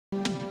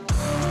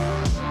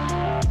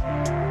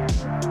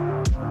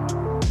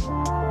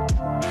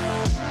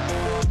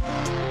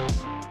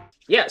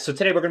Yeah, so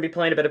today we're going to be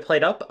playing a bit of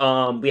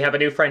PlateUp. We have a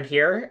new friend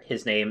here.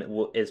 His name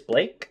is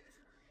Blake.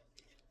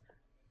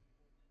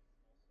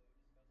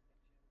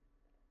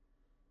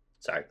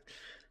 Sorry.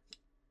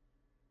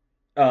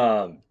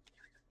 Yeah,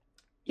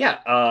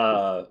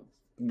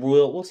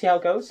 we'll see how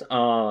it goes.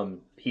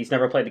 He's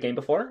never played the game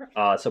before,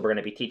 so we're going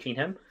to be teaching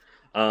him.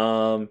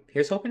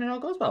 Here's hoping it all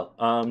goes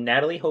well.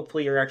 Natalie,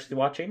 hopefully you're actually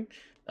watching.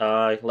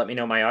 Let me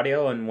know my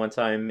audio, and once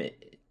I'm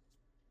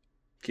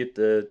get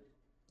the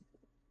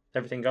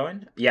everything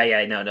going.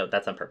 Yeah, no,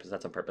 that's on purpose.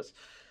 That's on purpose.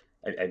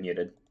 I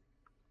muted.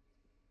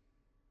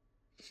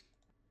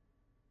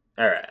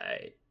 All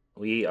right,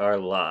 we are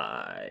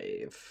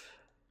live.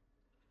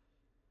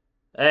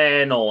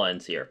 Hey,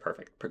 Nolan's here.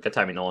 Perfect. Good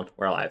timing, Nolan.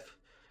 We're live.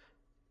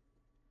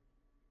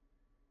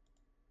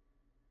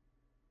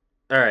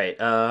 All right.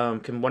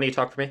 Can one of you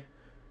talk for me?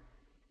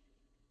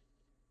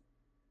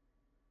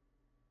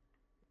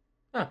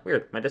 Oh,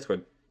 weird. My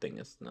Discord thing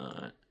is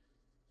not.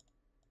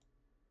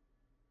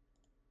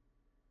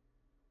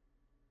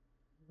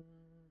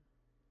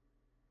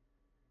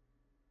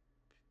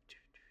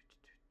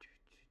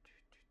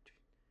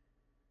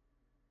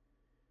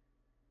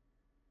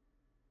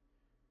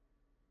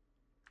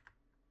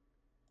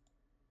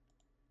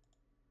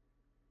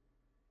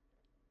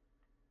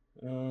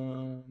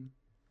 Um.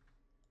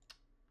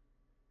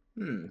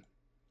 Hmm.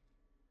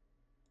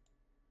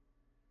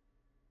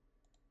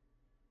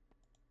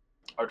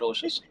 Are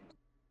delicious.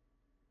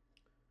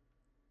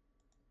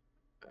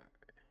 Properties.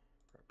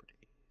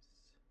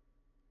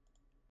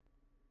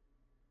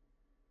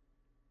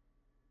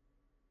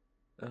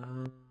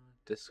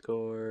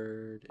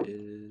 Discord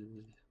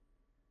is.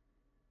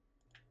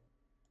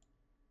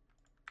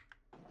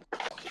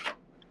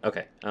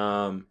 Okay.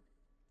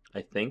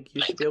 I think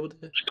you should be able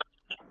to.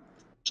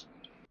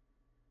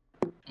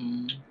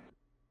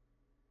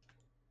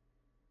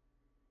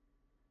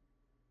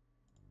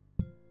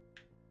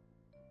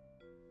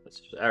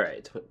 All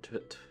right.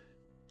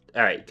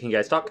 All right. Can you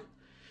guys talk?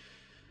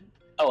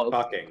 Hello.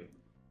 Talking.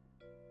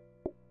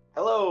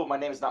 Hello, my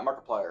name is not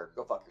Markiplier.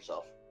 Go fuck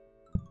yourself.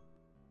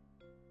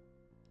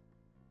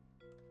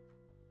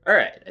 All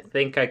right. I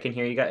think I can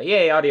hear you guys.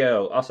 Yay,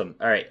 audio. Awesome.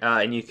 All right.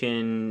 And you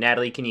can,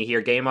 Natalie, can you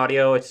hear game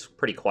audio? It's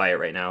pretty quiet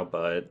right now,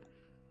 but.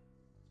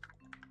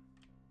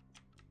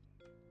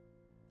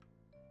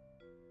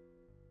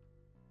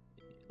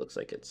 Looks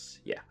like it's,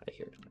 yeah, I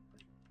hear it.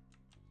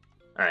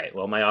 All right,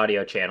 well, my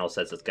audio channel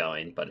says it's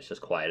going, but it's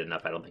just quiet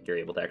enough. I don't think you're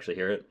able to actually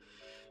hear it.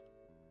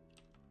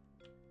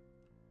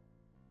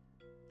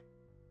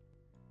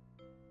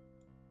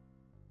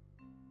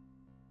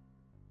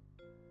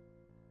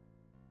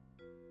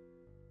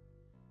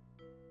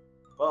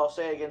 Well, I'll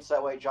say it again so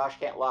that way Josh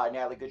can't lie.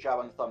 Natalie, good job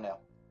on the thumbnail.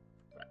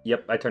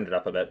 Yep, I turned it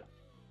up a bit.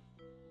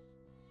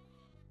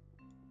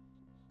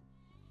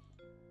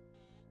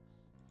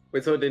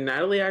 Wait, so did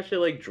Natalie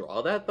actually, like,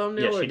 draw that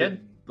thumbnail? Yeah, she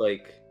did.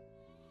 Like,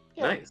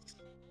 Yeah. Nice.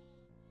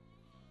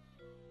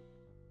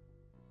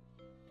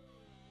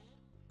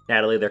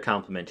 Natalie, they're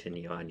complimenting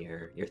you on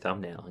your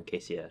thumbnail, in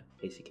case you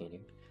can't hear.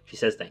 She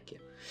says thank you.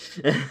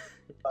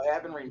 I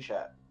have been reading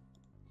chat.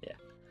 Yeah.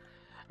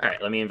 All right,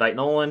 let me invite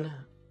Nolan.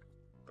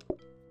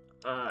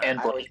 And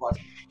I always watch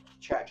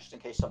chat just in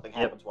case something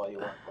happens while you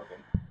weren't looking.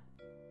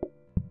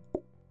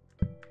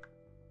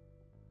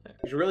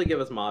 You should really give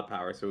us mod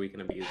power so we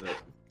can abuse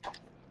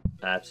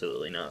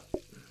Absolutely not.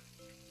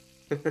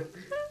 it.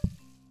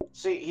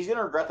 See, he's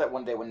gonna regret that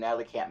one day when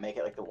Natalie can't make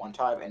it, like the one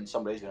time, and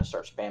somebody's gonna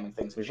start spamming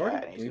things in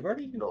chat. And We've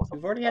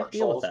already had to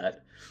deal with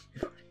that.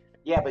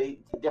 Yeah, but the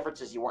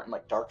difference is you weren't in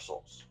like Dark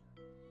Souls.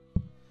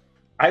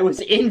 I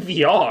was in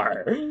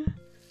VR.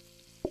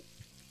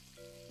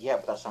 Yeah,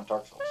 but that's not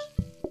Dark Souls.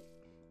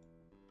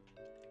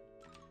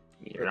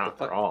 You're not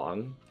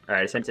wrong. All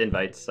right, I sent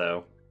invites,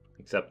 so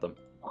accept them.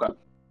 Okay.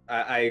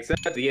 I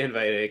accept the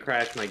invite and it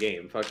crashed my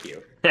game. Fuck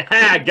you.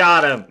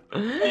 Got him.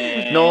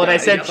 Nolan, I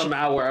sent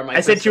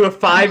you a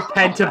 5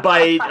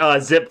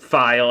 petabyte zip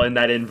file in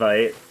that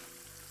invite.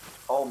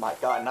 Oh my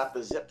god, not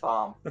the zip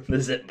bomb. The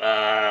zip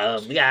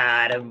bomb. We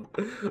got him.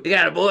 We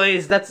got him,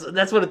 boys. That's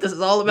what this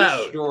is all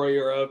about.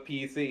 Destroyer of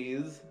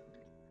PCs.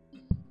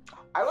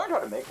 I learned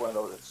how to make one of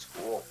those at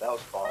school. That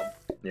was fun.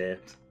 Yeah.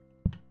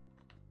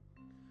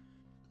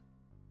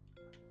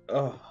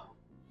 Oh.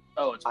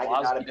 Oh, it's I did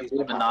while not I was abuse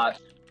moving my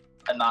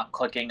and not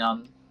clicking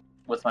on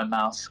with my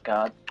mouse.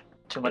 God,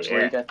 too much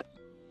Yeah.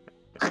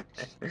 league.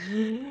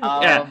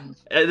 Yeah.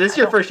 This is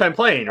your first time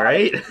playing,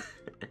 right?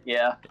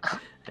 Yeah.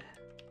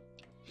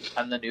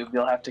 I'm the noob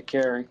you'll have to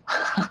carry.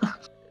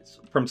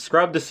 From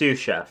scrub to sous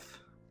chef.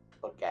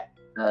 Okay.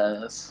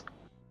 Yes.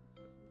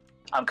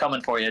 I'm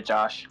coming for you,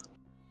 Josh.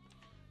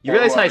 You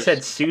realize how I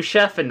said sous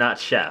chef and not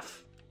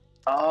chef?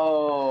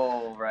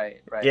 Oh,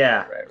 right.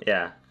 Yeah. Right.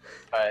 Yeah.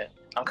 Right.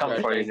 I'm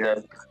coming for you,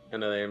 guys.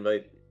 Another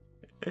invite.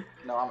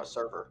 No, I'm a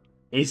server.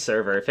 He's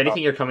server. If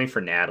anything, you're coming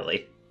for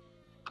Natalie.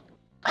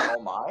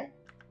 Oh my.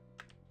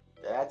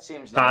 That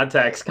seems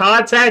Context.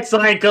 Context,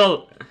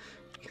 Michael!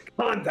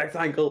 Contact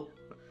cycle.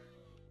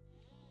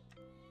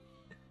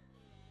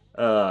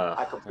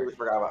 I completely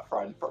forgot about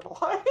Friday Purple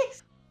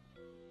Eyes.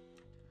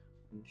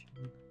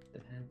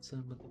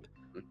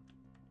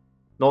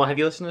 Nolan, have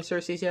you listened to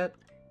Cersei's yet?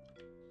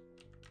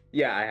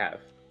 Yeah, I have.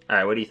 All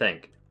right, what do you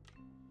think?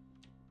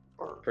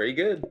 Pretty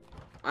good.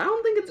 I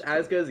don't think it's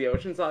as good as the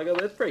Ocean Saga,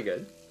 but it's pretty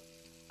good.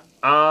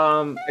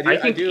 I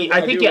think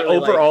really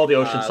overall like, the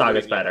Ocean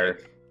Saga's Living better.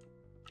 Like,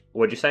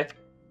 What'd you say?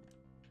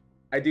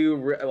 I do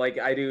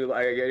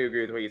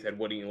agree with what you said.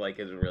 What do you like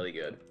is really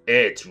good.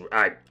 It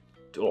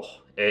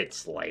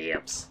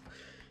slaps.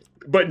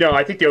 But no,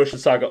 I think the Ocean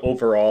Saga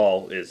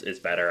overall is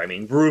better. I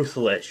mean,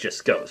 Ruthless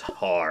just goes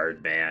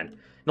hard, man.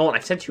 Nolan, I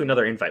sent you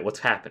another invite. What's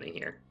happening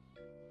here?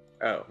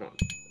 Oh,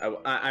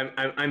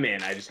 I'm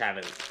in. I just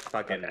haven't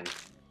fucking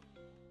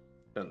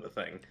done the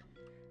thing.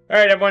 All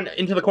right, everyone,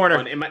 into the corner.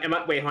 Am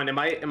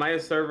I a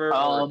server?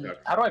 Or a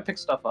cook? How do I pick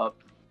stuff up?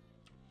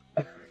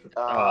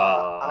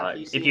 On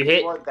PC, if you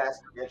hit, that's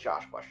a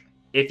Josh question.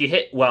 If you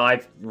hit, well,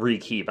 I've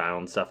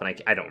re-keybound stuff,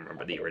 and I don't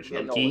remember the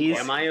original keys.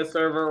 Am I a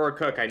server or a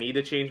cook? I need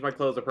to change my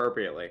clothes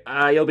appropriately.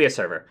 You'll be a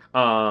server.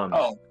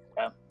 Oh,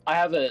 yeah. I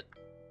have it.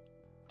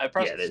 I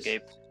pressed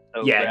escape.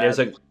 So yeah, there's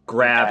a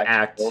grab,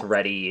 act, act,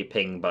 ready,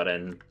 ping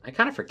button. I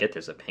kind of forget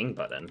there's a ping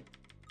button.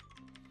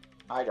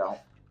 I don't.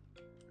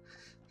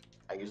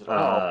 I use it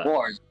Oh,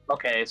 Lord.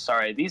 Okay,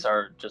 sorry. These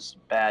are just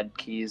bad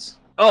keys.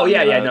 Oh,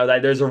 yeah, no,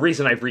 there's a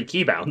reason I've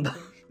re-keybound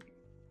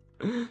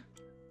them.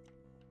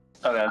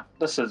 Okay,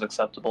 this is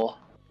acceptable.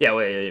 Yeah,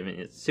 wait, I mean,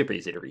 it's super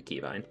easy to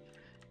re-keybind.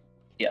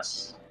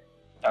 Yes.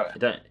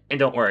 Okay. And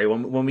don't worry,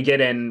 when we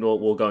get in,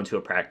 we'll go into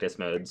a practice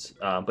modes.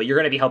 But you're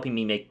going to be helping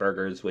me make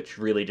burgers, which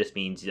really just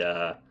means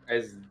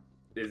Is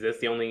this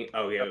the only?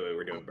 Oh yeah, wait,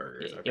 we're doing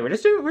burgers. Okay. Yeah,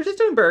 we're just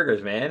doing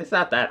burgers, man. It's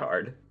not that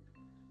hard.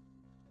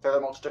 They're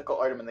the most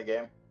difficult item in the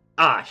game.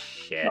 Ah,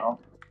 shit. No.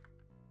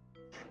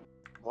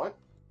 What?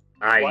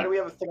 Why do we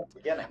have a thing at the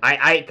beginning?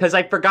 Because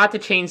I forgot to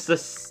change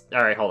this.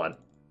 All right, hold on.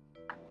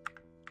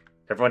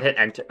 Everyone hit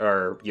enter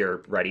or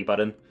your ready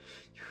button.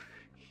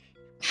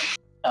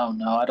 Oh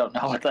no, I don't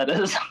know what that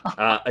is.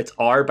 It's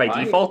R by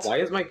default. Why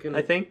is my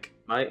I think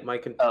my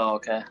Oh,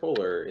 okay.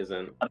 controller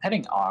isn't? I'm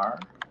hitting R.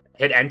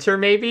 Hit enter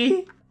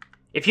maybe.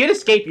 If you hit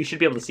escape, you should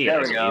be able to see it.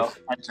 There we go.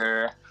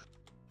 Enter.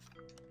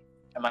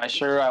 Am I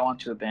sure I want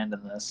to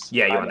abandon this?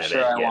 Yeah, you want to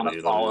abandon. I want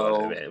to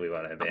follow. We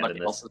want to abandon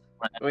this.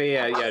 Oh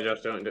yeah,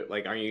 Josh, don't do,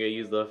 like. Aren't you gonna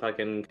use the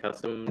fucking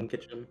custom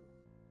kitchen?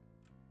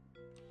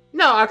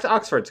 No,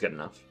 Oxford's good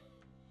enough.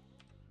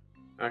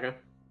 Okay.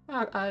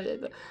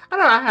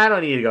 I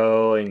don't need to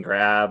go and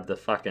grab the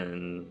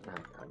fucking. Oh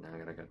god, now I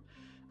gotta go.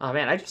 Oh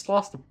man, I just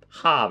lost the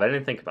hob. I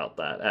didn't think about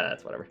that.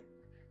 That's whatever.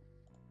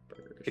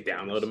 You could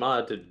download a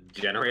mod to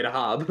generate a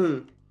hob.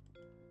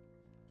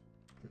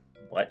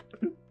 What?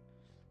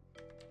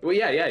 Well,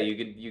 yeah,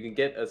 you can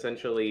get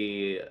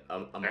essentially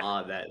a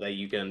mod that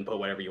you can put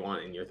whatever you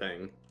want in your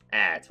thing.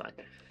 It's fine.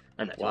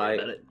 I'm not worried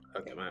about it.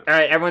 Okay, man. All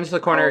right, everyone's to the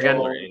corner again.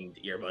 And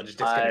earbuds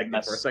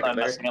disconnected for a second I'm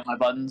there. messing up my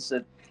buttons.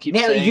 It keeps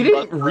Man, saying you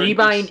didn't button rebind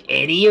buttons.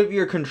 any of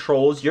your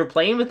controls. You're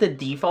playing with the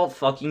default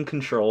fucking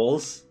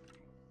controls.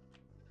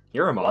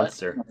 You're a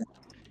monster. What?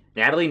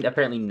 Natalie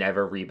apparently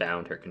never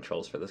rebound her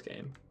controls for this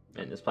game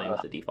and is playing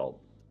with the default.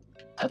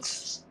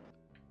 That's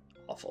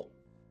Awful.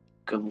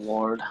 good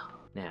lord.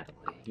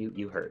 Natalie,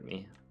 you hurt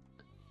me.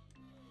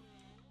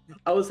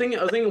 I was thinking,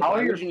 How why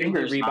are your would you need to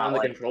fingers rebound not, the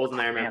like, controls?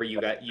 And I remember you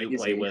crazy?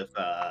 play with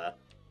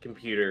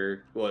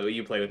computer. Well,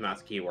 you play with mouse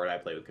and keyboard. I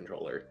play with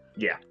controller.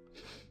 Yeah.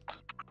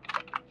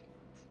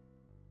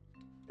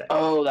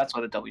 Oh, that's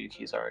why the W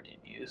key's already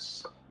in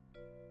use.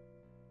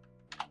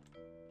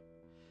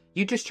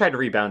 You just tried to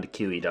rebound to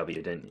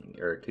QEW, didn't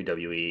you? Or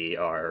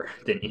QWER,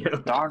 didn't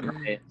you? Darn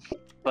right.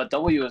 But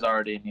W is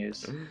already in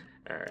use.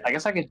 Alright. I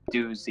guess I could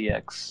do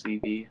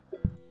ZXCV.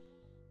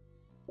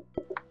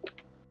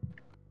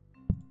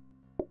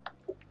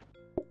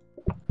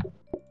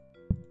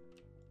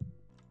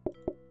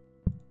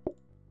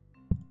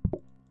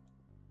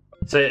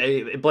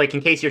 So, Blake, in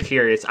case you're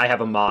curious, I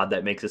have a mod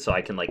that makes it so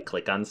I can, like,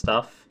 click on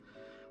stuff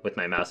with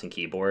my mouse and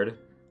keyboard,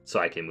 so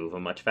I can move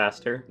them much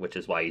faster, which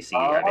is why you see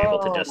I'm able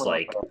to just,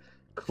 like,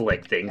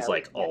 click things,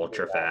 like,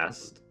 ultra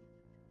fast.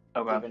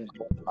 Okay. Even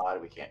with the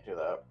mod, we can't do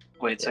that.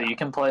 Wait, so you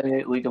can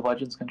play League of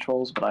Legends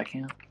controls, but I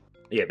can't?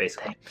 Yeah,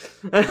 basically.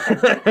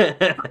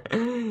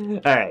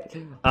 Alright.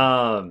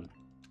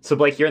 So,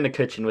 Blake, you're in the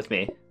kitchen with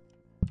me.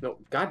 No,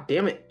 god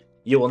damn it!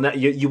 You will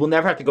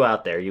never have to go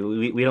out there.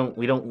 We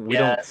don't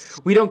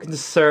Yes.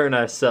 concern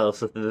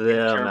ourselves with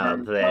them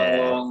out there.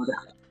 Mode.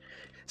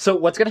 So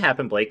what's gonna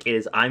happen, Blake,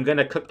 is I'm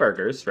gonna cook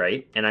burgers,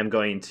 right? And I'm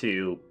going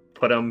to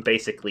put them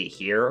basically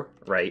here,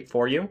 right,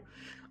 for you.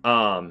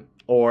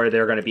 Or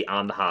they're gonna be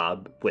on the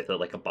hob with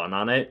like a bun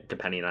on it,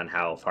 depending on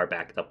how far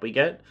backed up we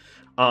get.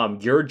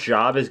 Your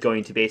job is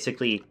going to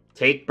basically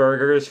take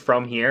burgers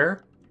from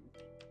here,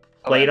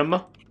 plate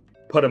them,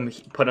 put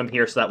them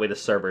here, so that way the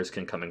servers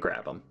can come and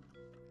grab them.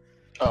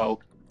 Oh,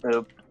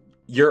 oop.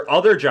 Your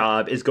other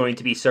job is going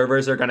to be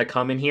servers are going to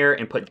come in here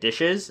and put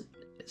dishes.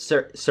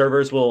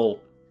 Servers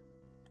will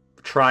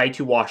try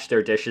to wash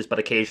their dishes, but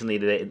occasionally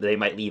they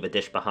might leave a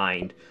dish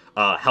behind.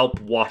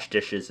 Help wash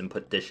dishes and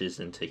put dishes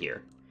into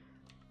here.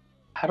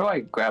 How do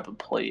I grab a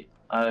plate?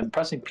 I'm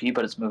pressing P,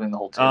 but it's moving the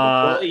whole table.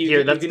 Well,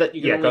 Here, that's you can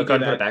yeah. Go only go do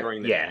and put it that back.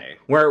 during the Yeah, day.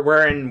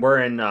 we're in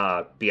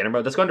beginner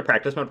mode. Let's go into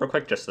practice mode real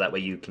quick, just so that way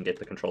you can get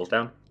the controls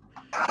down.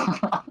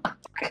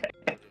 Okay.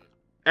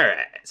 All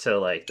right. So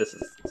like that's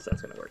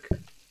gonna work.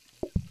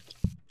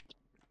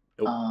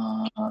 You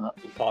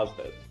paused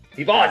it.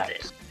 You paused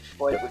it.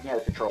 Wait, we can have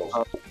the controls.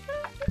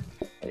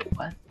 Wait,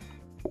 what?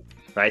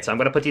 Right. So I'm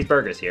gonna put these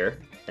burgers here,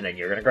 and then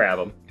you're gonna grab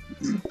them,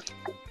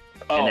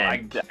 Oh,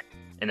 and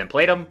then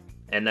plate them,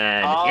 and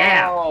then Oh,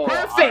 yeah,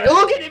 perfect. alright.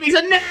 Look at him. He's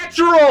a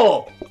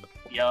natural.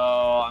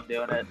 Yo, I'm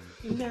doing it.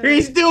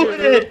 He's doing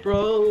it.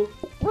 bro.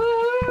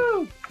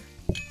 Woo!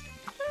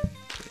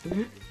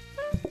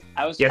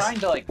 I was Yes. trying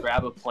to like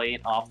grab a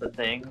plate off the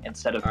thing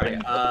instead of All putting.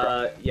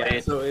 right. Yeah.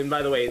 So, and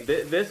by the way,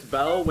 this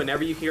bell,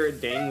 whenever you hear it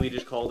ding, we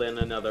just called in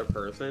another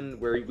person.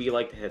 We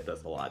like to hit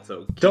this a lot.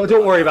 So Don't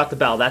worry about the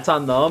bell. That's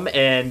on them.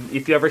 And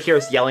if you ever hear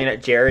us yelling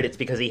at Jared, it's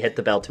because he hit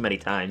the bell too many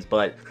times.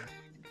 But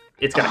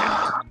it's gonna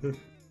happen.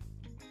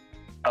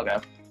 Okay.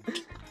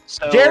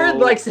 So Jared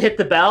likes to hit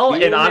the bell,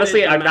 You and honestly,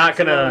 limited I'm the not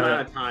maximum amount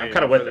gonna. of time I'm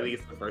kind of with for at him.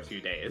 least the first few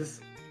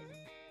days.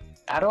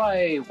 How do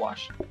I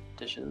wash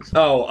dishes?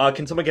 Oh,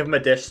 can someone give him a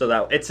dish so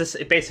that it's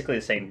basically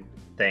the same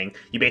thing.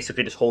 You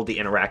basically just hold the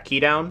interact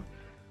key down.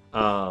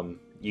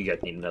 You guys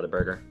need another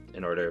burger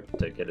in order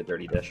to get a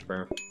dirty dish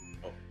for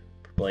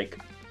Blake.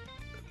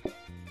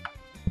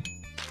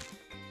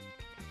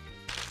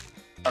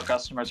 Our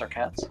customers are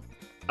cats.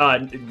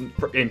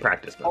 In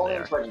practice mode Only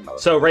there. in training mode.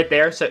 So right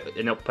there. So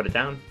no, put it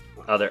down.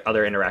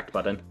 Other interact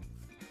button.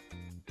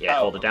 Yeah,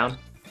 Oh. hold it down.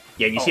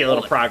 Yeah, you Oh, see a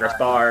little hold it. progress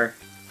bar.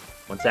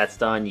 Once that's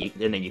done,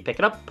 and then you pick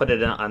it up, put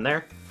it on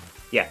there.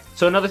 Yeah.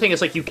 So another thing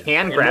is like you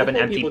can And grab an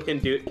multiple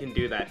empty. people can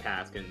do that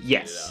task and speed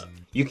Yes. it up.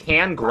 You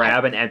can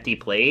grab an empty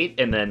plate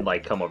and then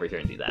like come over here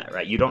and do that,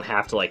 right? You don't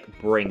have to like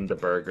bring the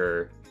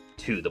burger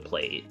to the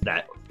plate.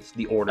 That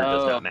the order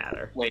does Oh. not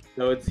matter.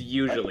 So it's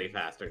usually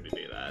faster to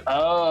do that.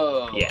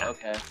 Oh. Yeah.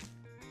 Okay.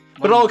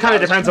 But it all kind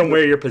of depends on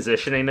where your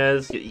positioning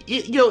is.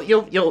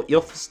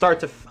 You'll start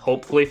to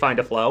hopefully find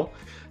a flow.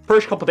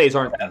 First couple days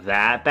aren't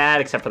that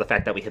bad, except for the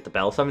fact that we hit the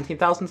bell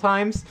 17,000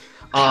 times.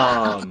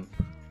 But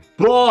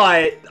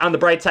on the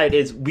bright side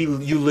is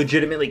you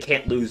legitimately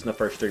can't lose in the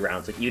first 3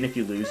 rounds. Like even if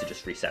you lose, it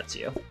just resets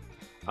you.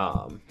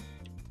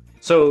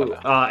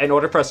 In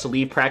order for us to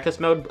leave practice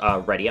mode,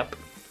 ready up.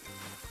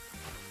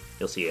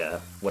 You'll see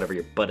whatever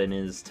your button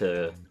is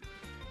to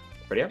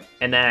ready up,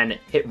 and then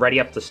hit ready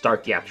up to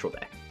start the actual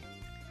day.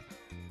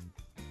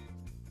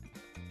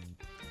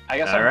 I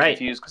guess All I'm right.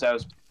 confused because I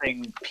was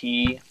pressing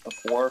P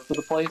before for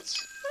the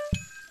plates,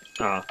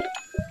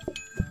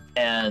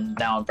 and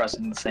now I'm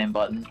pressing the same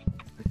button,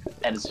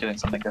 and it's doing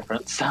something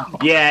different. So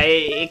Yeah,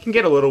 it can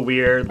get a little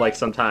weird, like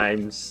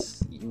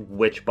sometimes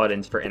which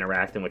buttons for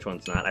interact and which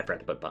ones not. I forgot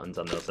to put buttons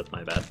on those, that's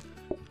my bad.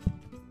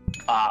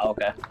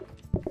 okay.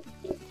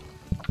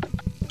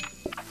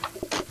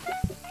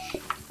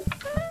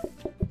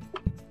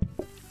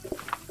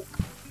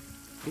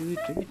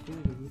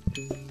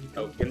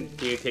 Oh, can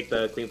you take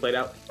the clean plate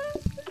out?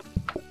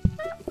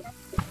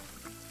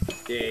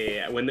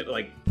 Yeah. When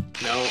like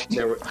no,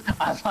 there were.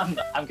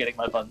 I'm getting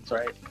my buttons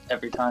right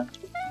every time.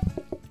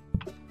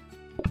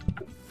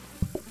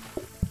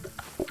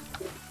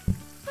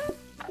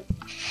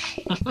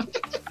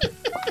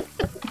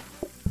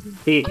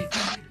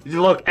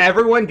 Look,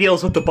 everyone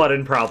deals with the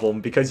button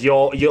problem because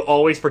you'll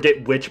always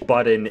forget which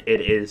button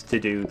it is to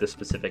do the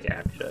specific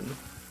action.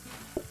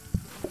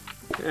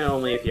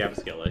 Only if you have a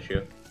skill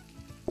issue.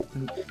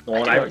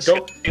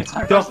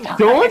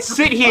 Don't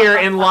sit here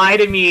and lie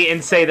to me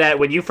and say that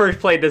when you first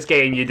played this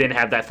game you didn't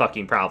have that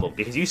fucking problem,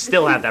 because you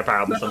still have that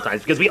problem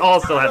sometimes, because we all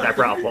still have that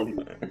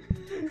problem.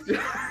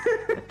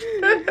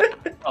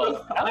 Oh,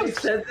 that I was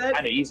said that,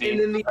 kind of easy. and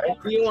then the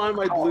audio on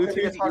my Oh, maybe Bluetooth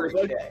it's hard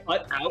earbud today.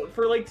 cut out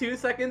for like 2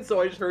 seconds, so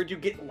I just heard you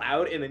get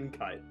loud and then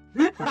cut.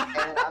 And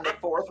on the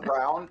 4th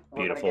round,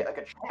 we're Beautiful. gonna get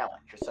like a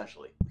challenge,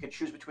 essentially. We can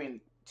choose between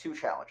 2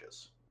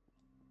 challenges.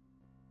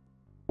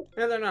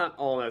 And they're not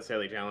all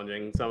necessarily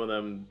challenging. Some of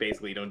them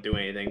basically don't do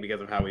anything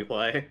because of how we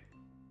play.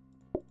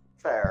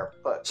 Fair,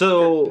 but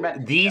So they're meant to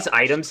be these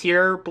challenges. items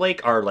here,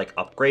 Blake, are like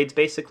upgrades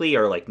basically,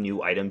 or like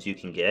new items you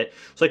can get.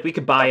 So like we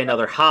could buy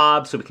another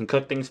hob so we can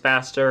cook things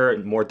faster,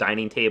 and more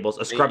dining tables.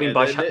 A scrubbing Yeah,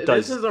 bush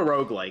does. This is a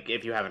roguelike,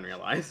 if you haven't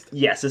realized.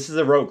 Yes, this is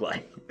a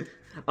roguelike.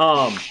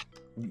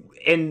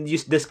 And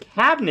this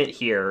cabinet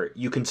here,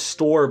 you can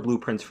store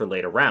blueprints for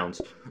later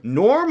rounds.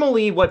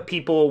 Normally, what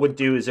people would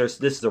do is this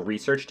is a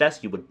research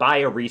desk. You would buy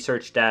a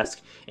research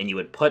desk, and you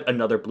would put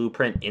another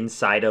blueprint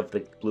inside of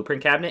the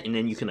blueprint cabinet, and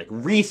then you can like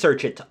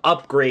research it to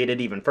upgrade it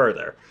even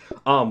further.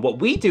 What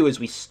we do is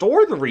we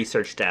store the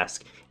research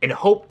desk and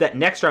hope that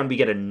next round we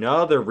get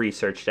another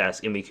research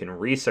desk, and we can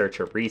research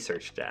a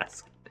research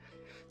desk.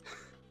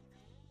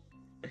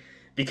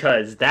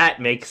 Because that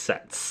makes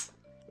sense.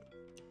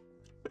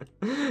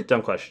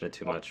 Don't question it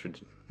too much.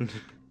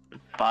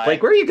 Bye.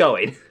 Like, where are you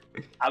going?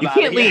 I'm You outta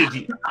can't here. leave.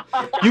 You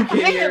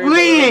can't Here,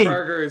 leave.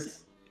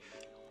 Burgers.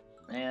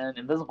 Man,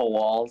 invisible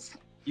walls.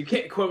 You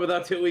can't quit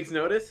without 2 weeks'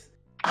 notice.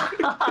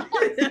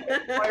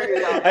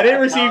 I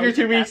didn't receive your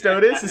 2 weeks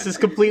notice. This is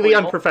completely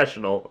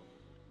unprofessional.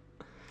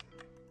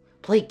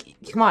 Blake,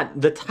 come on.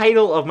 The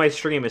title of my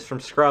stream is From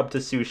Scrub to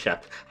Sous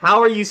Chef.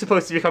 How are you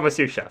supposed to become a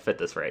sous chef at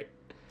this rate?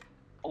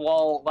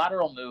 Well,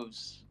 lateral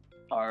moves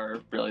are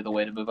really the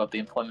way to move up the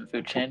employment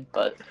food chain,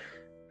 but...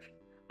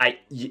 I'm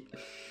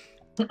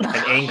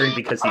angry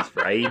because he's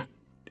right.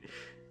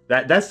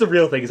 That's the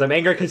real thing, is I'm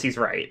angry because he's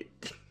right.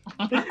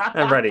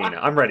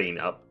 I'm readying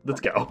up.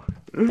 Let's go.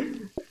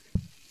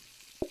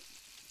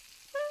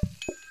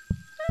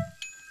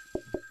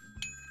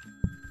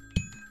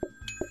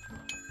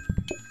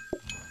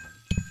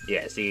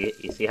 Yeah,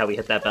 you see how we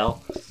hit that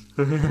bell?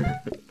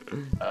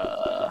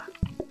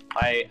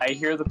 I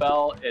hear the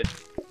bell. It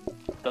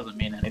doesn't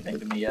mean anything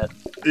to me yet.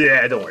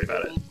 Yeah, don't worry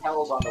about it.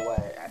 Bells on the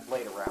way at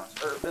later rounds.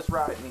 Or this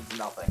round, it means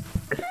nothing.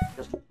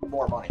 Just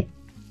more money.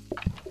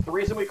 The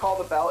reason we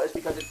call the bell is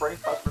because it brings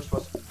customers to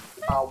us.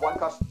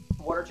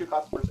 One or two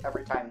customers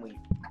every time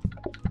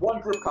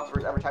one group of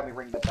customers every time we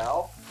ring the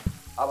bell.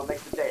 It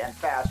makes the day end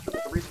faster.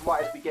 But the reason why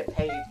is we get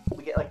paid.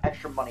 We get like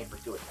extra money for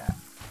doing that.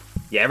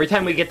 Yeah, every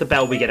time we get the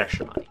bell, we get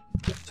extra money.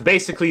 So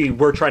basically,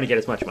 we're trying to get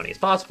as much money as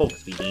possible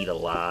because we need a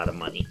lot of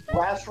money.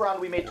 Last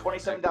round, we made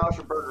 $27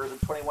 from burgers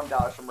and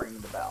 $21 from ringing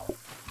the bell.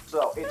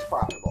 So, it's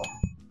profitable.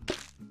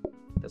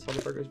 That's all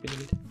the burgers we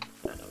need?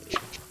 I know.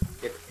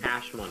 It's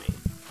cash money.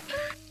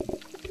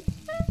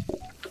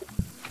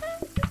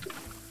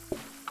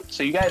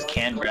 So you guys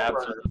can grab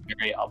for the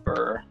very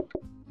upper...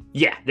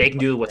 Yeah, they can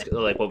do what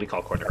we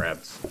call corner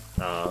grabs.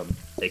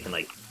 They can,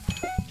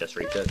 just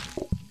reach it.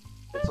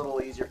 It's a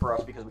little easier for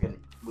us because we can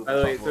move. By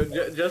the way, so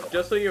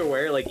just so you're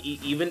aware,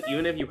 even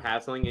if you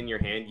have something in your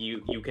hand,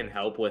 you can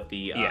help with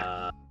the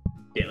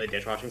daily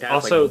dishwashing task.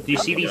 Also, do you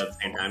see these? At the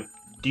same time.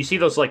 Do you see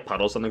those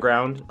puddles on the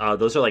ground?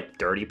 Those are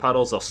dirty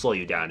puddles. They'll slow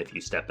you down if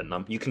you step in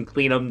them. You can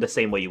clean them the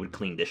same way you would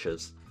clean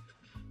dishes.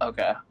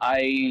 Okay,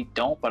 I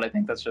don't, but I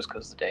think that's just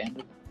because the day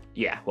ended.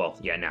 Yeah, well,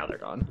 yeah, now they're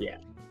gone. Yeah.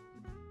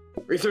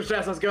 Research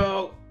task, let's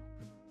go.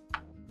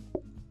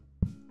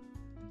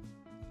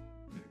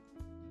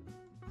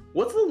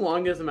 What's the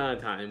longest amount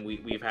of time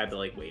we've had to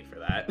wait for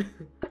that?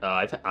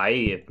 I've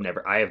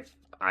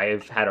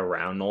had a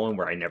round, Nolan,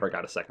 where I never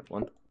got a second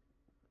one.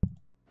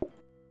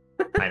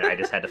 And I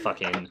just had to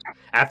fucking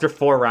after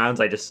 4 rounds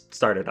I just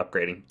started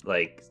upgrading.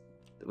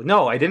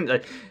 No, I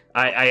didn't.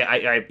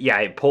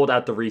 I pulled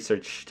out the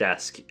research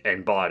desk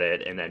and bought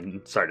it and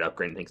then started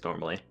upgrading things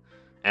normally.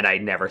 And I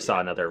never saw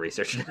another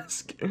research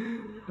desk.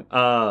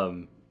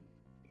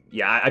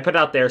 Yeah, I put it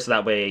out there so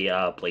that way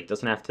Blake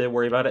doesn't have to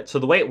worry about it. So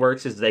the way it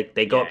works is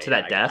they go up to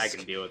that desk, I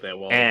can deal with it.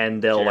 Well,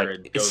 and they'll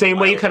same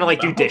way you kind of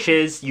do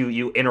dishes.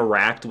 You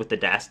interact with the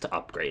desk to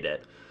upgrade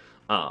it.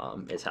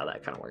 Is how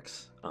that kind of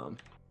works. All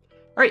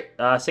right,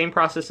 same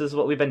process as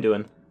what we've been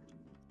doing.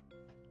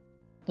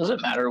 Does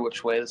it matter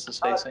which way this is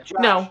facing? Josh,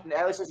 No,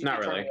 not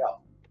really.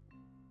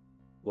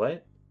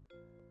 What?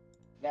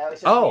 Natalie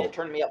says you need to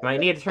turn me up. I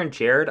need to turn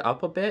Jared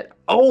up a bit.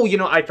 Oh,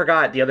 I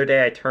forgot. The other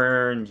day I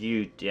turned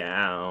you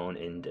down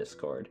in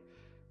Discord.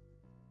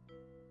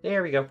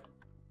 There we go.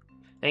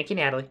 Thank you,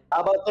 Natalie.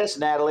 How about this,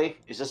 Natalie?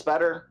 Is this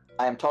better?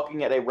 I am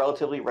talking at a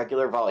relatively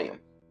regular volume.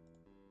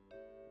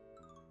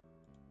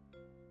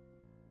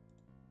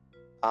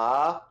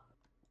 Oh,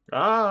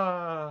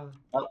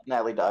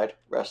 Natalie died.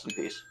 Rest in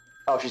peace.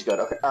 Oh, she's good.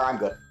 Okay, I'm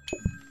good.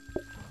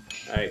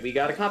 All right, we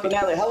got a copy. Hey,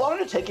 Natalie, how long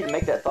did it take you to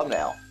make that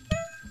thumbnail?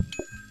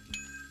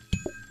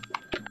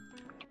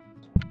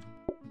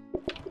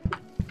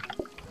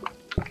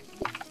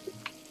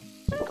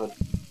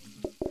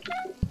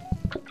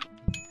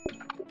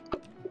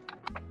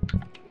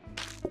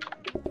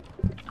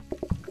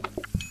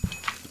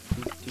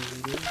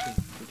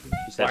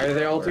 Why are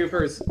they all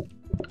twofers?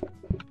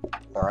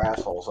 They're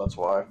assholes, that's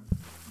why.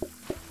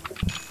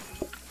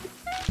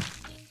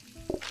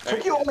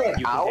 Took you only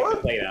an hour? Can take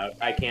the plate out.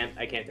 I can't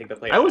take the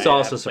plate out. I was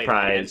also have plate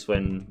surprised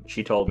when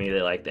she told me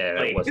that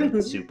it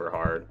wasn't super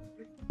hard.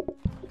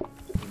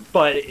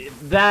 But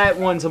that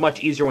one's a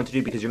much easier one to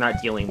do because you're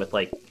not dealing with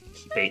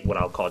what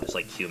I'll call just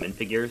human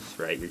figures,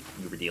 right? You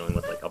were dealing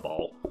with a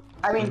ball.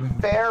 I mean,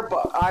 fair,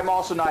 but I'm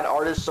also not an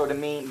artist, so to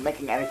me,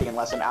 making anything in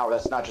less than an hour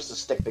that's not just a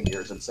stick figure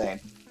is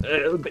insane.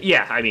 But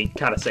yeah, I mean,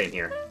 kind of same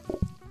here.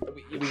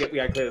 We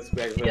gotta clear this. We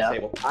gotta clear this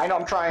table. I know,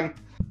 I'm trying.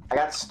 I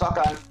got stuck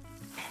on.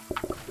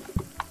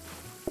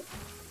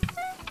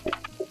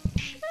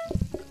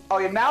 Oh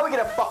yeah, now we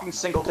get a fucking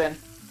singleton.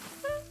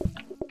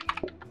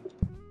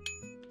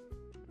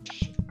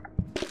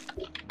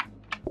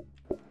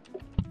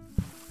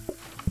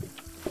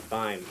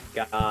 Fine,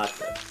 got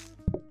this.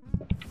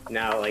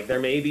 Now, there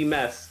may be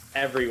mess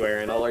everywhere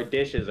and all our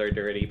dishes are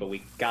dirty, but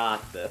we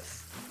got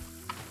this.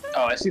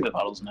 Oh, I see the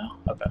puddles now.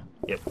 Okay.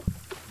 Yep.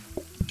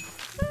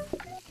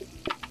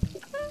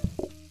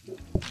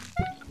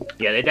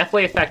 Yeah, they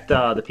definitely affect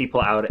the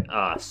people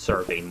out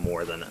serving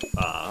more than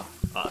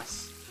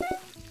us.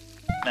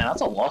 Man,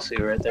 that's a lawsuit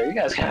right there. You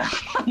guys gotta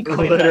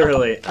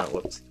literally. Oh,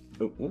 whoops.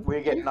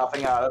 We get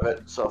nothing out of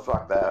it, so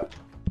fuck that.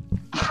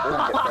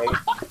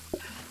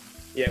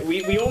 Yeah,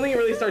 we only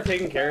really start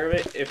taking care of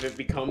it if it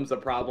becomes a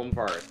problem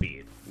for our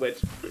speed. Which,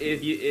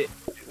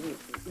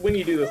 when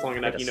you do this long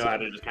enough, you know how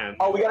to just kind of.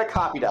 Oh, we got a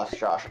copy desk,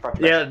 Josh.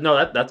 Yeah,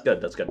 no, that's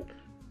good. That's good.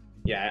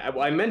 Yeah,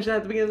 I mentioned that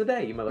at the beginning of the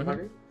day, you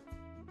motherfucker.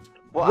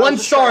 Well, I One was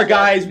just star, trying to get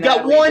guys. We got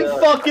Natalie one to-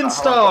 fucking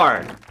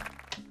star.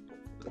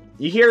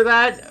 You hear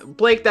that,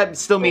 Blake? That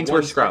still means Well,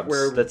 we're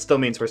scrubs. That still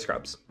means we're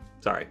scrubs.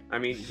 Sorry. I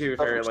mean, to be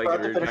fair, like,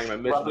 if you're talking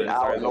about Michelin out,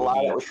 stars, and a lot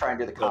that was trying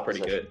to do the still pretty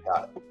composition. good.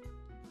 Got it.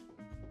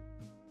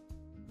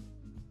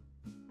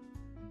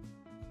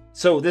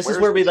 So this is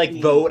Where's where we the like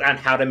team? vote on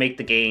how to make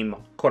the game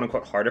quote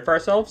unquote harder for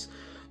ourselves.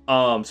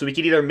 So we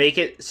could either make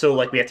it so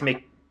like we have to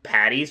make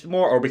patties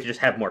more, or we could just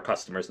have more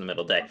customers in the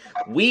middle of the day.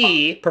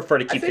 We prefer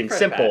to I keep say things fresh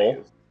simple.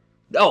 patties.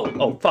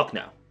 Oh, fuck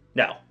no.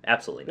 No,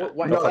 absolutely not.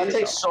 What- Go No, fuck that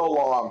takes yourself. so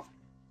long.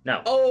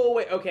 No. Oh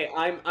wait, okay.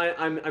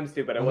 I'm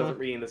stupid. I wasn't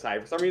reading the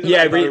side for some reason.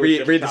 Yeah, I thought it was read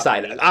just the chopped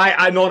side. meat.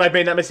 I know I've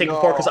made that mistake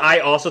before because No. I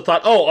also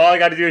thought, oh, all I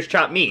got to do is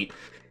chop meat.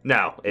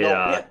 No,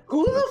 Yeah,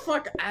 who the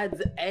fuck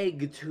adds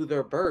egg to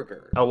their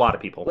burger? a lot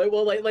of people.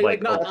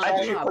 Like not That's on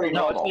actually top, pretty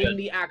no, normal. in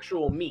the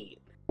actual meat.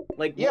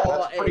 Like Yeah, raw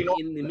that's pretty egg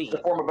normal. in the meat. To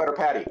form a better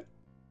patty.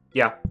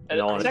 Yeah,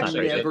 no, I've it's I've not actually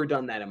very good. never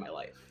done that in my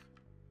life.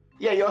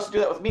 Yeah, you also do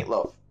that with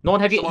meatloaf. Nolan,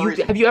 have For some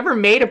reason. have you ever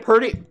made a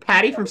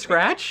patty from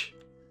scratch?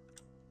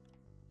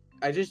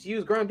 I just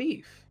use ground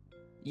beef.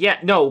 Yeah,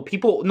 no,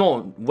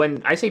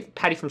 when I say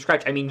patty from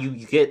scratch, I mean you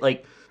get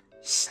like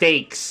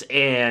steaks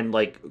and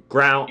like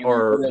ground You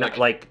or really not,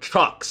 like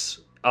chucks,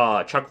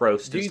 chuck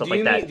roast and stuff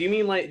like that. Do you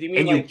mean like And you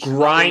like chopping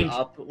grind-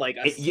 up like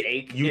a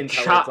steak you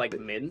until chop- it's like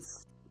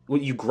mince?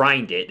 Well, you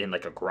grind it in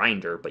like a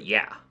grinder, but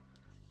yeah.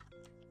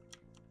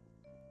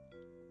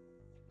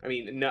 I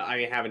mean,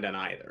 I haven't done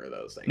either of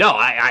those things. No,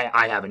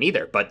 I haven't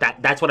either, but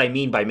that's what I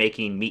mean by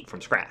making meat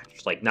from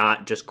scratch, like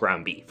not just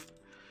ground beef.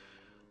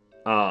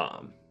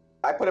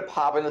 I put a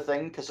pop in the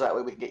thing because that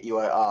way we can get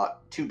you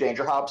 2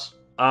 danger hobs.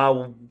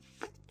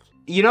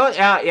 You know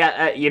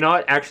what? You know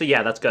what? Actually,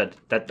 yeah, that's good.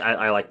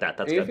 I like that.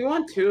 That's I mean, good. if you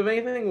want 2 of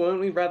anything, wouldn't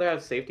we rather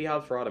have safety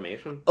hubs for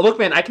automation? Look,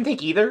 man, I can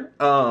take either.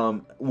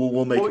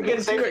 We'll make Well, it we can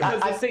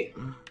work. save-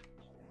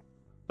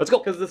 Let's go.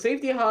 Because the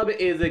safety hub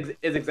is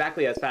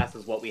exactly as fast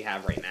as what we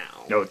have right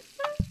now. No,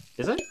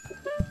 is it?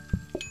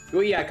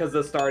 Well, yeah, because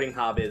the starting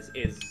hub is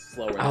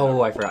slower. Than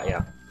Oh, our I forgot.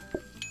 Yeah.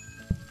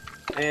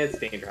 And it's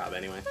danger hub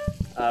anyway.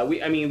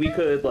 We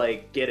could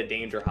like get a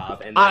danger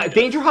hub and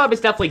Danger hub is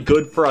definitely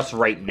good for us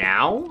right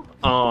now.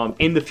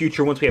 In the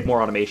future, once we have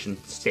more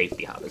automation,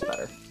 safety hub is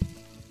better.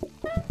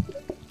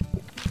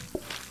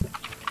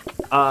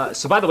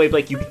 So by the way,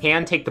 Blake, you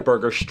can take the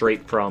burger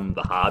straight from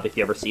the hob if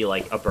you ever see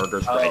like a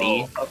burger's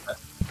ready. Okay.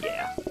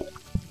 Yeah.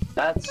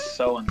 That's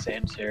so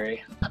insane,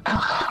 Siri.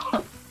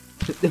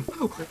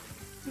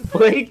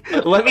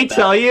 Blake, let me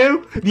tell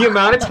you, the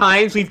amount of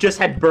times we've just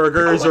had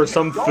burgers or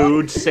some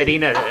food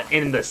sitting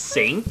in the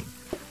sink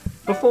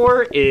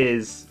before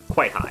is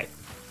quite high.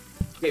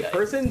 Okay,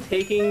 person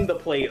taking the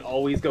plate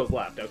always goes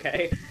left.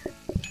 Okay.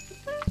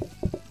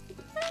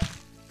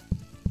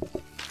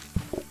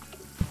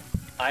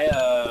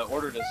 I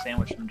ordered a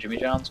sandwich from Jimmy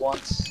John's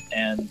once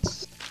and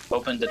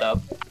opened it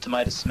up. To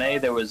my dismay,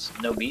 there was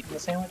no meat in the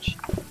sandwich,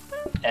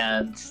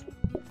 and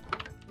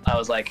I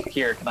was like,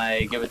 "Here, can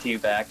I give it to you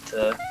back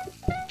to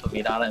put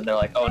meat on it?" And they're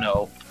like, "Oh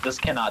no, this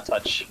cannot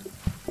touch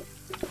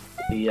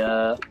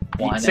the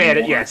wine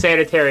anymore."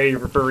 Sanitary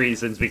for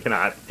reasons, we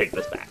cannot take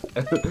this back.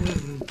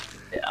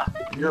 Yeah.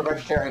 You're a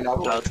vegetarian now.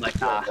 I was like,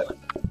 nah.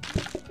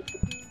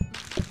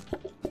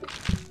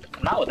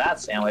 Not with that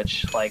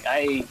sandwich. Like,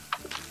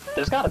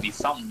 there's got to be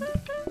something.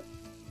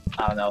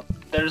 I don't know.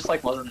 There just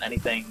like wasn't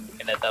anything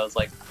in it that was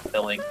like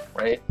filling,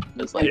 right?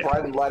 It was like,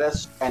 Bread and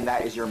lettuce, and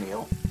that is your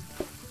meal.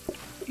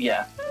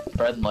 yeah,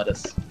 bread and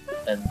lettuce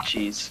and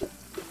cheese.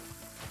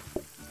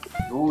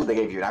 Ooh, they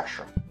gave you an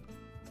extra.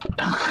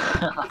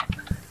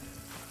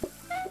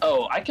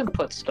 Oh, I can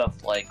put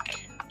stuff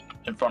like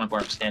in front of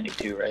where I'm standing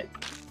too, right?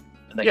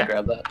 And they Yeah.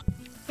 can grab that.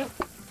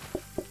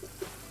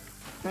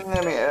 I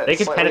mean, They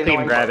could slightly technically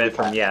annoying, grab but it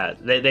from, we yeah,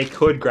 they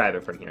could grab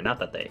it from here. Not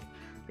that they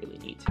really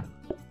need to.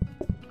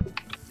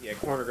 Yeah,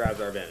 corner grabs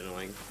are a bit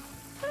annoying.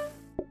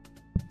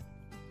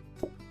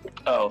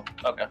 Oh,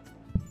 okay.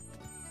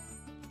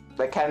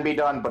 That can be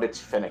done, but it's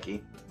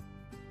finicky.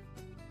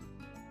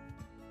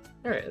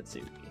 Alright, let's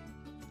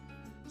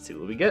see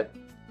what we get.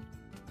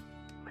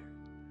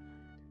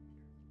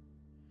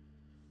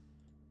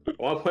 At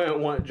one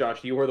point,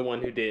 Josh, you were the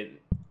one who did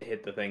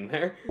hit the thing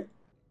there.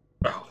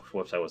 Oh,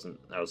 whoops, I was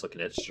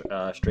looking at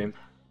stream.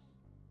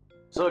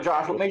 So,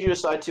 Josh, what made you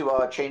decide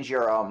to change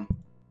your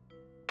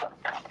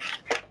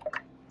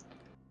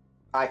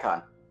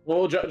icon?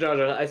 Well, Josh,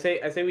 I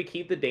say we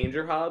keep the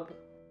danger hub.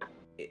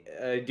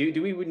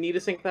 Do we need to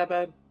sync that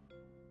bad?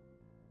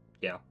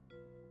 Yeah.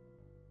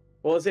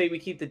 Well, let's say we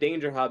keep the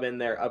danger hub in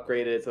there,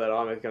 upgrade it so that it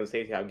automatically becomes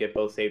safety hub, get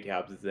both safety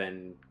hubs,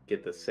 then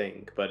get the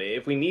sync. But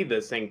if we need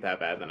the sync that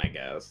bad, then I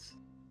guess.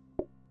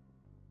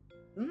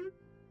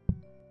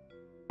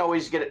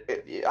 Always get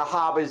it. A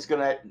hob is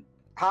gonna.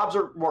 Hobs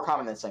are more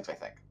common than sinks, I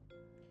think.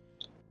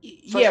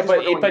 Yeah,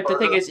 Especially when but the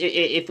thing burger- is,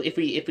 if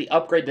we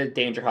upgrade the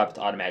danger hub, it's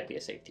automatically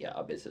a safety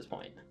hub. Is his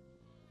point?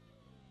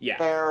 Yeah.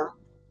 Fair.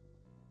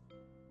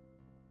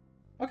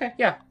 Okay,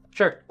 yeah,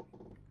 sure.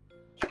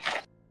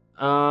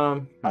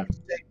 I'm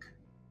sick.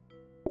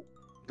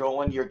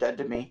 Dolan, you're dead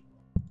to me.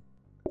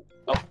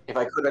 Oh. If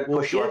I could, I'd We'll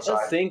push you get a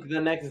outside. sink the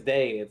next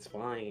day. It's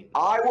fine.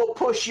 I will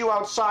push you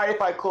outside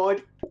if I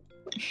could.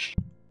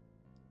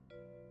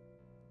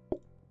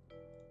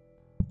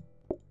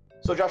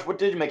 So, Josh, what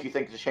did make you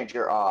think to change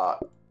your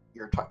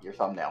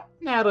thumbnail?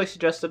 Natalie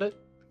suggested it.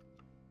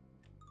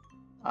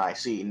 I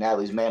see.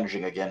 Natalie's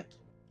managing again.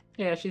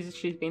 Yeah, she's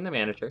being the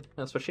manager.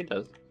 That's what she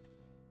does.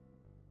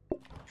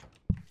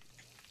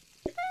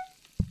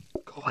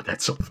 God,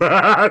 that's so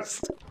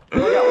fast. We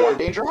only got one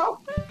danger hub?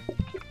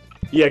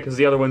 Yeah, because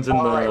the other one's in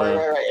the.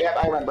 Right. Yeah,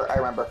 I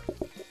remember.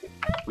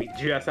 We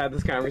just had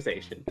this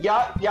conversation.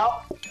 Yup.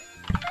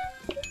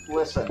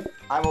 Listen,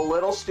 I'm a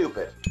little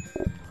stupid.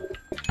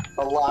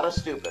 A lot of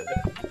stupid.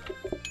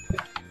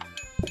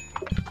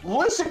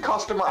 Listen,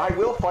 customer, I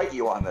will fight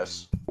you on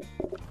this.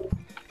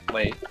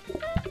 Wait.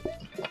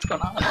 What's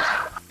going on?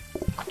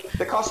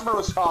 The customer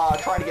was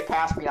trying to get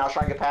past me, and I was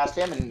trying to get past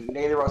him, and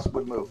neither of us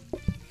would move.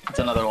 It's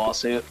another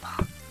lawsuit.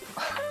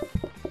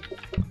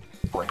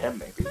 For him,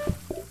 maybe.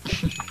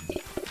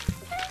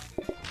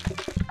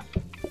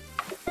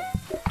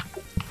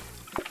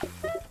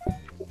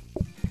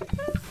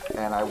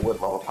 And I would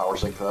love a power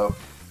sink, though.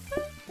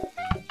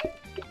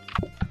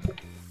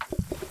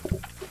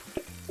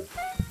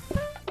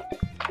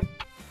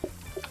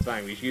 It's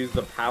fine. We should use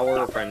the power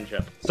of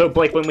friendship. So,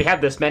 Blake, when we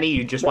have this many,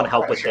 you just want to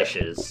help with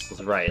friendship.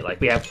 dishes, right? Like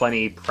we have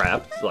plenty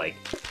prepped. Like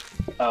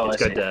Oh,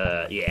 it's I good see.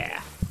 to,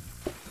 yeah.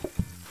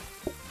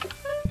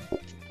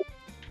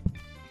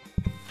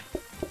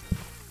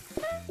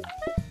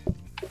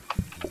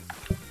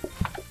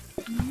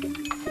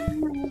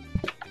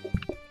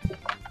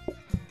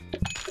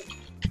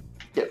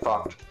 Get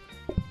fucked.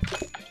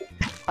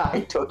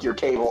 I took your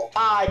table.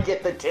 I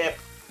get the tip.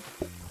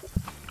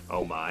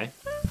 Oh my.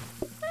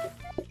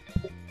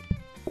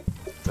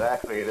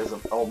 Exactly, it is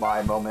an oh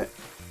my moment.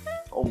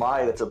 Oh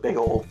my, that's a big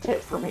old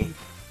tip for me.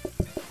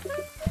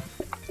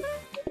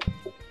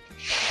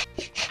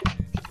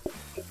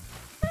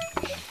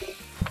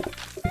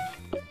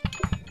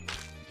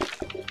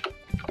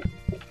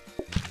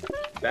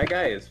 That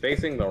guy is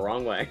facing the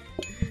wrong way.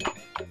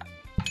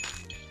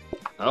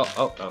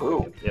 Oh.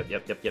 Ooh. Yep. You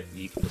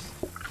can just.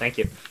 Thank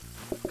you.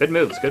 Good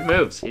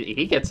moves.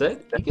 He gets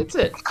it.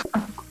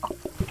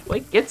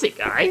 Blake gets it,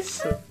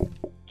 guys.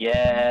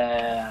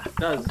 Yeah.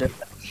 Does.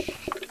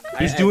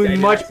 He's doing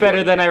much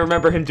better than I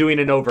remember him doing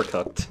in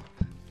Overcooked.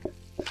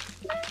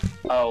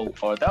 Oh,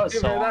 that was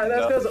so long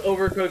That's ago. because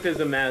Overcooked is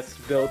a mess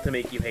built to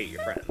make you hate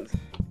your friends.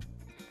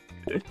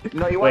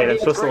 No, you Wait, want I'm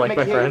supposed to like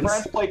my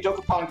friends? Play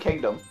Dokapon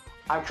Kingdom.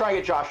 I'm trying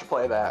to get Josh to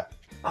play that.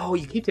 Oh,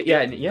 you keep it.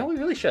 Yeah. We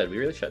really should.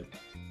 You gotta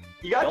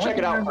The only check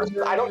it out thing I first.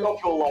 remember- I don't know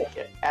if you'll like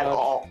it at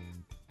all.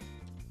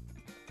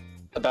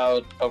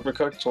 About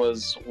Overcooked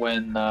was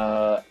when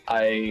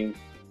I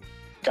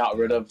got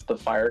rid of the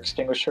fire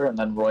extinguisher and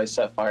then Roy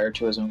set fire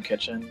to his own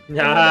kitchen. And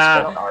then Ah.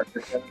 it's been our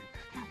kitchen.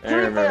 I To be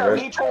fair, remember.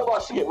 he told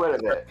us to get rid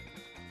of it.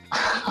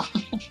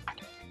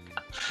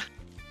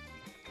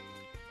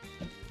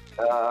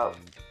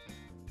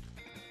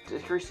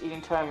 Decrease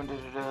eating time and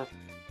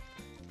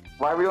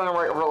Why are we going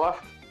right over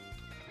left?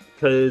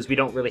 Because we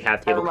don't really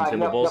have table Never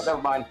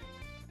consumables. mind.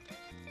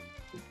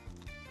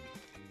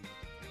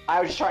 I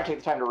was just trying to take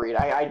the time to read.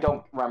 I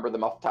don't remember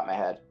them off the top of my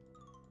head.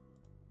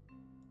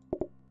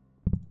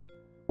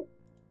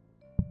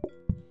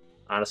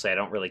 Honestly, I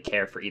don't really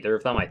care for either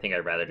of them. I think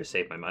I'd rather just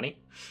save my money.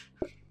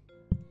 To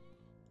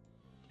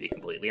be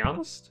completely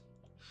honest.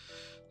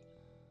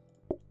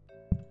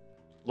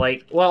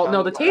 Like, well,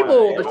 no, the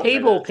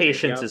table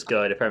patience is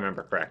good if I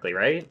remember correctly,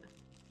 right?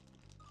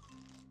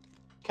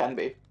 Can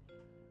be.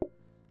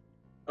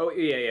 Oh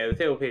yeah. The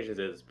table patience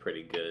is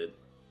pretty good.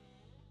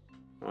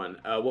 On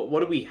what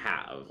do we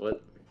have?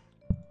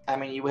 I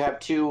mean, you have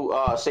two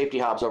safety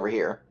hobs over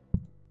here.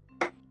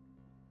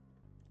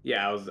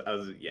 Yeah, I was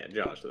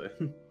Josh.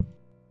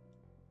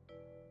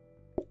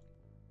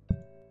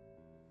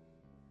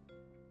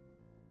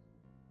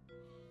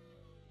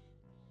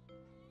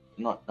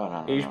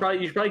 No. You should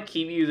probably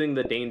keep using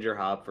the danger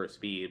hob for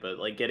speed, but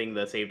like getting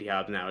the safety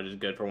hobs now is just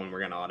good for when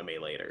we're gonna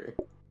automate later.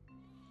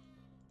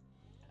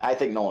 I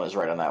think Nolan is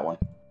right on that one.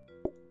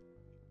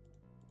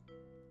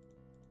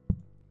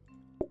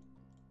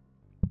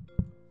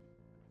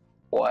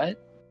 What?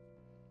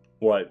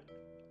 What?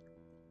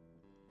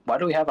 Why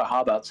do we have a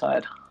hob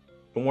outside?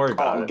 Don't worry Oh,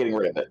 about I'm it. getting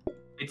rid of it.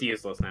 It's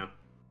useless now.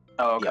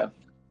 Oh, okay. Yeah.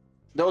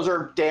 Those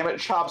are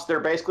damage hobs. They're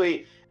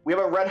basically, we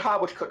have a red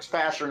hob which cooks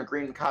faster and a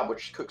green hob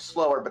which cooks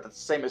slower, but that's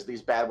the same as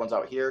these bad ones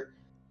out here.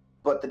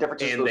 But the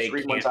difference is And those they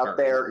green ones can't out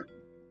burn. there,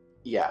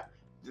 yeah.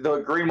 The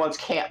green ones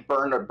can't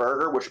burn a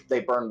burger, which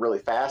they burn really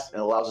fast, and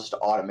it allows us to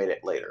automate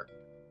it later.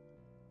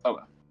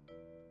 Okay.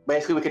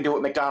 Basically, we can do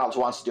what McDonald's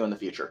wants to do in the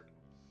future.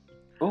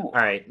 Ooh. All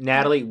right,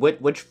 Natalie,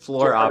 which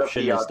floor Get rid of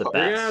option the, is the we're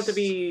best? We're gonna have to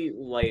be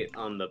light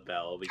on the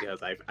bell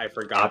because I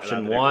forgot Option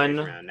about the one.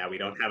 decoration round. Now we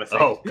don't have a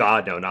sink. Oh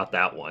God, no, not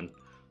that one.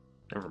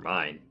 Never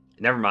mind.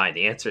 Never mind.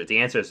 The answer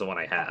is the one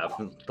I have.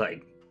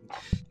 Like,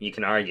 you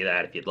can argue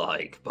that if you'd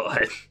like,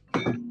 but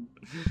God.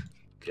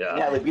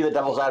 Yeah, be the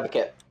devil's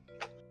advocate.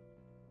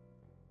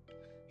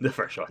 The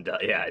first one,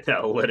 yeah,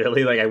 no,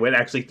 literally, like I went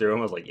actually through them.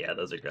 I was like, yeah,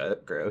 those are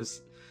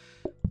gross.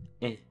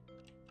 Eh.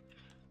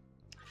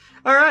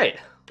 All right,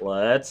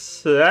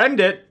 let's end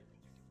it.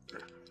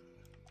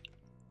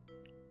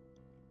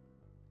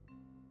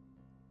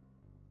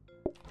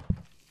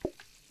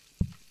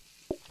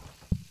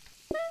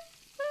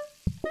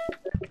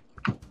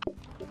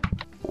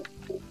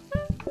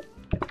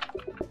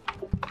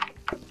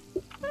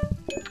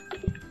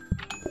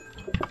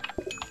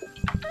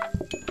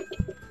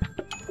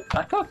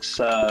 That cooks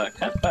kind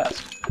of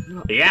fast.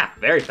 Yeah,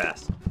 very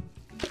fast.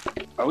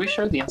 Are we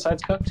sure the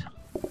inside's cooked?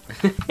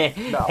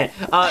 No.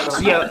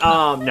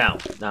 No.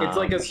 It's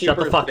like a Shut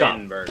the super fuck thin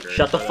up. burger.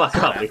 Shut the so fuck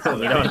up. that's-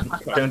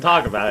 We don't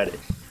talk about it.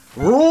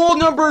 Rule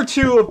number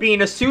 2 of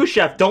being a sous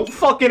chef: don't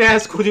fucking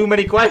ask too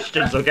many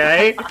questions,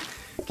 okay?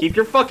 Keep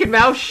your fucking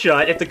mouth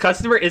shut. If the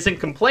customer isn't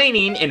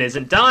complaining and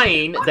isn't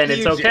dying, then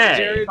it's okay.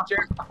 Jared,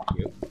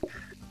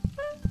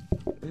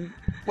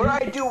 What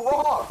did I do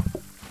wrong?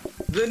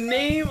 the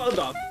name of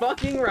the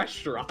fucking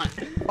restaurant.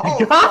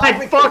 Oh, God,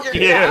 we fuck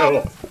figured it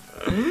out.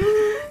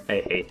 you!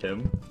 I hate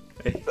him.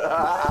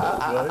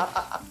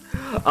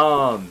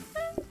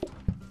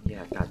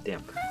 Yeah,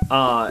 goddamn.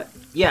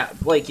 Yeah,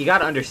 like, you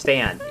gotta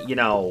understand, you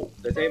know,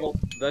 The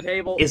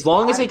table. as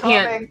long as I'm they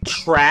can't coming.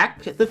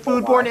 track the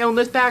foodborne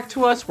illness back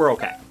to us, we're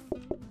okay.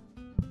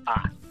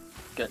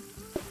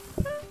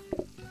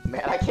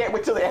 Man, I can't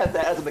wait till they add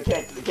that as a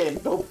mechanic to the game.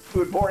 No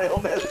foodborne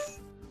illness.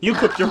 You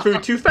cooked your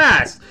food too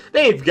fast.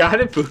 They've got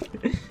it.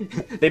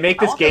 They make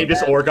this game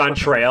just Oregon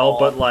Trail,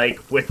 but like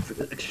with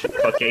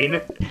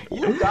cooking.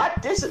 You got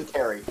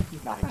dysentery.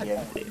 Not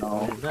again.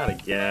 No, not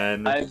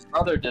again. My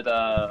brother did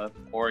a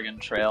Oregon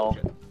Trail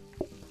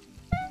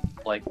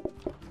like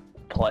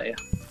play.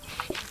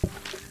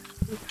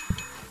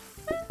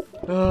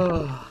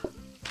 Man,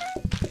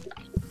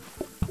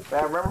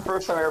 I remember the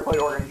first time I ever played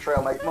Oregon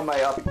Trail, like, one of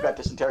my people got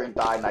dysentery and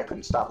died, and I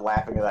couldn't stop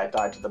laughing that I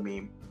died to the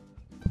meme.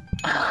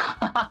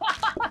 I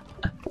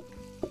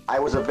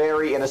was a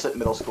very innocent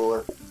middle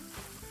schooler.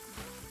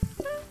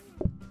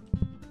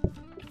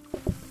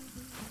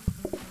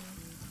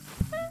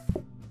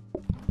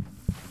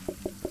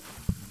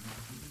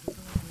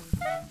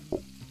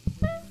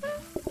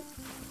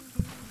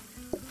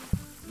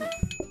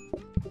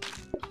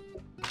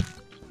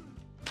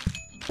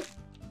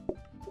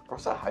 Or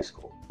was that high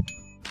school?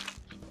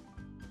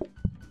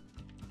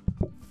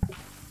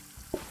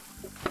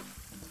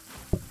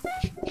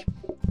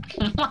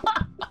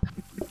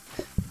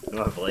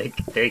 Oh, Blake,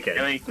 take it.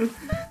 Really?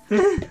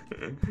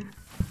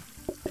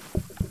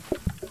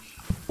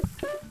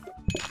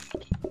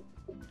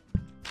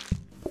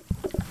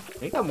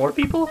 You got more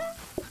people?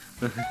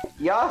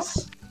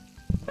 Yes!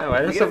 Oh, why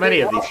We there's get so a many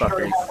big of these roster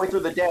fuckers? halfway through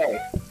the day.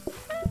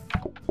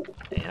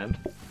 And?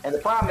 And the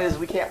problem is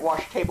we can't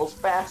wash tables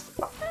fast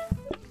enough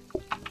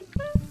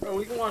Bro,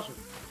 we can watch them.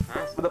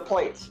 for the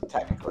plates,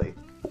 technically.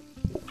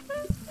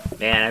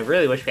 Man, I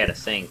really wish we had a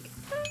sink.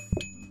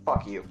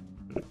 Fuck you.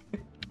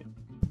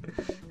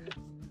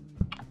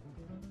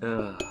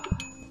 Ugh.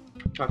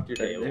 Fuck your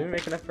Did we table.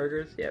 make enough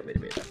burgers? Yeah, we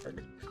made enough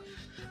burgers.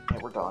 Yeah,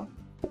 we're done.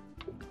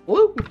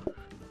 Woo!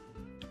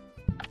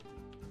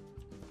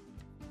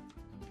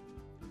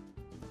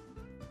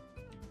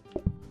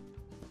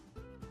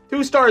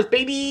 Two stars,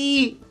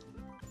 baby!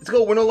 Let's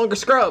go, we're no longer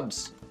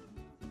scrubs!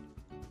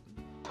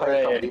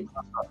 Hooray.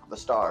 The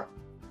star.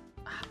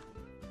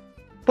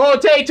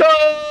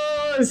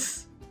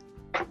 Potatoes!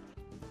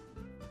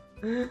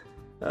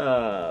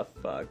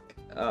 Fuck.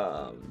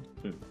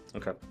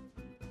 Okay.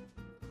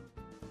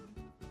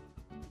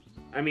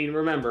 I mean,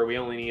 remember, we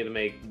only need to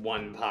make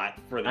one pot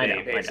for the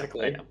day,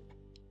 basically.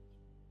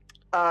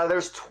 I know.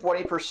 There's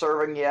 20 per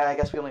serving. Yeah, I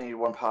guess we only need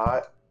one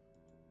pot.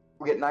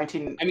 We get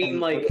 19. I mean,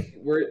 like,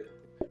 we're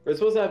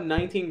supposed to have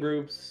 19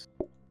 groups.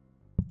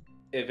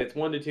 If it's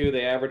 1 to 2,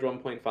 they average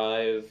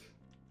 1.5.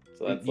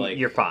 So that's like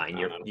You're fine.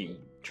 I don't know. You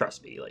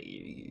trust me. Like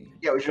you.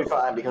 Yeah, we should be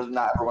fine because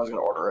not everyone's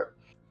gonna order it.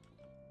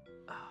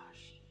 Oh,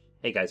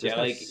 hey guys, there's Yeah,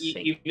 no like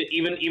sink.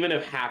 even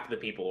if half the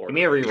people order.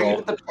 Give me a Can you reroll.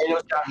 put the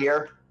potatoes down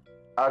here,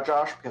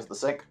 Josh, because of the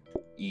sink.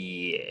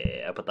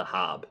 Yeah, up at the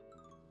hob.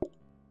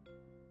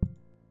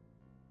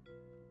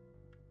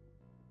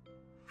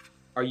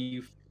 Are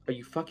you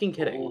fucking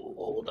kidding?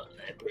 Hold on.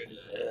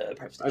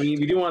 I mean,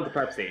 we do want the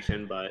prep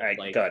station, but Alright,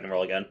 like, go ahead and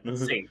roll again.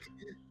 sink.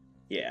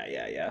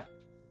 Yeah.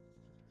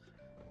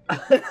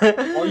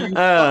 Are you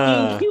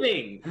fucking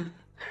kidding?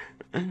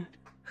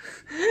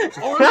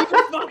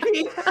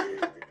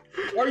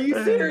 Are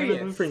you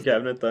serious? Print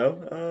cabinet though.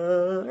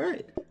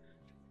 Alright.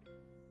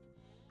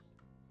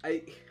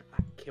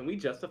 Can we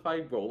justify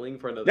rolling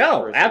for another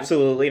No, person?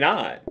 absolutely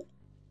not.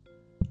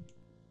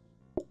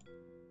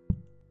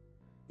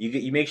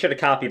 You make sure to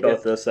copy both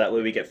of those so that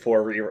way we get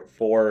four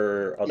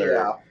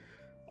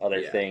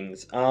other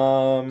things.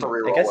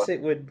 I guess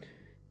it would.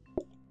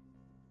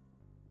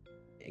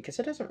 I guess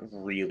it doesn't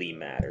really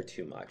matter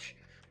too much.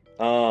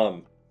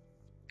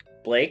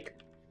 Blake,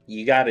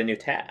 you got a new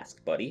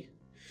task, buddy.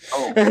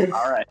 Oh,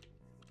 all right.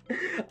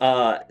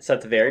 So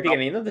at the very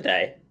beginning of the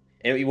day,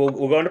 and we'll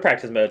go into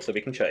practice mode so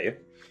we can show you.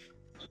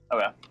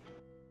 Okay.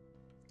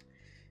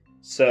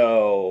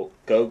 So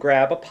go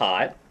grab a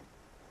pot.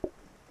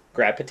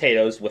 Grab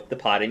potatoes with the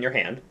pot in your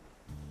hand.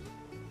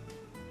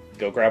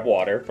 Go grab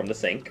water from the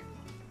sink.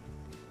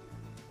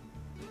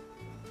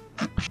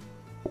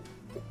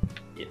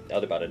 Yeah, the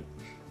other button.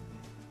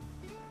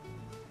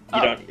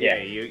 You don't. Yeah.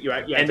 You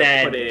have and to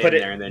then put it put in it.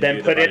 there, and then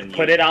Then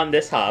put it on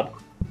this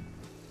hob.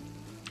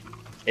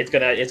 It's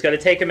gonna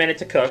take a minute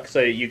to cook.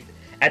 So you,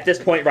 at this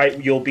point,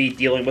 right, you'll be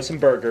dealing with some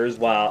burgers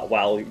while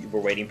we're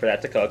waiting for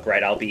that to cook.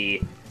 Right, I'll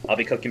be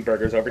cooking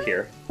burgers over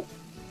here.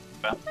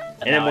 Okay.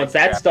 And then once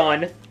that's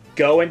done,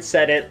 go and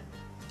set it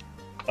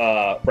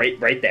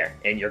right there,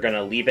 and you're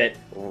gonna leave it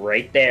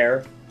right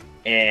there.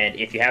 And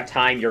if you have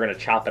time, you're gonna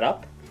chop it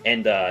up,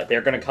 and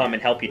they're gonna come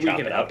and help you chop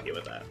it up. Help you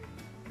with that.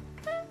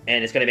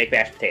 And it's gonna make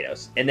mashed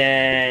potatoes. And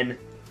then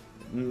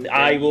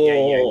I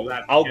will.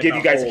 I'll give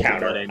you guys a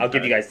counter. I'll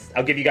give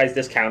you guys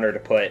this counter to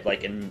put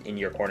like in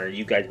your corner.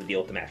 You guys will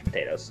deal with the mashed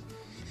potatoes.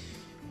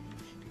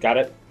 Got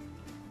it.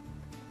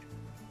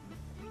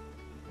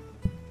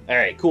 All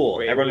right,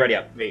 cool. Everyone ready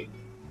up.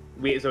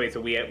 So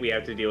we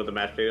have to deal with the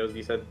mashed potatoes,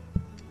 you said?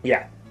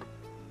 Yeah.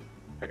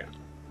 Okay.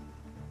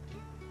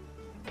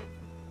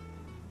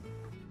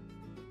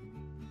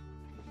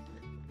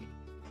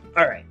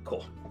 All right,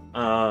 cool.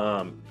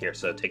 Here,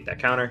 so take that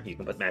counter. You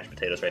can put mashed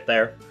potatoes right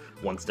there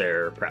once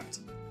they're prepped.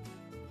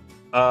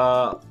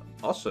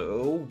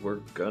 Also,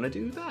 we're gonna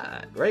do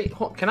that, right?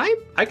 Can I?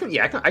 I should be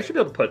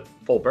able to put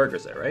full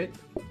burgers there, right?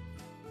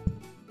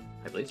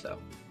 I believe so.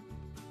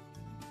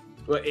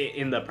 What,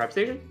 in the prep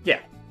station? Yeah,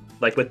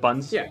 like with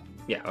buns. Yeah.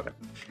 Yeah. Okay.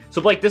 So,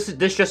 Blake, this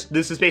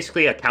is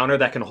basically a counter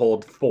that can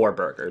hold 4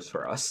 burgers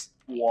for us.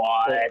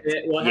 What?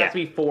 It has to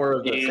be 4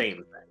 of the same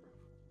thing.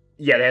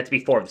 Yeah, they have to be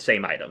 4 of the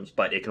same items,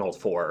 but it can hold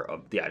 4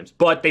 of the items.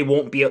 But they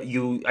won't be.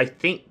 I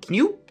think. Can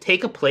you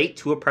take a plate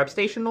to a prep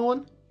station,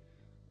 Nolan?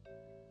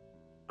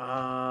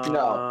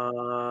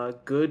 No.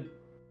 Good.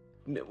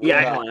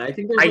 Yeah,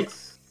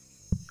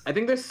 I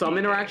think there's some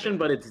interaction,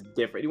 but it's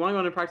different. You want to go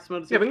into practice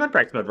mode? Yeah, we can go into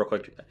practice mode real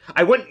quick.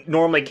 I wouldn't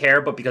normally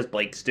care, but because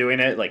Blake's doing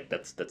it, like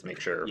let's make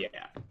sure.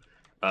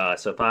 Yeah.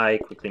 So if I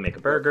quickly make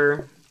a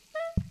burger.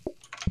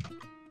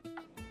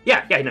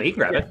 Yeah, no, you can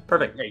grab it.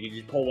 Perfect. Yeah, you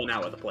just pull one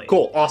out with a plate.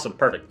 Cool, awesome,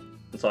 perfect.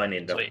 That's all I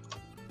need to do.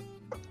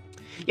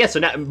 Yeah, so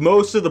now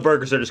most of the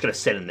burgers are just gonna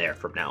sit in there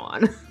from now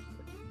on.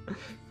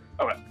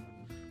 Okay.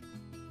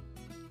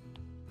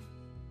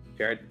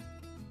 Jared.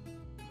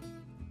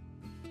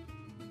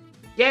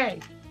 Yay!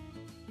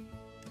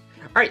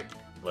 Alright,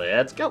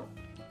 let's go.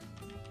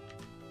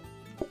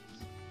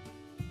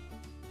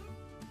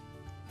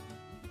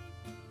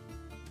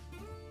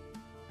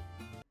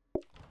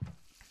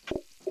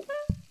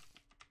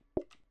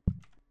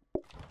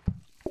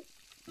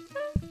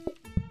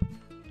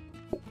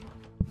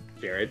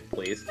 Jared,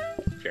 please.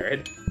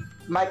 Jared.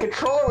 My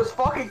controller was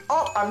fucking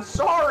up. I'm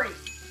sorry.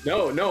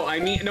 No, I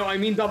mean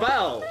the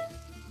bell.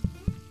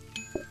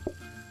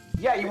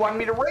 Yeah, you wanted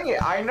me to ring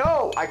it. I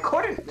know. I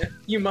couldn't.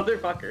 You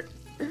motherfucker.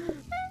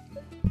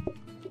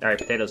 Alright,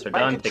 potatoes are My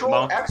done. Take them control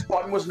all. X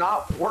button was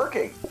not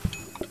working.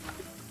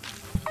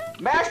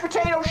 Mashed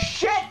potato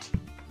shit!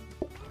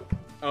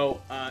 Oh,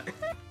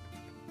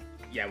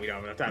 yeah, we don't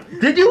have enough time.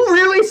 Did you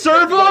really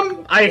serve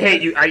them? I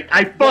hate you.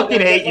 I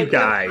fucking hate you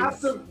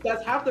guys.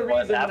 That's half the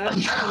reason.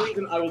 That's half the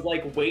reason I was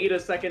like, wait a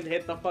second,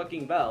 hit the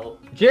fucking bell.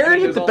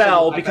 Jared hit the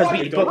bell because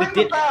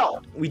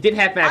we did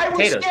have mashed I was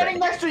potatoes. standing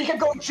next to you. You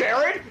could go,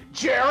 Jared,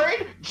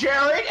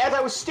 as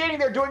I was standing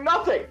there doing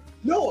nothing.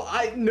 No,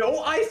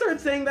 I started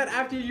saying that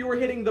after you were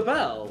hitting the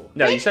bell.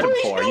 No, you said it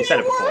Please, before. no, You said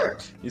it you before.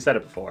 weren't. You said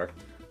it before.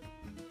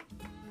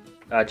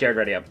 Jared,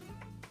 ready up.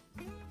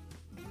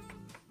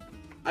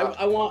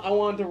 I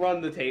want to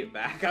run the tape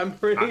back. I'm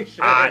pretty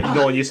sure.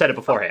 No, you said it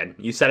beforehand.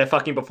 You said it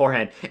fucking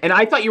beforehand. And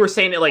I thought you were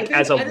saying it like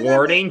as a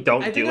warning.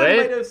 Don't do it.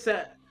 Might have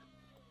said.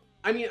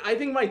 I mean, I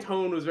think my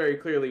tone was very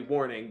clearly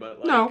warning, but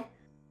like. No.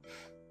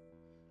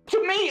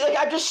 To me, like,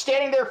 I'm just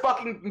standing there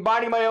fucking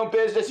minding my own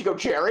business. You go,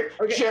 Jared,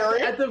 Okay,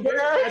 Jared. At the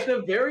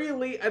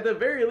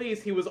very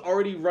least, he was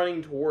already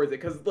running towards it,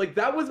 because like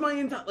that was my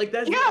entire like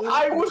that's. Yeah,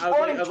 I was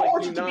running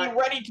towards it to be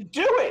ready to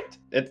do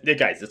it.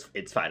 Guys,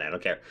 it's fine. I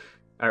don't care.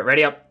 All right,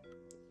 ready up.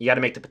 You got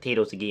to make the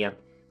potatoes again.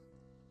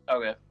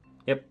 Okay.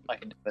 Yep. I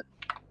can do it.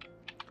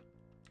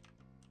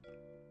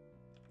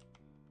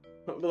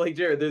 But like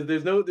Jared,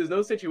 there's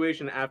no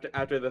situation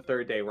after the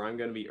 3rd day where I'm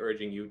going to be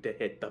urging you to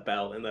hit the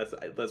bell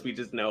unless we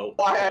just know.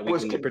 I that we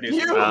was can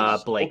produce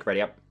confused. Blake,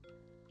 ready up.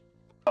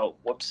 Oh,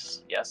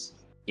 whoops. Yes.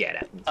 Yeah,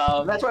 that.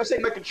 That's why I was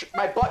saying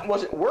my button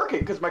wasn't working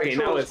because my Okay,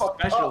 controller now was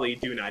fucked up. especially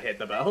do not hit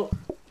the bell.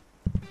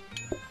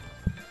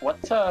 What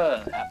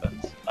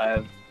happened?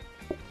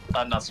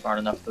 I'm not smart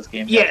enough at this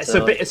game. Yeah. Yet,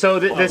 So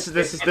this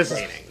It's is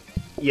raining.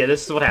 yeah.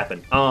 This is what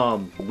happened.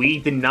 We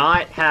did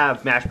not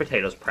have mashed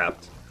potatoes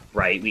prepped.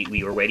 Right.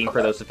 We were waiting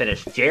for those to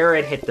finish.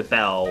 Jared hit the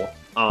bell.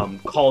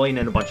 Calling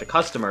in a bunch of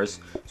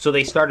customers, so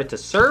they started to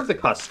serve the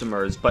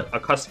customers, but a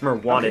customer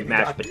wanted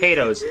mashed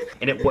potatoes,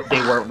 and they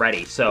weren't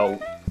ready, so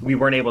we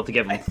weren't able to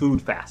give them food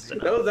fast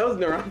enough. That was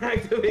neuron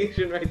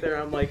activation right there.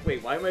 I'm like,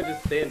 wait, why am I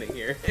just standing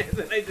here? And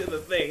then I did the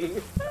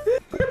thing.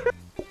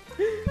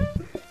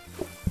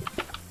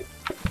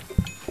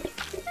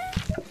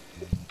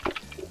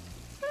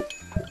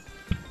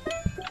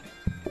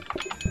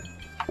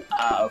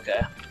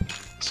 Okay.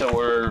 So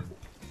we're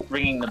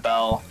ringing the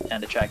bell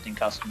and attracting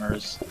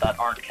customers that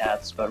aren't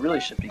cats, but really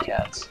should be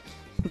cats.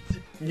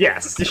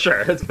 Yes,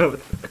 sure. Let's go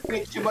with it.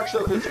 It's too much though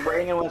because it's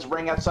raining, and when it's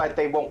raining outside,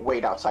 they won't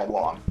wait outside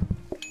long.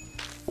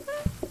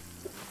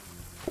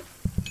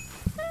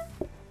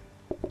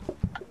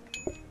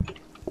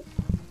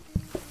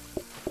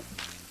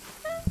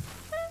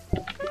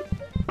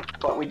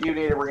 But we do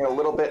need to ring a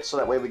little bit so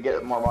that way we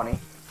get more money.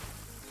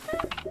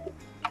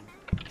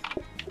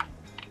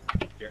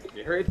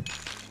 You heard?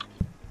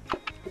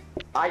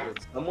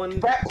 Someone.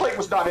 That plate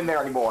was not in there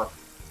anymore.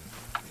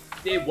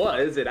 It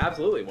was. It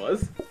absolutely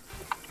was.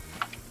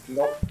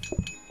 Nope.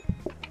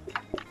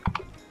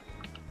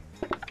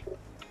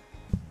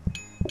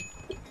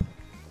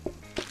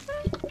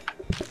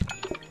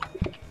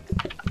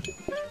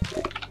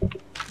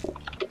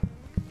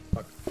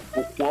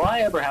 Will I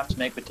ever have to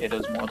make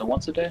potatoes more than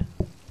once a day?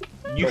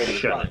 You Probably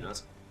shouldn't.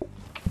 not.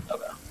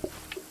 Okay.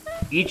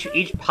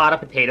 Each pot of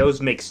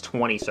potatoes makes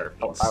 20 servings.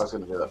 Oh, I was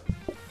gonna do that.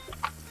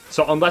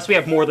 So unless we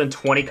have more than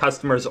 20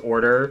 customers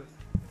order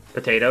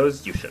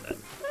potatoes, you shouldn't.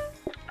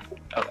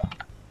 Okay.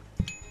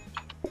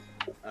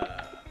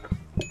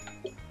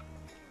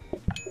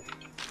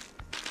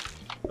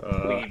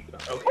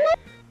 Okay.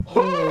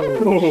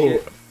 Oh.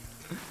 Shit.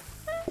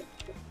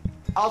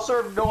 I'll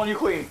serve Nolan, you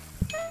clean.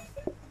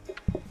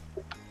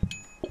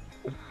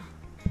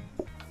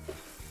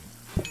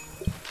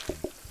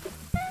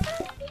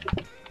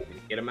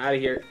 Get him out of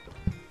here.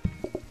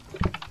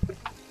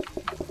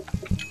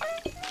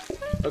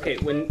 Okay,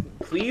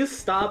 please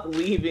stop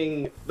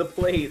leaving the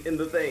plate in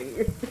the thing.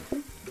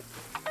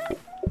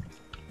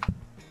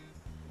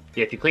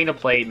 Yeah, if you clean a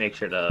plate, make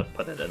sure to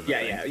put it in the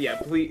thing. Yeah,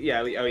 please,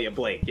 yeah, oh yeah,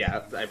 Blake,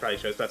 yeah, I probably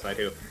should specify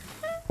too.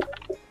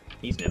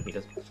 He's new, he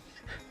doesn't...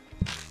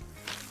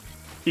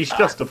 He's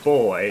just a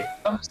boy.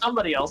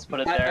 Somebody else put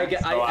it there.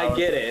 I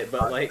get it,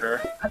 but like...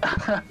 Sure.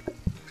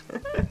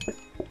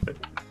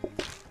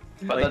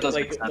 But Like, that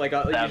doesn't make sense.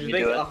 you should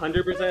think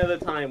 100% of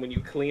the time when you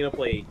clean a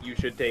plate, you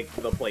should take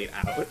the plate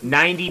out.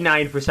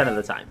 99% of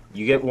the time.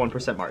 You get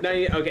 1%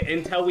 margin. Okay,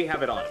 until we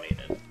have it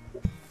automated.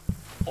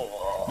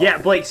 Oh. Yeah,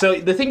 Blake, so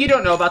the thing you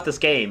don't know about this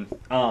game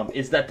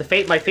is that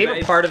my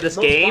favorite part of this It's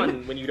most game...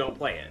 fun when you don't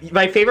play it.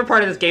 My favorite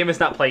part of this game is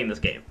not playing this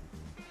game.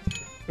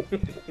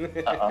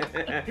 Uh-oh.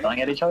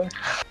 Yelling at each other?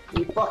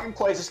 He fucking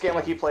plays this game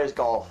like he plays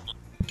golf.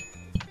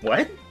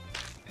 What?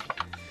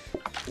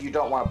 You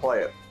don't want to play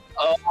it.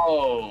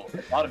 Oh,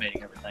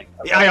 automating everything.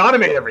 Okay. Yeah, I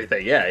automate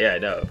everything. Yeah,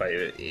 no.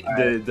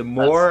 The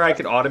more I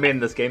can automate in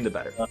this game, the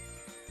better.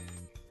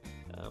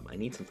 I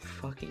need some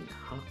fucking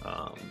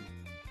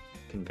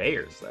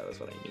conveyors, though, is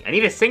what I need. I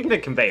need a sink and a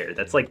conveyor.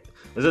 Those are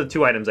the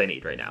two items I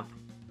need right now.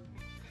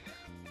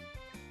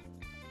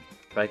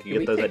 If I could Can get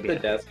we those, take I'd be the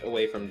happy. desk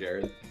away from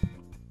Jared?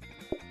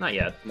 Not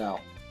yet. No.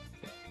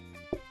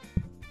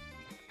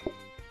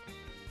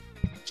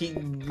 He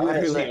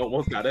literally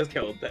almost got us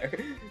killed there.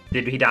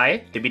 Did he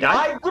die? Did we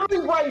die? I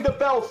literally rang the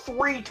bell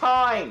 3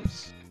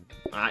 times!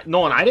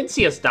 Nolan, I didn't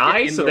see us die,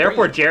 Yeah, in so the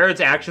therefore rain.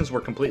 Jared's actions were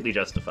completely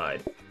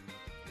justified.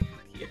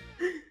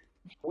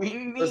 We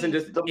need Listen,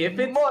 just the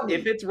money.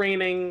 if it's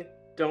raining,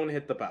 don't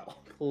hit the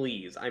bell,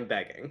 please. I'm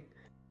begging.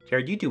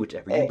 Jared, you do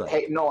whatever Hey, you like.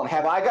 hey, Nolan,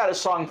 have I got a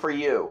song for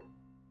you?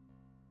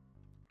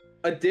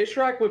 A dish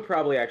rack would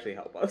probably actually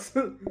help us.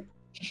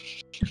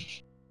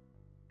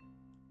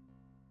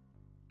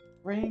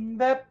 Ring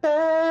that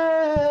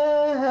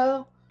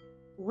bell.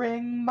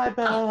 Ring my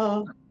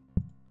bell.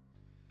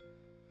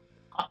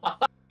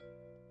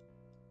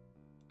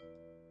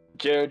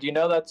 Jared, you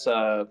know that's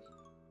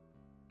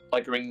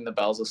like ringing the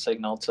bell's a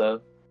signal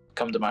to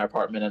come to my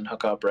apartment and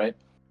hook up, right?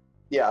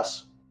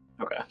 Yes.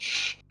 Okay.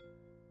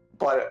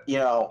 But, you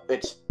know,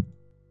 it's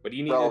What do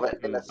you need relevant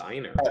a in a-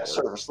 designer at for?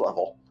 service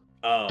level.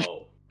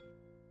 Oh.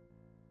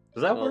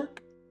 Does that Well-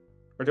 work?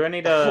 Or do I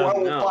need Well, a...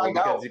 we'll No, find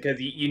out. because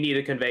you need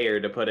a conveyor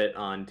to put it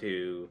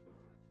onto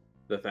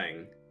the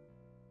thing.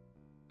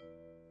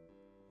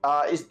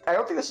 I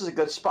don't think this is a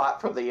good spot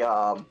for the,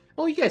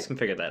 Oh, you guys can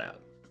figure that out.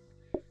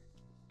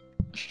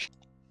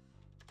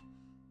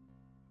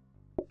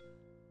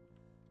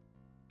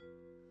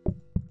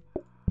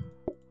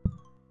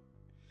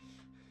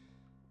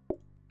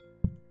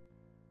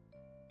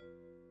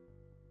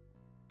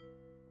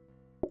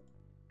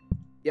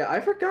 Yeah, I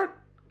forgot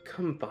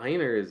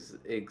combiners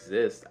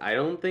exist. I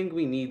don't think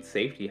we need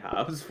safety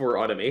hubs for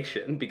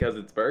automation because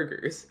it's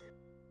burgers.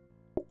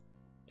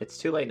 It's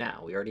too late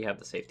now. We already have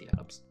the safety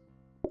hubs.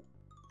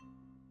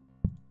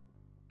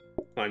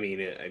 I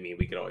mean,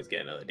 we could always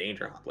get another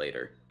danger hop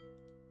later.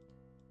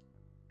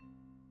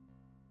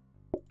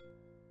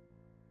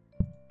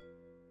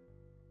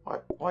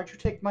 Why'd you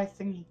take my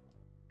thingy?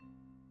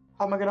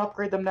 How am I gonna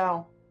upgrade them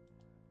now?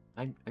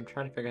 I'm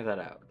trying to figure that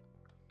out.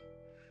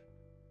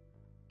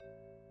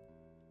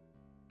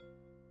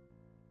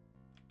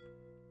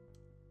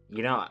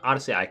 You know,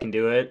 honestly, I can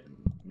do it.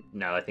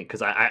 No, I think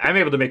because I'm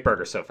able to make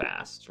burgers so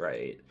fast,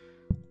 right?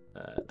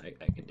 I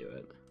can do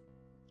it.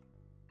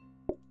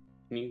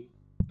 Can you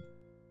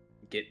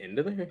get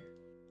into there?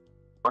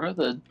 What are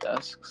the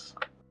desks?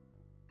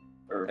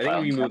 Or I think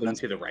filing we move them cabinets?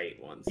 to the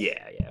right ones.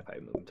 Yeah, if I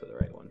move them to the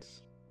right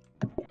ones.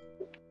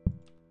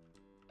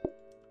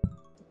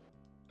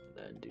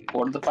 Then do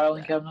What are the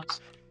filing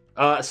cabinets?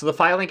 So the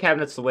filing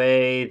cabinets, the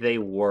way they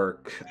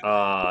work,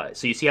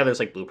 so you see how there's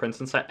like blueprints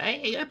inside.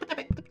 I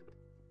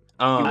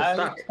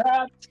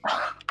can't.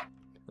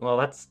 Well,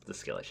 that's the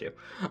skill issue.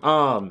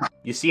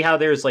 You see how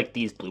there's like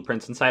these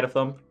blueprints inside of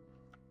them?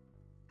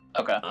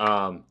 Okay.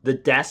 The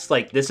desk,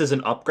 like this is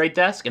an upgrade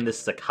desk and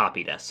this is a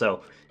copy desk.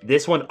 So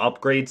this one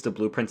upgrades the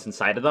blueprints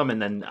inside of them, and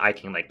then I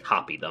can like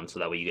copy them, so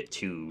that way you get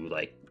 2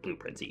 like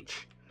blueprints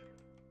each.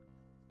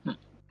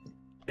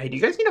 Hey, do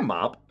you guys need a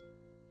mop?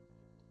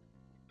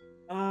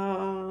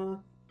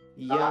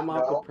 Yeah, mop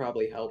no. would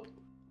probably help.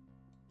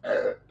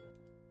 There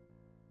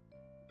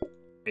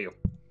you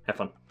go. Have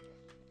fun.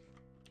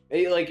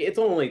 Hey, like, it's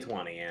only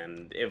 20,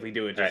 and if we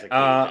do it just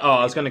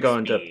I was gonna go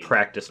into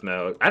practice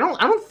mode. I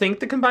don't think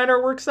the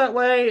combiner works that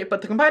way,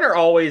 but the combiner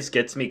always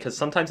gets me because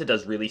sometimes it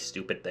does really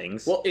stupid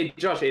things. Well,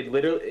 Josh, it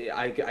literally,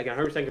 I can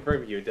 100%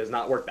 confirm with you, it does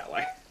not work that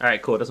way. All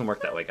right, cool. It doesn't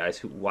work that way, guys.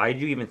 Why do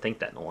you even think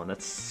that, Nolan?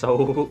 That's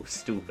so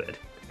stupid.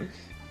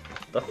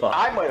 The fuck?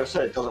 I might have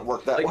said it doesn't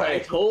work that Like way.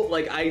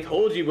 I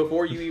told you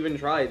before you even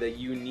tried that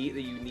you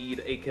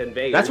need a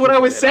conveyor. That's what I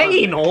was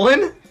saying,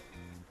 Nolan.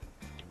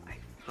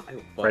 I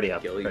will Ready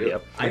up. kill you. Ready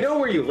up. I know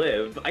where you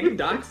live. I can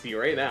dox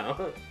you right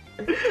now.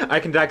 I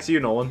can dox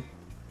you, Nolan.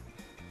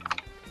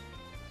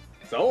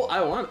 So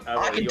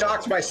I can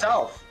dox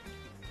myself.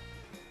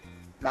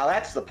 Now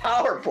that's the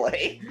power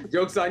play.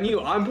 Joke's on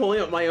you. I'm pulling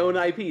up my own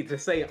IP to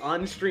say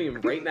on stream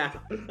right now.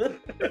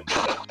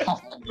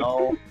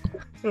 No.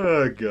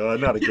 Oh god,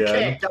 not You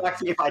again. can't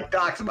dox me if I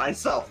dox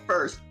myself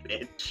first,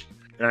 bitch.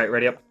 All right,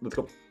 ready up. Let's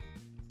go.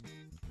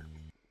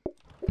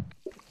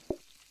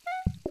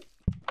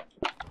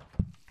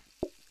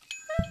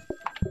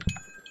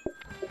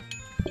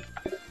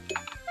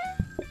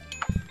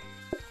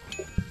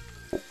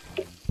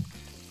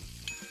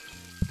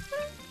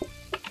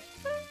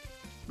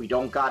 We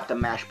don't got the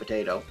mashed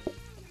potato,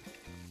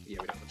 Yeah,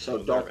 we don't so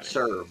deserve don't any.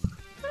 serve.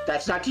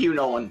 That's not to you,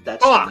 Nolan.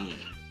 That's Ah! to me.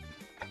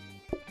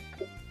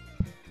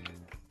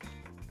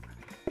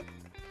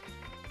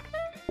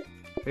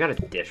 We got a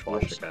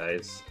dishwasher,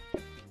 guys.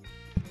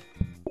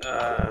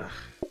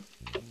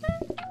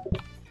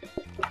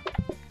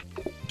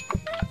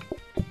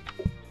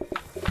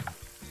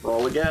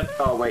 Roll again?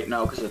 Oh, wait,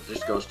 no, because it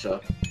just goes to...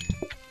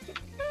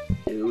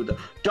 Dude,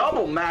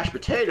 double mashed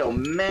potato!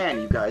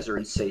 Man, you guys are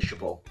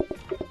insatiable.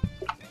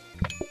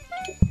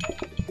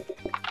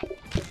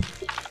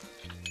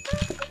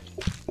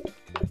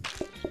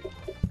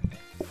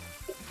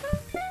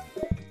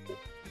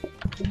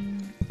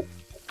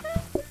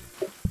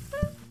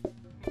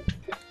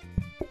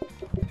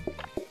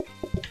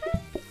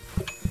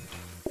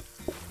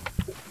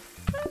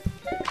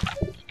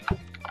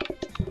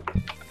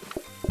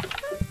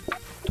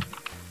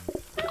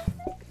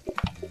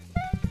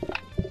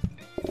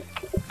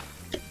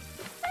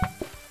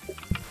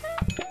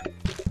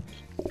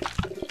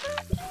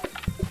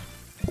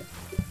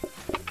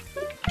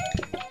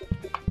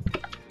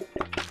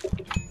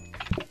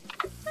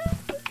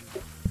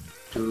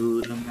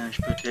 Do the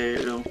mashed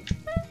potato.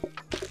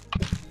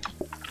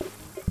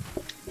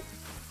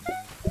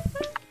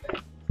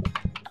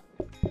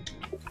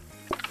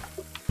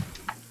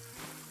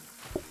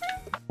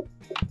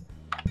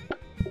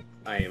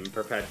 I am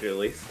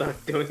perpetually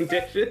stuck doing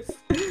dishes.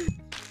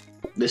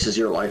 This is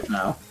your life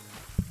now.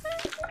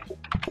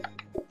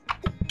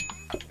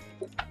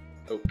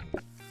 Oh.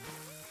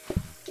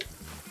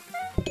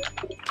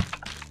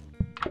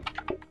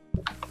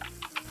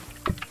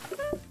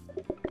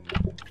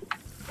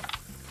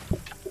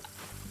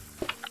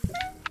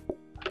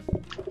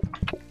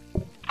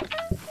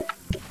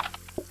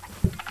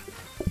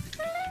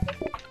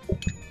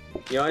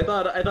 You know, I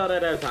thought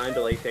I'd have time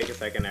to like take a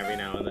second every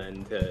now and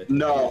then to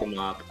No. use the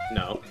mop.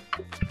 No.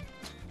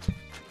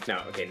 No.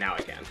 Okay, now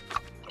I can.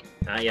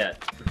 Not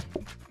yet.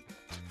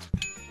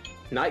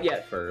 Not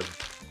yet, Ferb.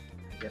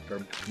 Yeah,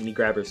 for mini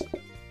grabbers.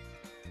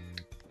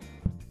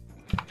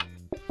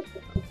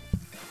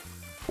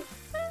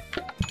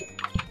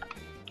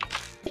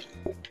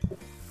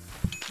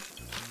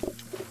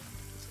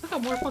 Still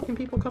got more fucking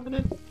people coming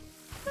in.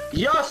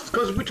 Yes,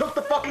 because we took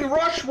the fucking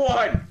rush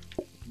one!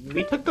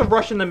 We took the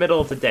rush in the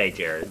middle of the day,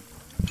 Jared.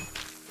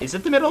 Is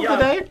it the middle of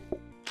the Yeah. day?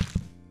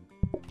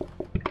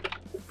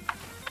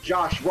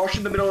 Josh, rush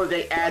in the middle of the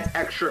day adds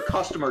extra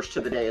customers to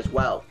the day as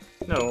well.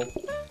 No.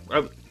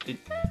 Oh,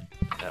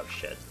 oh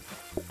shit.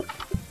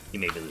 You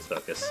made me lose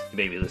focus. You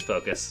made me lose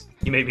focus.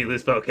 You made me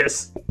lose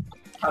focus.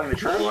 I'm gonna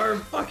try. More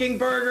fucking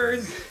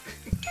burgers!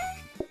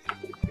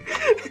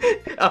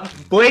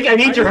 Blake, I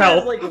need your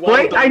help. Like, well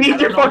Blake, I done. need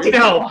your don't know fucking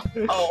help.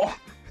 Oh.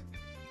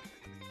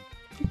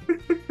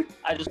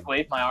 I just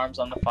wave my arms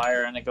on the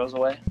fire and it goes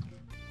away.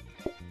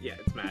 Yeah,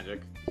 it's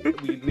magic.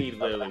 We need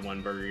literally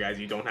one burger, guys.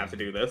 You don't have to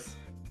do this.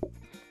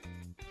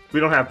 We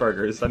don't have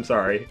burgers. I'm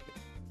sorry.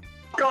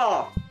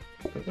 Go!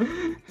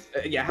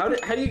 Yeah, how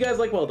do you guys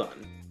like well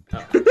done?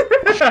 Oh.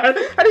 How do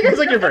you guys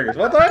like your burgers?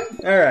 Well done?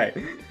 Alright.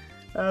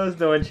 No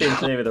one changed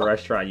the name of the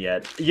restaurant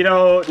yet. You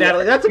know,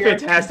 Natalie, that's a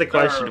fantastic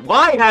question.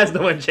 Why has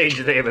no one changed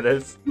the name of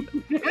this?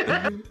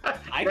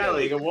 I can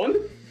think of one.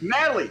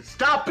 Natalie,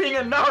 stop being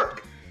a narc!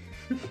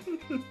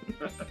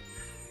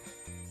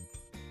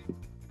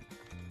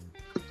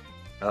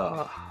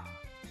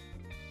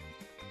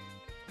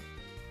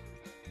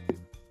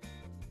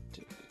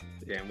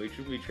 Damn,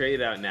 we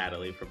traded out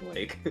Natalie for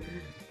Blake.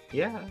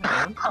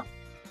 Yeah.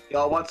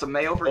 Y'all want some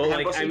mayo for Well,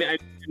 like, Campbell? I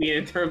mean,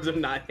 in terms of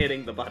not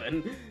hitting the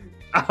button.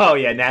 Oh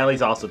yeah,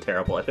 Natalie's also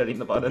terrible at hitting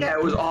the button. Yeah,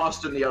 it was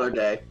Austin the other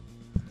day.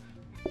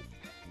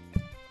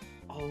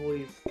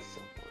 Always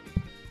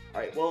someone.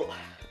 Alright, well,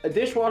 a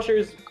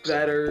dishwasher's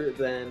better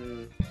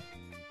than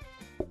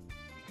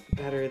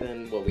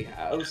what we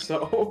have,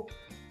 so...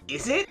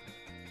 Is it?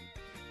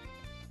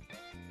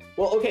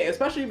 Well, okay,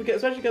 especially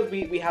because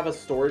we have a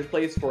storage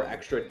place for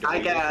extra I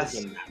guess.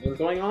 when that one's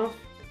going off.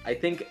 I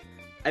think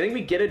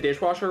we get a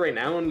dishwasher right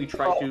now and we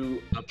try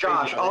to upgrade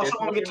Josh, the other also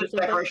when we get to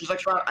dishwasher the or something. decorations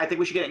next round, I think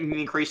we should get an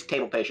increased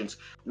table patience.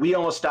 We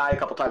almost died a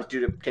couple times due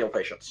to table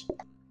patience.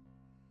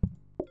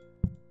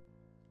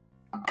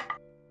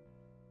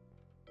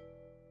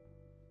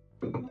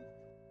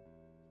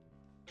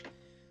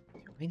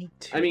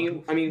 I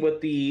mean, with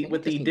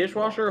the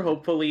dishwasher,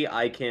 hopefully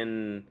I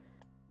can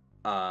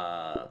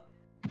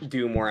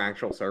do more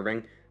actual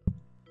serving,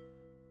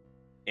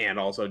 and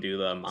also do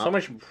the mop.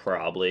 Someone should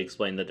probably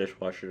explain the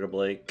dishwasher to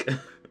Blake.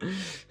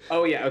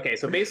 Oh yeah, okay.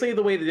 So basically,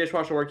 the way the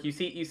dishwasher works, you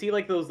see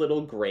like those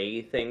little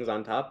gray things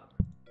on top.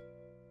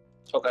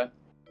 Okay.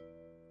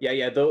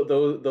 Yeah.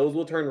 Those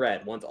will turn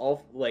red once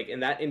all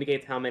and that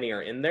indicates how many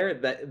are in there.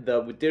 That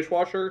the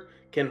dishwasher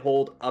can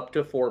hold up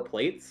to 4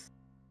 plates.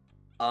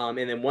 And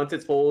then once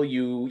it's full,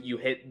 you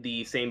hit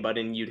the same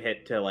button you'd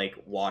hit to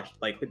wash,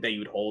 that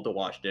you'd hold to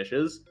wash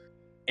dishes,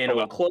 and it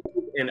will close.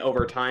 And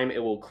over time, it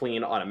will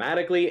clean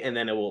automatically, and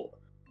then it will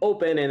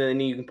open, and then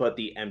you can put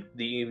the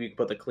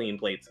clean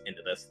plates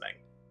into this thing.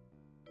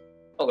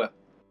 Okay.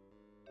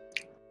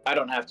 I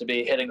don't have to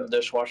be hitting the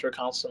dishwasher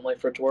constantly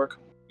for it to work.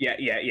 Yeah.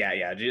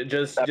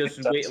 Just makes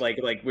wait. sense.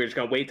 Like we're just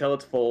gonna wait till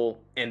it's full,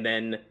 and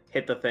then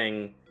hit the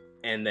thing,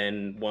 and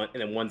then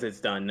once it's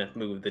done,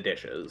 move the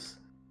dishes.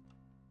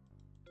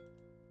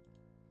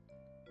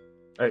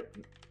 All right,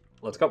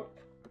 let's go.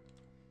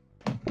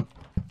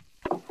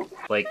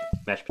 Blake,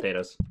 mashed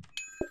potatoes.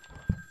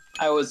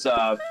 I was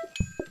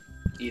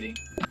eating.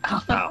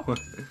 Wow.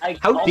 I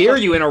How also- dare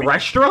you in a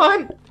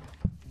restaurant?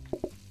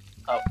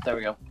 Oh, there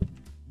we go.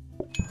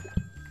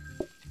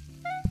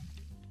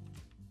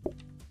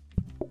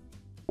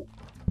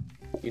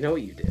 You know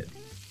what you did.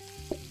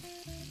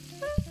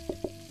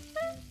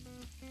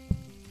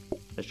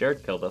 Has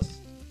Jared killed us?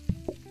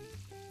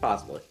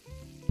 Possibly.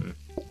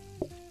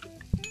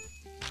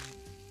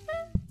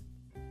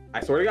 I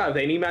swear to God, if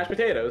they need mashed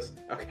potatoes.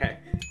 Okay.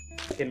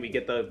 Can we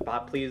get the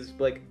bot, please,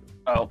 Blake?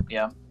 Oh,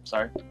 yeah.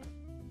 Sorry.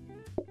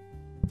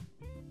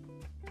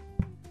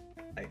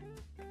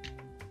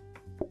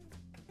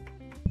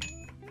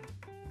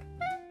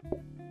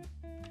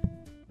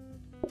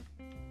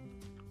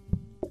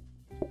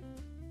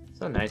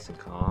 So nice and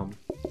calm.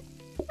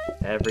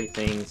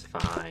 Everything's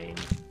fine.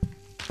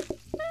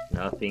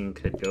 Nothing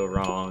could go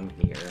wrong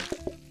here.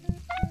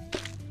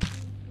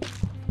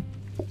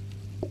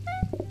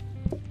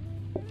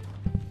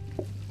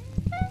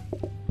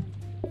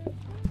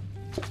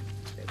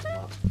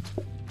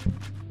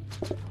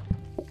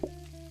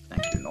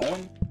 Thank you,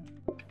 Nolan.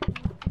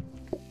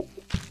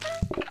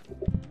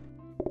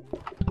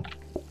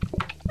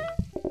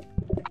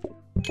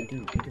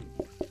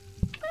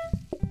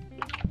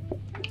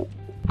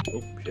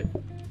 Oh,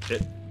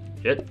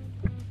 shit.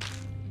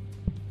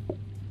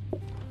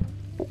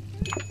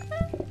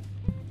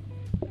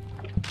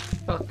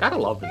 Oh, gotta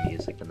love the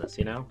music in this,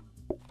 you know?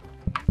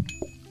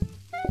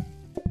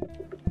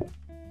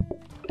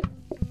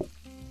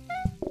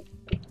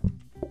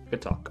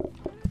 Good talk.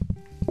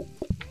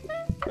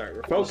 Alright, we're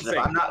If focusing.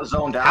 I'm not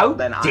zoned out, How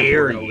then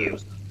dare I'm gonna you.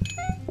 lose.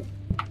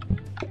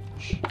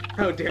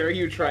 How dare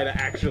you try to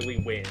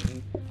actually win?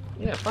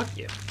 Yeah, fuck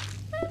you.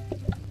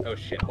 Oh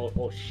shit,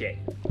 oh shit.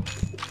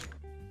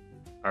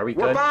 Are we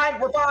We're good?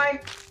 fine, we're fine!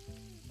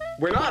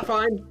 We're not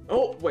fine!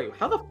 Oh, wait,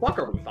 how the fuck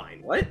are we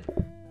fine? What?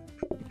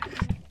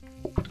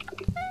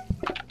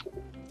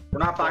 We're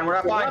not fine, we're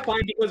not We're fine. not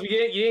fine because you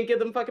didn't get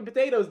them fucking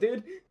potatoes,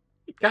 dude!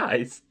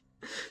 Guys,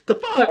 the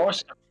fuck?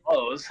 Force to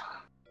close.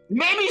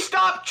 Maybe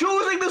stop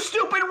choosing the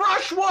stupid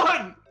rush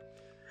one!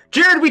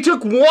 Jared, we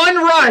took one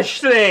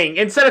rush thing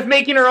instead of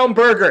making our own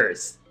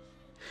burgers.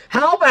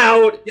 How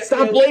about Yeah,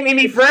 stop yeah, blaming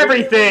me for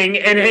everything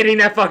and hitting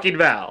that fucking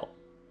bell?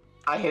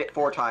 I hit it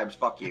 4 times.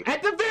 Fuck you.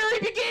 At the very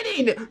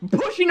beginning,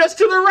 pushing us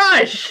to the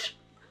rush.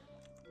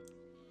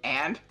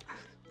 And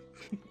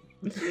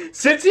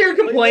Sincere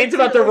complains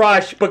about the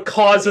rush, but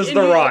causes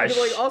the rush.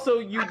 Like, also,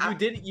 you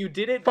did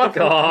it. Fuck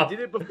before, off. You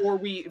did it before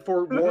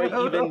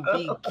Roy even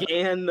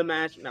began the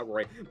mash. Not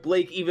Roy.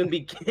 Blake even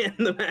began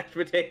the mashed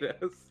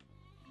potatoes.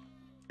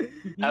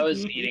 I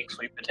was eating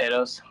sweet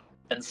potatoes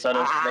instead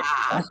of.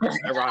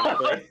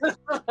 Ironically.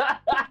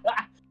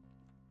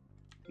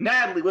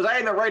 Natalie, was I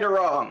in the right or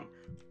wrong?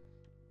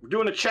 We're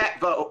doing a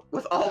chat vote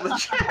with all the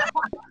chat.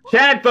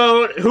 Chat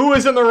vote. Who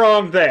is in the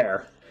wrong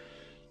there?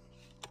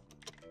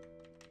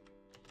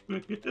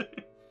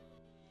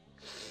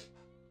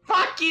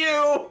 Fuck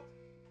you!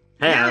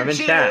 Hey, You're I'm a in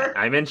cheater. chat.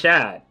 I'm in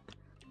chat.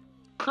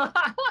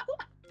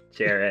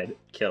 Jared,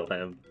 kill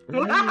him.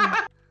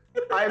 I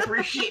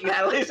appreciate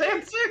Natalie's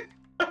answer.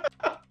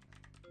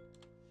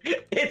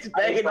 It's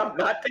big enough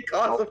not to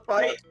cause a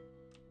fight.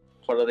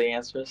 What are the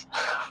answers?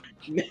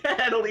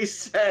 Natalie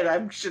said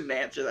I shouldn't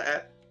answer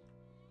that.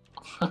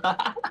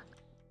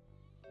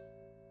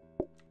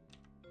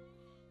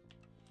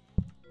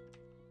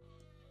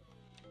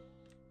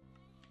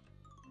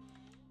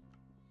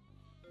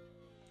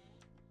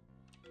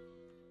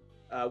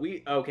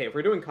 Okay. If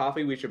we're doing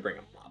coffee, we should bring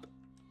a mop.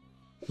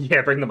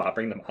 Yeah, bring them up.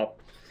 Bring them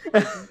up.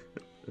 All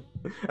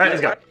right,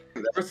 let's go.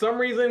 For some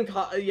reason,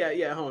 hold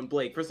on,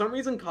 Blake. For some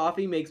reason,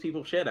 coffee makes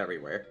people shit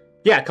everywhere.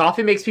 Yeah,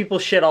 coffee makes people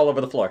shit all over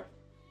the floor.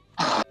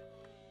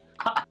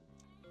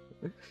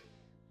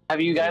 Have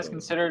you guys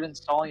considered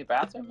installing a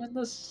bathroom in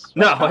this?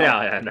 No,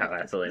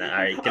 absolutely not. All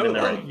right, get in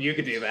there. You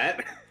could do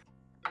that.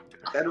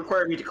 That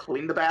required me to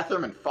clean the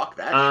bathroom and fuck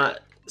that.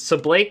 Shit. So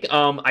Blake,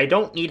 I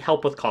don't need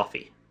help with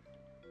coffee.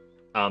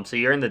 So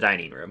you're in the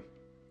dining room.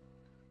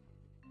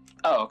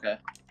 Oh, okay.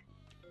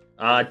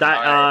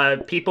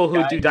 People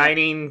who do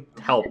dining,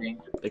 help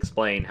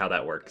explain how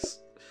that works.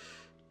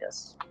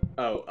 Yes.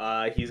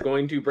 He's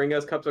going to bring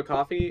us cups of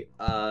coffee,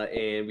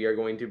 and we are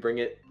going to bring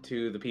it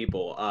to the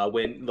people.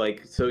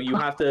 So you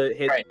have to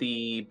hit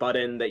the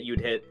button that you'd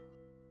hit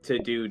to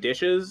do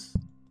dishes,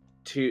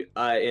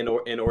 in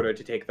order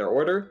to take their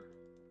order,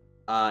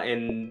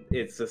 and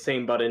it's the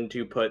same button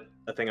to put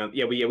a thing on.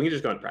 Yeah, we can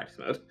just go in practice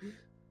mode.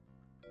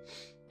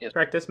 Yes.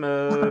 Practice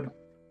mode.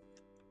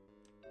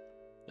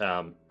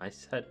 I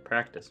said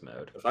practice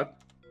mode. The fuck?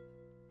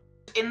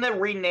 In the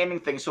renaming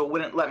thing, so it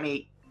wouldn't let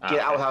me get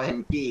out without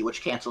hitting B,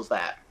 which cancels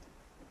that.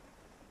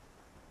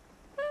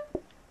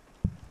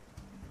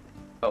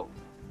 Oh.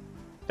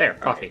 There,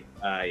 coffee.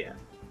 Yeah.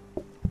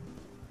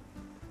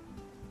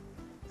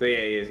 So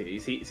you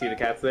see the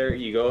cats there.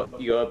 You go up.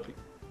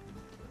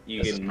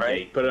 You This can is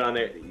right. put it on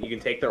there. You can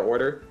take their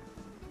order.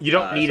 You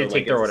don't need to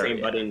take their order. Same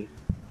Yeah. button.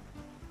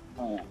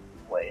 Oh,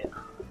 wait.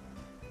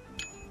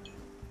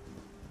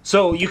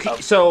 So you can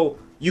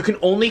you can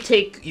only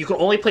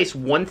place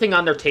one thing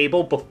on their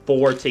table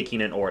before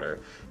taking an order.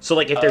 So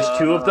like if there's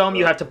two of them,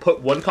 you have to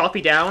put one coffee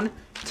down,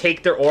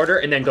 take their order,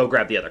 and then go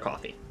grab the other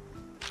coffee.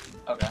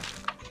 Okay.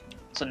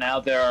 So now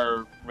there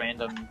are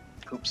random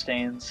poop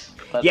stains.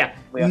 Yeah.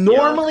 we have to,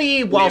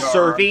 Normally, while leave our-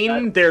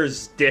 serving,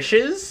 there's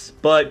dishes,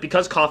 but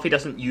because coffee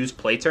doesn't use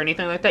plates or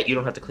anything like that, you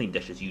don't have to clean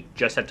dishes. You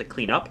just have to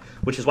clean up,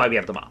 which is why we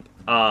have the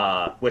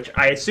mop. Which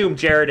I assume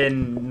Jared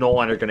and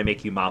Nolan are going to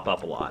make you mop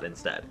up a lot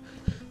instead.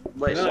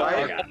 Wait, No, so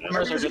I I got it.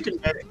 Customers are just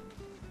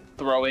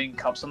throwing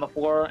cups on the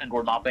floor, and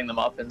we're mopping them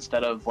up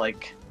instead of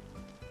like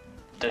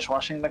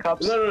dishwashing the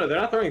cups. No, they're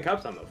not throwing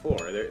cups on the floor.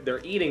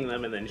 They're eating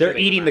them and then They're shitting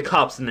eating them the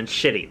cups and then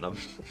shitting them.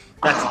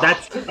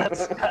 That's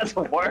That's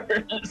worse.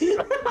 That's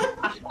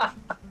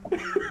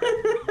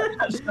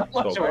so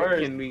much Go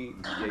worse. Can we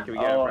get a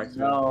Oh practice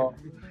no.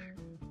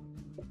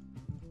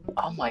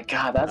 Oh my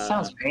god, that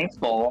sounds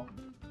painful.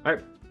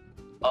 Alright.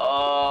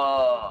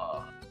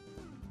 Oh.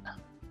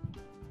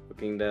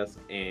 cooking desk,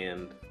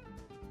 and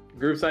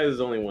group size is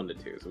only 1 to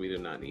 2, so we do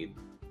not need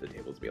the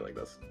tables to be like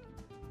this.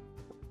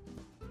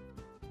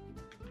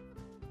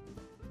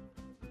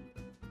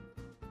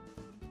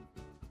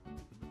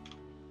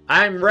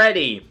 I'm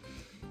ready.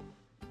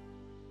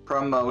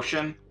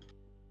 promotion.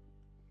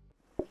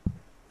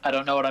 I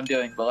don't know what I'm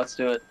doing, but let's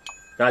do it.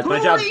 Guys, my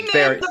Who job's renamed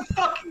very... the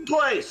fucking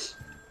place?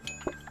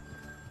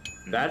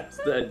 That's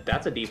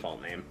a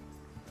default name.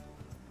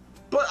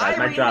 But Guys, I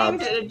my renamed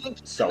job's it. It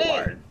didn't so name.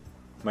 hard.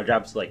 My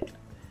job's like...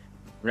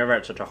 I've never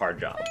had such a hard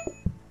job.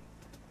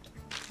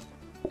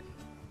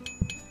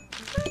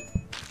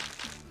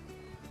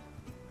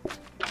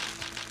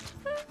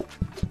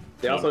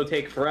 They also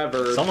take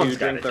forever Someone's to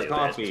got drink to their do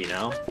coffee. it, you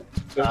know?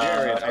 So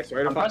Jared, I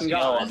swear to I'm fucking pressing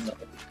L God. on the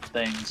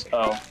things.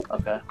 Oh,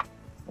 okay.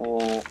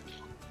 Well,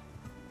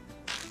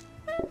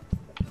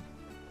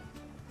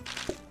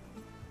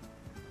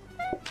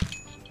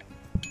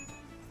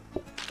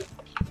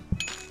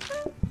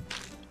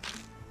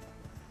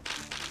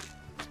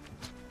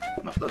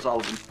 No, that's all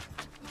of them.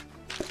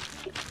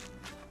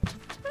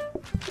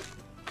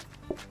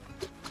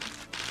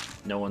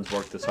 No one's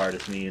worked as hard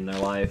as me in their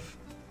life.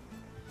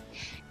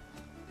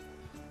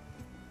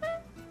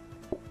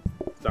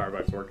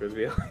 Starbucks work. workers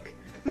be like?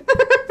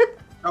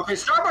 Okay,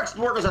 Starbucks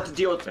workers have to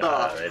deal with they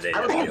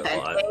I was deal a with a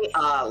lot. venti,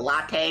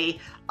 latte,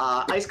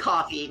 iced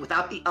coffee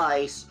without the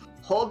ice,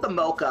 hold the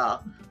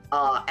mocha,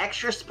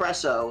 extra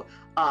espresso,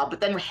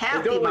 but then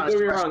half the amount of Don't get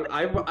me espresso.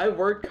 wrong. I've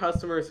worked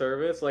customer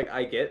service. Like,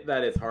 I get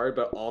that it's hard,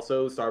 but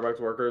also Starbucks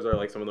workers are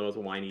like some of the most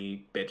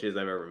whiny bitches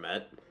I've ever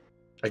met.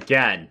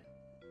 Again.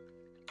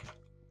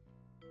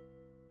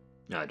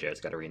 No,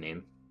 Jared's got a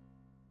rename.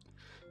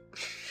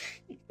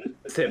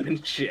 Sim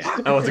and shit.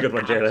 That was a good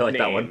one, Jared. I like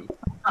that one.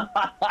 Come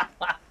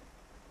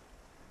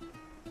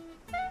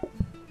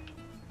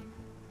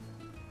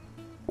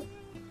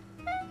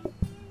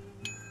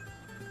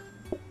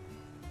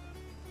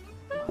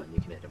on,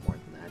 you can hit it more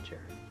than that,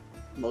 Jared.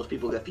 Most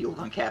people get fueled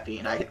on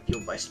caffeine, I get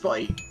fueled by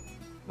spite.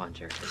 Come on,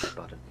 Jared, hit that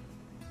button.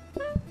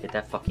 Hit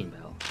that fucking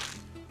bell.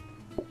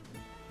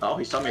 Oh,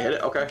 he's telling me to hit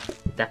it? Okay.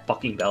 Hit that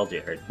fucking bell,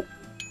 Jared.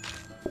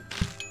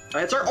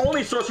 It's our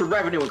only source of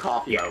revenue in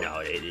coffee. Yeah, no,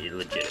 it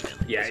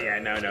legitimately. Yeah,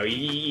 no.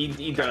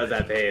 He does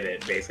have to hit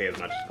it basically as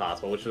much as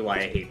possible, which is why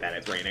I hate that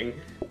it's raining.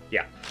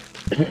 Yeah.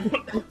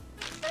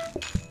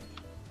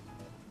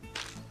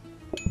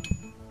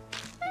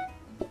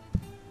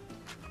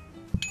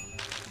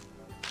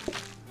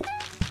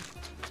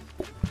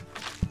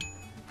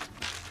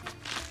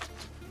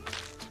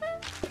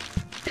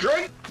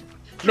 Drink!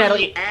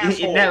 Natalie,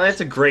 asshole. that's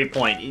a great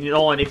point. You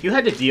know, and if you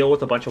had to deal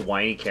with a bunch of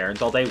whiny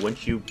Karens all day,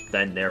 wouldn't you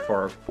then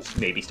therefore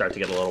maybe start to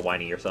get a little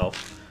whiny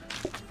yourself?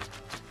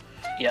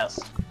 Yes.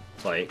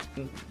 Like,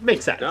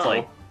 makes sense. No.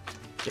 Like,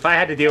 if I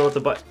had to deal with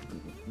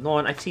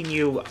Nolan, I've seen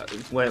you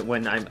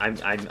when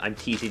I'm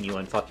teasing you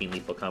on fucking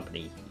Lethal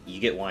Company. You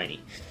get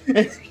whiny.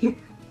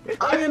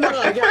 I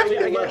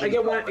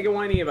get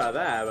whiny about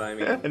that, but I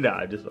mean, No,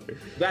 I'm just fucking.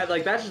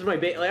 that's just my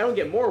like, I don't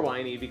get more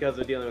whiny because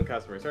of dealing with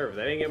customer service.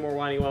 I didn't get more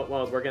whiny while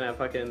I was working at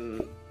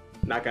fucking,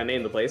 not gonna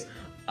name the place.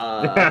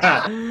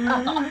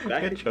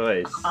 Good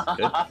choice.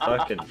 Good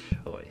fucking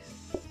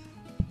choice.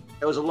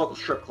 It was a local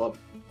strip club.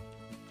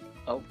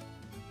 All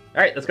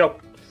right, let's go. He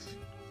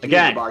was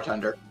Again. the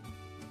bartender.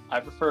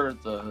 I prefer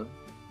the.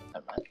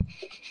 Never mind.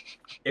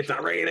 It's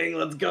not raining.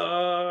 Let's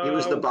go. He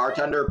was the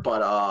bartender,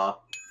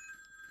 but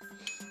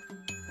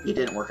he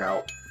didn't work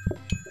out.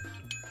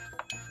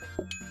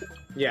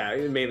 Yeah,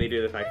 mainly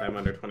due to the fact that I'm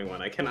under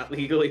 21. I cannot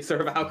legally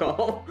serve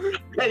alcohol.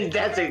 And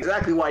that's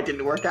exactly why it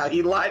didn't work out.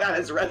 He lied on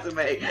his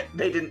resume.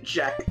 They didn't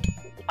check.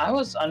 I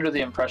was under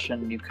the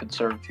impression you could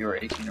serve if you were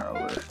 18 or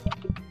over.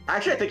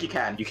 Actually, I think you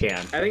can. You can.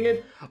 I think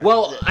it.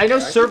 Well, I know I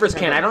think servers it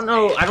can. I depends don't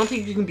on know. the I don't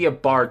think you can be a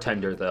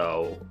bartender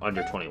though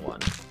under 21.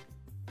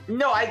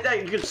 No, I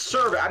think you could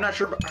serve it. I'm not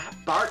sure.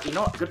 You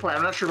know what? Good point.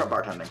 I'm not sure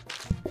about bartending.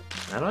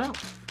 I don't know.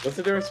 What's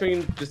the difference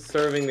between just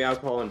serving the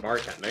alcohol and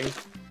bartending?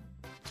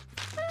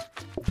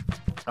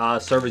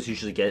 Servers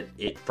usually get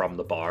it from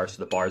the bar,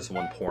 so the bar is the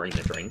one pouring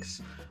the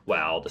drinks,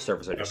 while the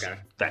servers are just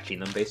fetching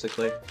them,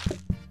 basically.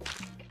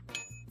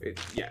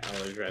 Yeah,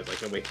 I was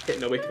like,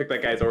 nobody took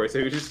that guy's order, so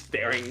he was just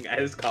staring at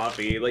his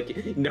coffee.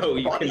 Like, no,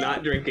 you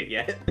cannot drink it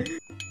yet.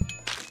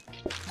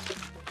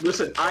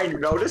 Listen, I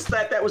noticed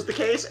that was the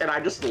case, and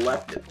I just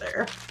left it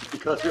there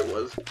because it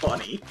was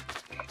funny.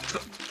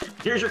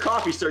 Here's your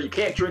coffee, sir. You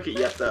can't drink it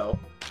yet, though.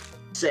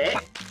 Stay.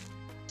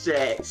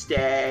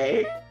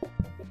 Leave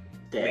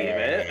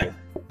it.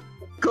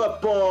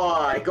 Good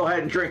boy. Go ahead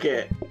and drink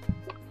it.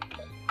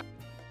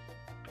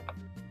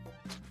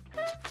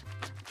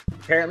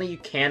 Apparently you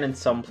can in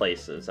some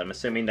places. I'm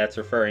assuming that's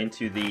referring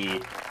to be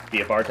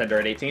a bartender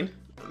at 18?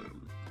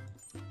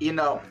 You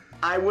know,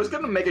 I was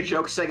gonna make a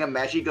joke saying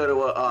imagine you go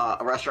to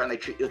a restaurant and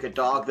they treat you like a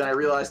dog, then I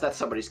realized that's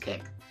somebody's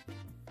kink.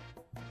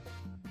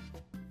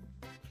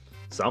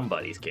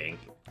 Somebody's king.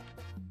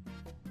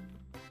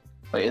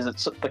 Wait, is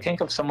it the kink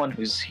of someone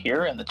who's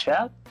here in the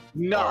chat?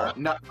 No,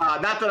 not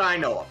that I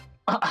know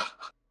of.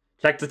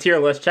 Check the tier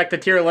list. Check the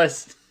tier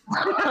list.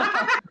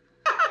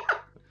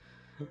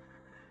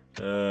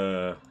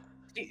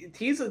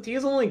 Tea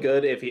is only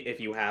good if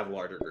you have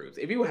larger groups.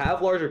 If you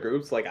have larger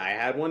groups, like I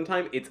had one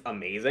time, it's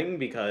amazing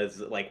because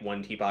like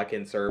one teapot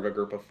can serve a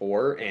group of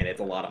 4, and it's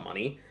a lot of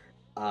money.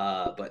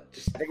 But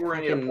just I think we're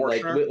gonna need a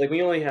like portioner.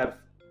 we only have.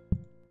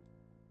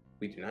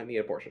 We do not need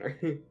a portioner.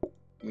 We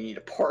need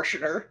a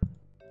portioner.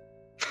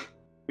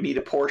 We need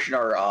to portion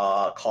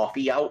our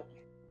coffee out.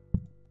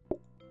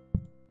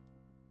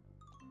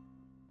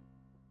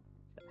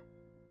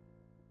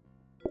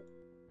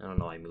 I don't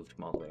know. I moved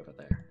him all the way over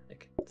there. It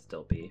could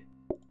still be.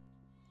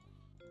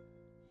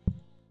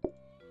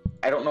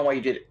 I don't know why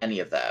you did any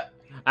of that.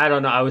 I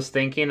don't know. I was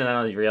thinking, and then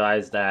I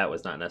realized that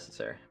was not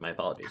necessary. My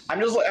apologies. I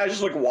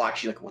just like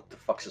watching, like, what the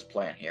fuck's his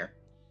plan here?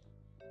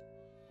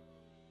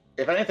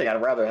 If anything,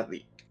 I'd rather have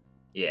the.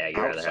 Yeah, you'd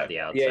rather have the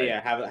outside.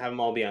 Yeah. Have them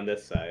all be on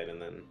this side,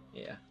 and then.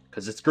 Yeah,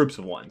 because it's groups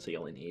of 1, so you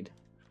only need.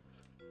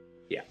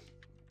 Yeah.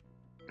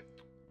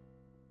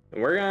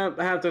 And we're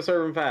gonna have to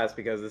serve them fast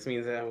because this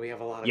means that we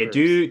have a lot of. Yeah,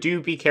 groups.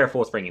 do be careful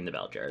with ringing the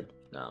bell, Jared.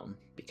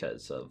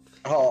 Because of.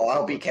 Oh,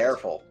 I'll be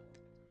careful.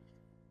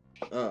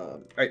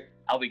 Right.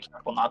 I'll be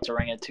careful not to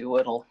ring it too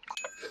little.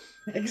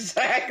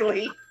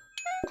 Exactly.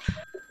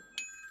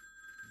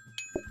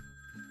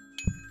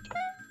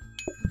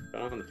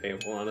 it on the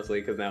table, honestly,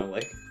 because now,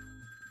 like...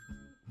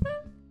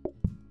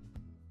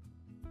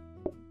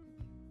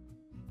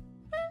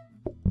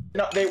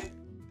 No,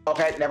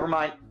 okay, never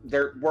mind.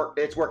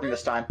 It's working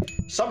this time.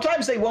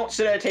 Sometimes they won't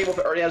sit at a table if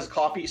it already has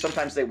coffee.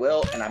 Sometimes they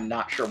will, and I'm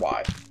not sure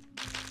why.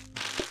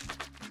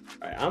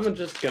 Alright, I'm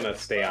just gonna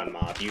stay on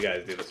mop. You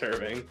guys do the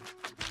serving.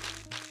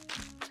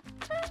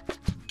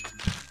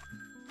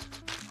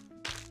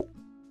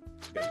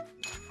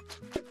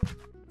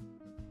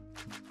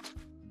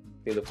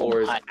 See the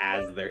floors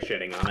as they're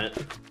shitting on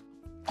it.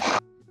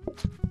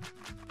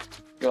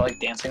 You're like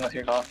dancing with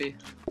your coffee?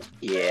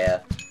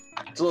 Yeah.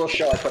 It's a little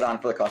show I put on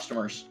for the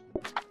customers.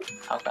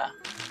 Okay.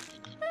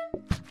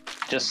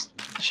 Just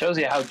shows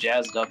you how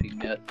jazzed up you can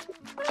get.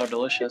 So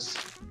delicious.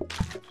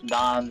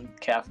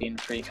 Non-caffeine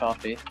free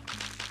coffee.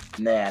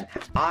 Man,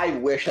 I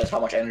wish that's how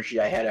much energy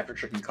I had after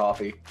drinking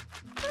coffee.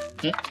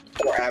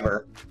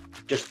 Forever.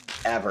 Just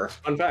ever.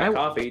 Fun fact,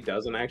 coffee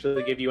doesn't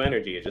actually give you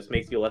energy. It just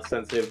makes you less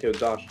sensitive to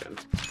exhaustion.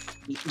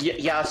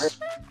 Yes.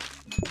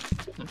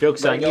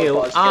 Joke's on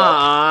you.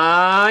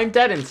 I'm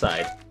dead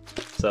inside.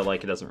 So,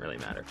 like, it doesn't really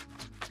matter.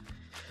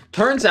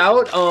 Turns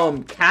out,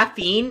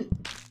 caffeine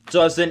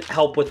doesn't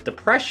help with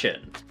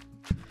depression.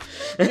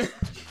 In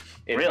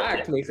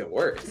fact, makes it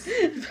worse.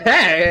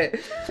 Hey!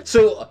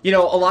 So, you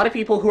know, a lot of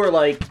people who are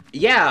like,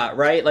 yeah,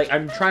 right, like,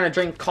 I'm trying to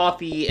drink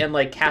coffee and,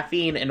 like,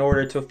 caffeine in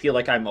order to feel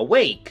like I'm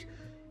awake.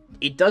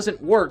 It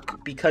doesn't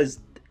work because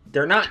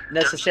they're not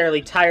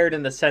necessarily tired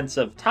in the sense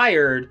of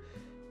tired.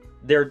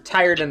 They're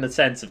tired in the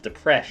sense of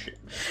depression.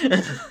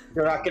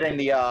 You're not getting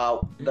the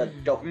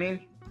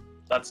dopamine?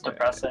 That's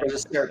depressing. Or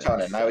is it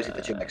serotonin? I always get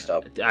the two mixed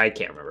up. I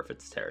can't remember if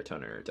it's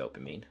serotonin or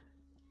dopamine.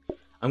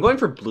 I'm going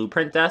for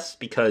blueprint deaths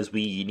because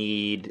we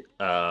need,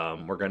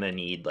 we're gonna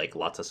need, like,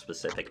 lots of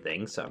specific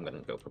things, so I'm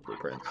gonna go for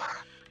blueprint.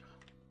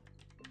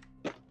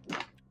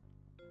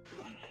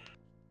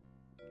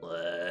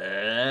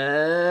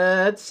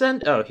 Let's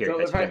send. Oh, here. So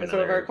if I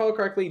recall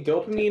correctly,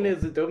 dopamine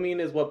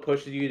is what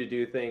pushes you to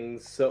do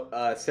things. So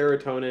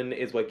serotonin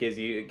is what gives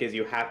you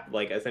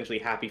essentially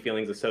happy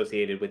feelings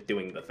associated with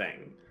doing the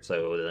thing.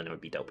 So then it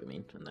would be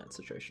dopamine in that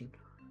situation.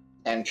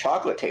 And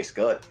chocolate tastes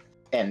good.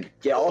 And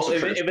yeah, also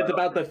if it's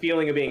about the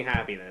feeling of being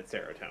happy, then it's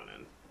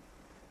serotonin.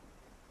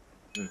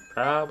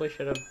 Probably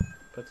should have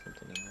put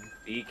something in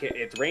there.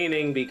 It's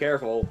raining. Be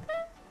careful.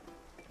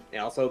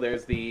 And also,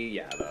 there's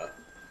the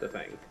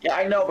thing. Yeah,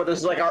 I know, but this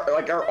is like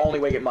our only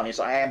way to get money,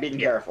 so I am being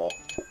careful.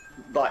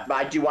 But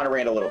I do want to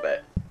rain a little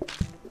bit.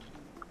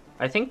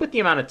 I think with the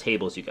amount of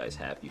tables you guys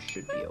have, you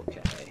should be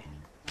okay.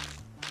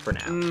 For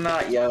now.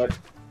 Not yet.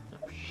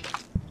 Oh, shit.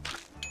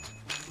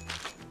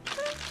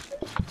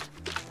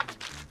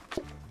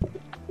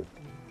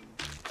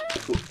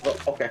 Cool.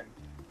 Oh, okay.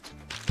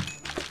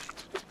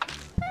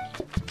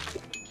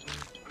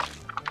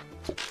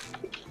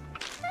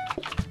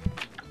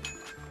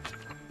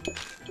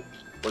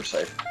 We're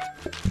safe.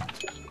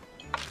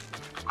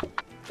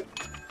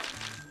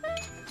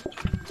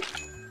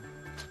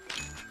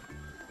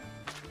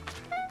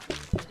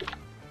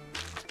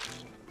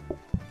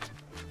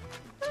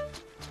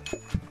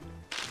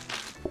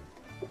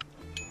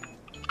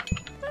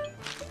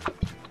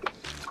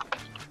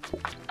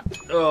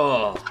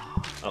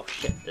 Oh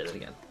shit, did it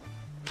again.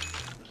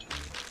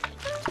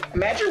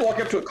 Imagine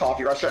walking up to a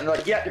coffee restaurant and they're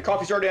like, yeah, your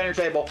coffee's already on your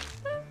table.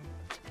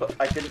 But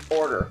I didn't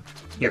order.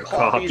 Your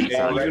coffee's You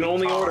can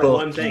only order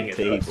one thing. It's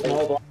a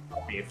small black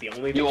coffee. It's the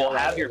only thing. You will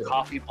have your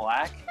coffee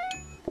black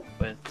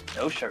with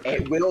no sugar.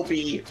 It will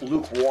be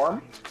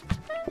lukewarm.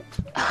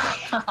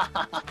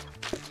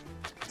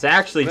 It's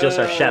actually just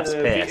our chef's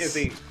piss.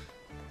 You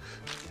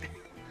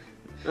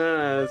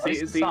might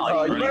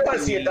want to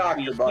see a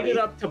doctor, buddy. Heat it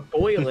up to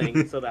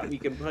boiling so that we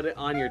can put it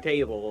on your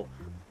table.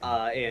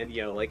 And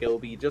it'll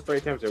be just the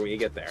right temperature when you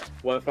get there.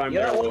 What if I'm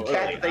there a little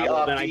early?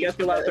 Then I guess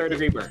you'll have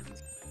 3rd-degree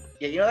burns.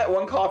 Yeah, you know that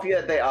one coffee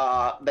that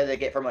they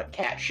get from like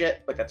cat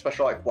shit, like that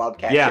special like wild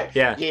cat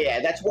shit. Yeah,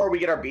 that's where we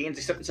get our beans.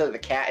 Except instead of the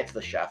cat, it's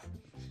the chef.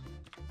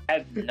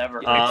 I've never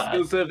heard that.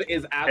 Exclusive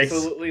is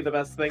absolutely the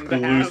best thing to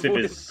have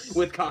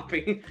with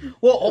coffee.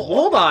 Well,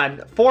 hold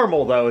on.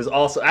 Formal though is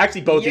also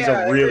actually both these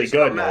are really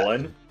good,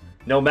 Nolan.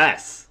 No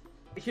mess.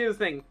 Here's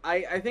the thing.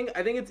 I think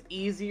it's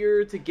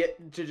easier to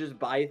just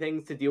buy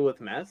things to deal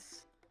with mess.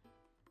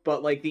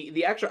 But like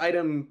the extra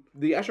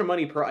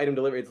money per item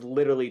delivered, it's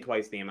literally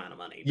twice the amount of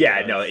money.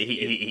 Yeah, no,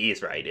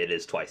 he's right. It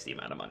is twice the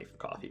amount of money for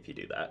coffee if you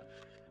do that.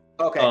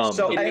 Okay,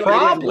 so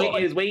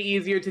it is way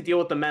easier to deal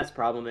with the mess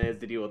problem than it is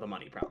to deal with the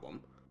money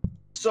problem.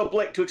 So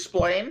Blake, to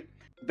explain,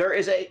 there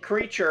is a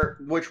creature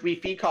which we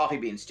feed coffee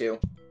beans to,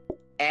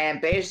 and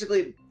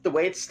basically the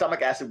way its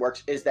stomach acid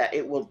works is that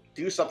it will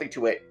do something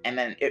to it, and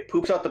then it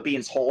poops out the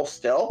beans whole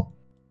still,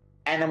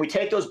 and then we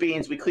take those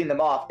beans, we clean them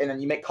off, and then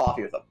you make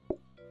coffee with them.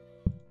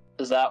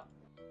 Is that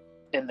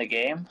in the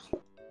game?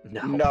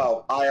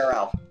 No,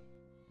 IRL.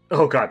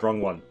 Oh god,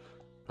 wrong one.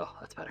 Oh,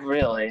 that's better.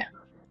 Really?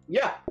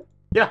 Yeah.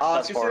 Yeah.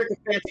 It's considered a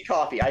fancy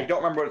coffee. I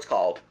don't remember what it's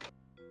called.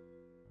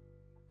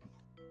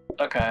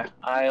 Okay,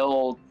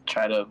 I'll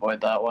try to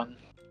avoid that one.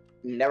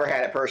 Never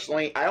had it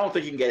personally. I don't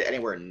think you can get it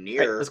anywhere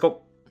near. Hey, let's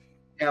go.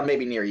 Yeah,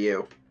 maybe near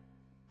you.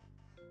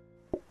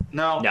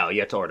 No. No, you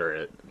have to order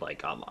it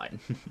like online.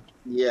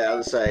 Yeah, I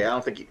was gonna say I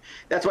don't think you.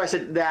 That's why I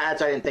said that.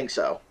 I didn't think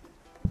so.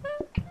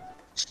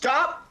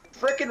 Stop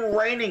frickin'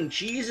 raining,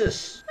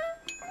 Jesus!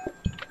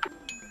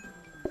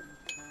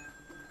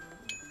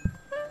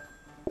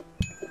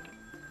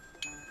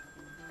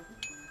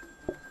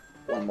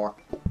 One more.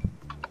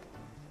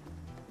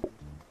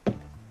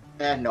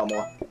 No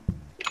more.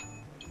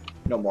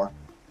 No more.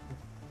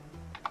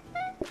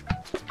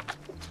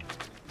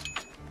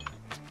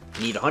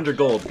 Need 100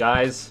 gold,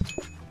 guys.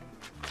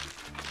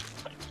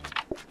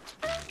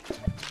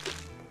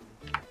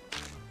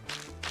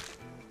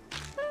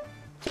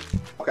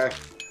 Okay.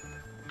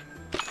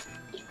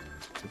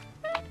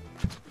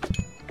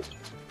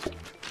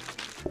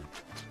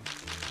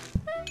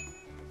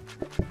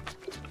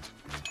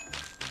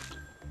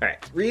 Alright,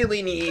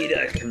 really need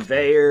a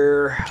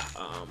conveyor.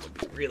 Would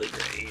be really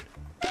great.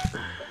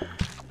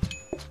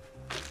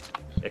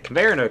 A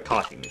conveyor and a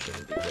coffee machine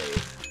would be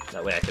great.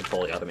 That way I can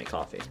fully automate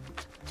coffee.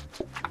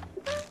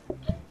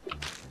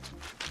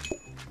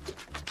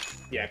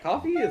 Yeah,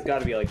 coffee has got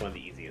to be like one of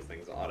the easiest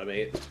things to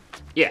automate.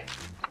 Yeah.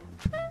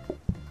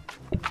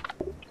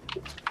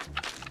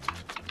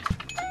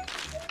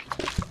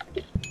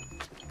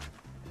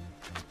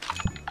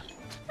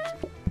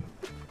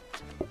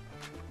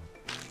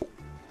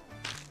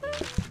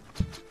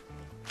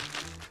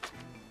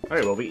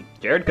 Alright, well,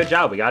 Jared, good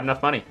job. We got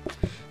enough money.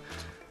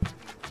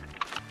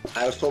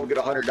 I was told to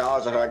get $100.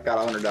 I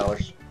got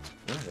 $100.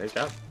 Oh, great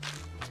job.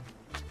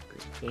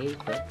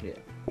 Great job. Yeah.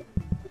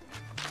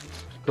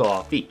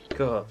 Coffee,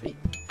 coffee.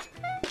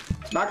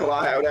 Not gonna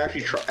lie, I would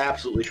actually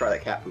absolutely try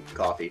that cat poop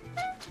coffee.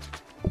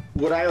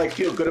 Would I like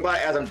feel good about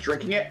it as I'm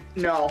drinking it?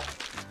 No.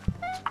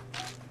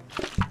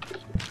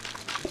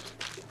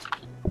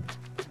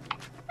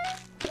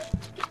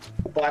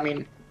 Well, I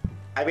mean,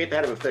 I've ate the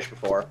head of a fish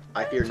before.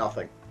 I fear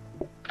nothing.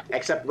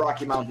 Except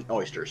Rocky Mountain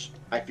oysters.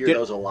 I fear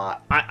those a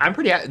lot. I'm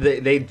pretty...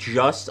 They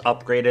just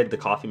upgraded the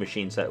coffee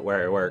machines at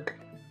where I work.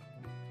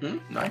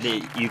 Nice.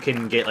 You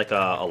can get like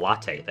a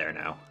latte there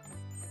now.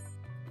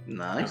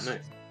 Nice. Oh,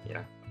 nice.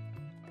 Yeah.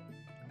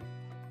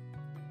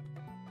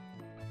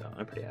 So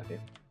I'm pretty happy.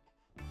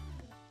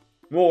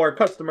 More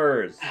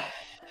customers!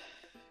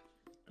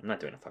 I'm not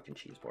doing a fucking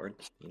cheese board.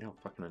 You know how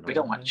fucking annoying. We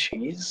don't want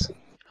cheese.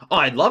 Oh,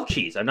 I love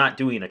cheese. I'm not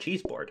doing a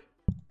cheese board.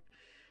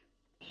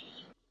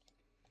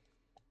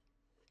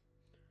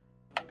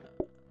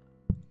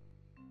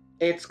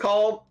 It's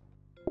called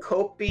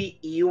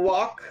Kopi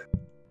Ewok,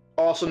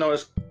 also known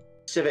as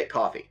Civet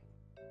Coffee.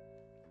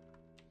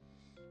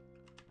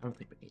 I don't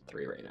think we need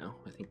 3 right now.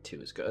 I think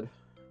 2 is good.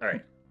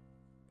 Alright.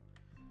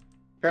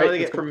 Apparently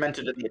they get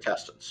fermented in the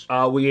intestines.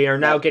 We are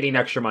now getting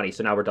extra money,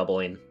 so now we're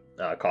doubling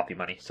coffee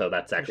money. So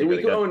that's actually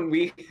really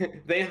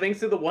good.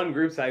 Thanks to the one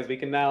group size, we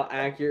can now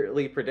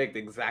accurately predict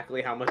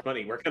exactly how much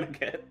money we're gonna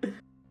get.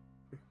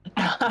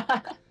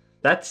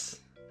 That's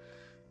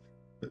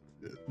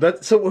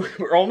so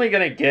we're only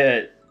gonna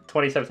get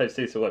 27 times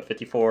 2, so what,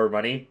 54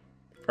 money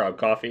from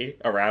coffee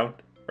around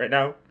right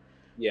now?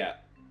 Yeah.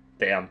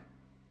 Damn.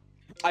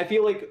 I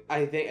feel like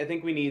I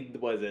think we need,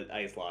 was it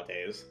iced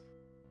lattes?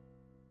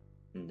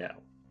 No.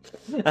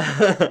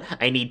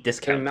 I need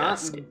discount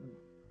desk.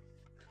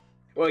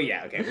 Well,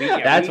 yeah, okay.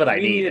 That's what I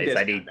need.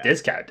 I need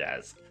discount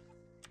desk.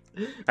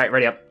 All right,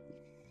 ready up.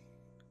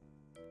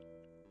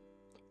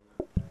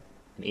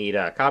 Need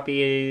a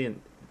copy,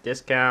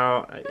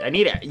 discount. I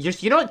need it.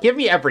 Just, you know what? Give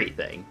me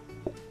everything.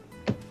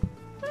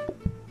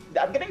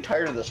 I'm getting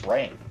tired of this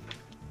rain.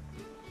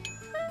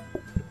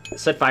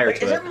 Set fire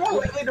to Is it. it more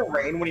likely to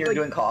rain when you're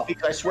doing coffee?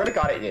 Because I swear to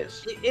God it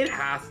is. It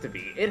has to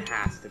be. It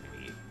has to be.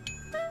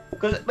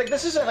 Because like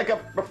this isn't like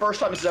the first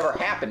time this has ever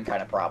happened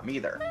kind of problem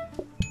either.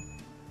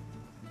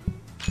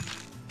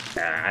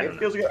 I don't It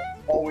feels like it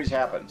always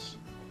happens.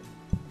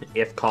 know.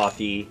 If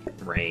coffee,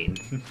 rain.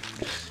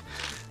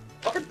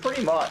 Fucking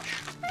pretty much.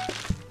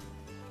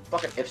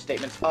 Fucking if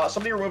statements.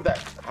 Somebody removed that.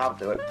 How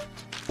to do it?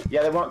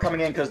 Yeah, they weren't coming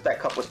in because that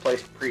cup was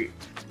placed pre.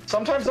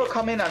 Sometimes they'll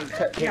come in on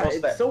tables Yeah,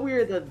 it's that. so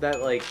weird that that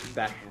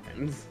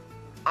happens.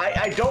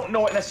 I don't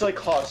know what necessarily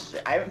causes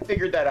it. I haven't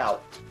figured that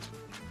out.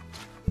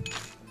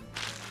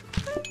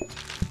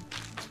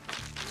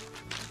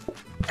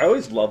 I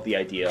always love the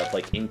idea of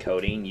like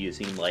encoding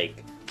using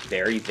like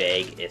very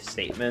vague if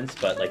statements,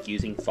 but like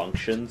using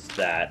functions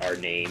that are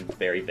named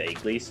very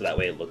vaguely, so that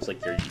way it looks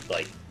like you're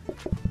like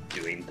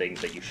doing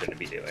things that you shouldn't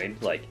be doing.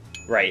 Like,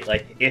 right,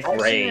 like if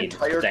rain,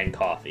 then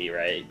coffee,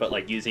 right? But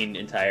like using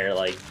entire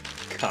like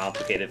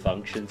complicated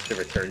functions to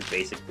return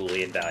basic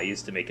Boolean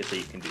values to make it so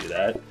you can do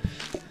that.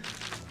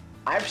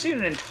 I've seen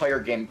an entire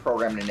game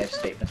programmed in if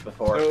statements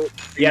before. So,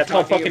 Yeah, it's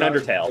called fucking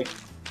Undertale.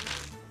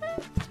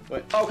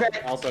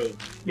 Okay. Also,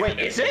 Wait,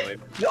 is it?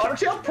 The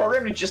Undertale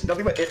program is just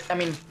nothing but it. I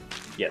mean,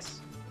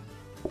 Yes.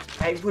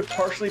 I would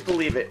partially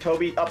believe it.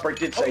 Toby Upright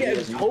did say Oh, yeah,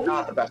 he is Toby-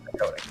 not the best at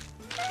coding.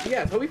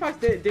 Yeah, Toby Fox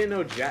didn't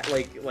know jack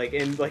like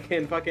in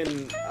fucking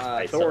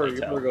Thor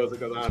goes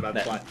on about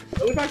the plot.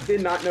 Toby Fox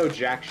did not know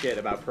jack shit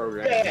about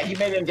programming. Yeah, he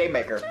made it in Game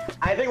Maker.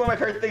 I think one of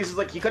my favorite things is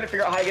like he couldn't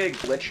figure out how to get a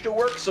glitch to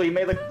work, so he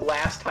made like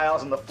glass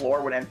tiles on the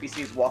floor when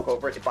NPCs walk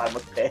over it to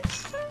bottomless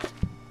pits.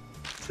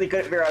 So he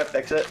couldn't figure out how to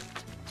fix it.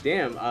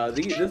 Damn,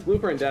 this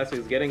blueprint desk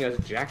is getting us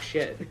jack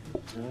shit.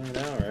 I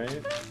know,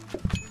 right?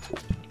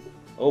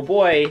 Oh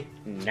boy,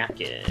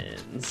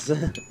 napkins.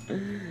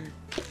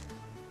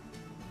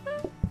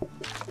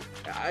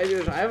 I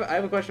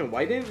have a question.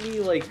 Why didn't we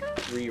like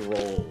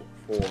re-roll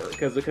for?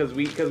 Because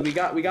we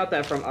got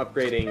that from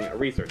upgrading a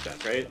research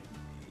desk, right?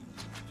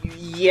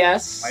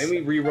 Yes. Why didn't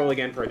we re-roll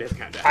again for a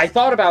discount desk? I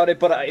thought about it,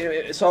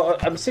 but so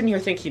I'm sitting here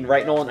thinking,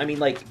 right, Nolan? I mean,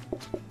 like,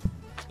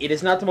 it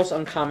is not the most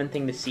uncommon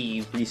thing to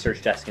see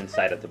research desk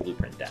inside of the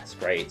blueprint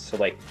desk, right? So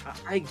like,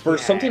 for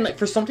something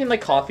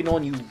like coffee,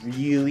 Nolan, you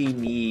really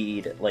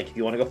need, like, if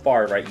you want to go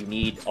far, right, you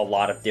need a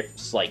lot of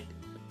different like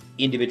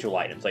individual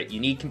items. Like, you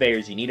need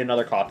conveyors, you need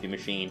another coffee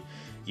machine,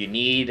 you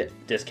need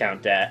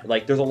discount desk.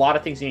 Like, there's a lot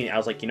of things you need. I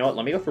was like, you know what?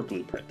 Let me go for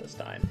blueprint this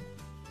time.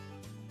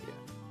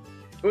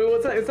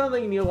 Well, it's not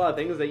like you need a lot of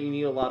things, that you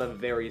need a lot of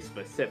very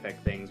specific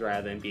things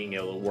rather than being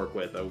able to work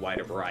with a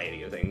wider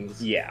variety of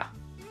things. Yeah.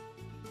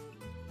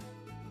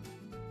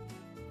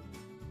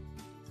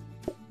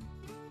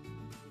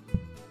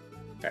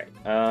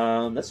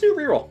 Alright, let's do a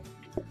reroll.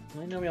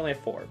 I know we only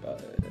have 4,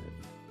 but...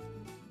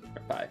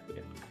 Or 5,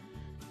 yeah.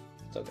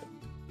 It's okay.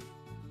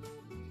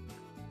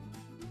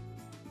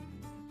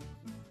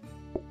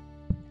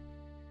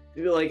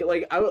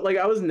 I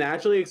was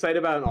naturally excited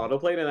about an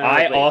autoplate, and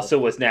I also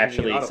was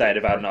naturally excited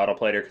about an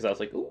autoplater because I was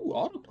like, ooh,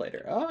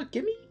 autoplater.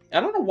 Give me...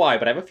 I don't know why,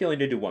 but I have a feeling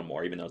to do 1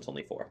 more, even though it's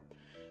only 4.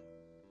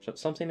 So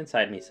something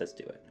inside me says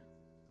do it.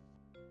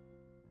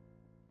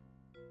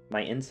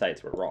 My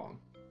insights were wrong.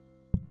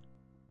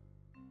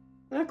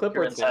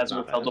 Your insides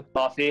were filled with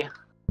coffee.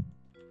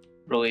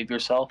 Relieve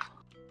yourself.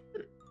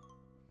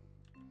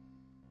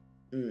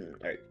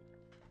 Alright.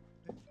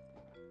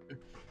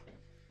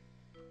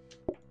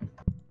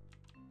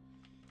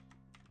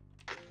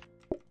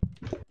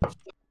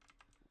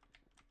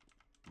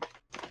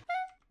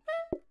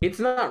 It's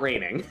not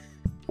raining.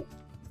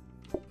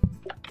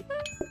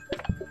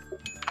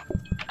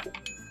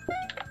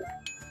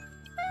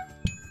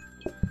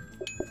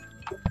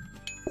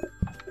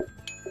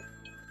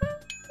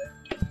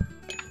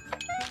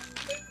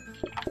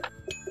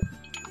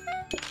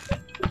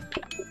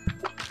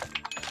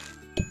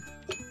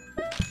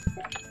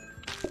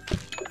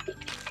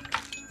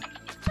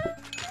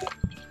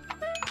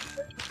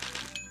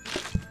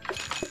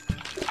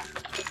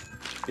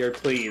 Jared,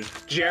 please.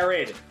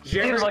 Jared!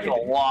 Seems like a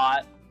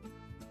lot.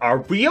 Are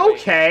we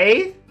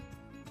okay?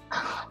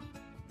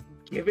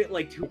 Give it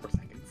like 2 more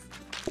seconds.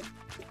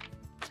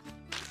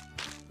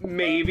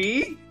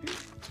 Maybe?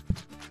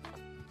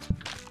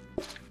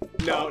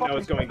 No,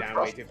 it's going down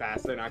way too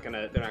fast. They're not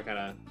gonna...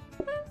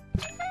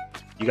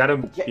 You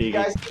gotta... You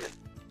guys...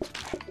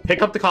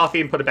 Pick up the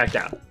coffee and put it back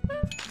down.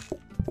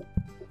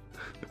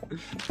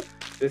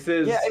 This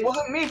is... Yeah, it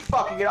wasn't me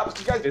fucking it up.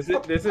 You guys this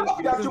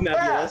is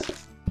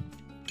nebulous.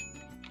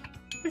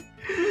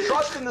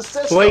 Trust in the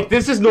system. Blake,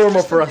 this is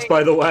normal for us,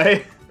 by the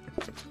way.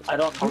 I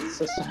don't know what the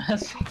system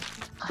is.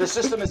 The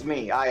system is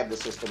me. I am the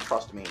system.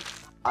 Trust me.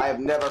 I have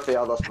never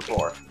failed us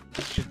before.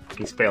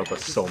 He's failed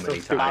us so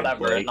many times. Not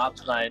ever. Blake. Not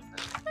tonight.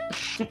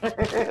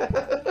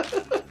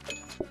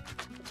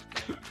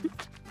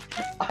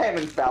 I am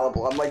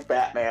infallible. I'm like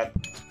Batman.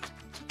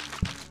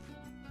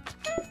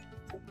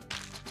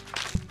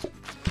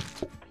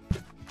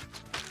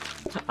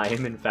 I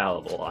am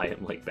infallible. I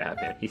am like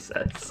Batman, he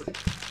says.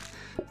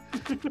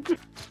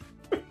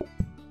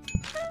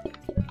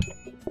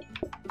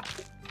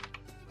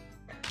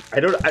 I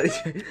don't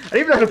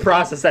even know how to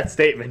process that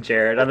statement,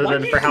 Jared, other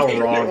than for how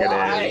wrong it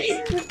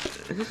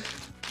is.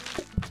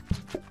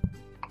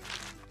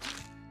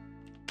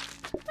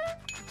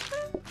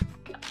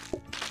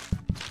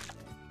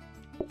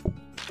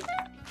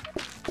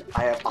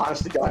 I have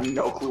honestly got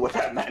no clue what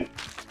that meant.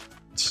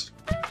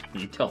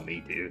 You tell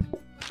me, dude.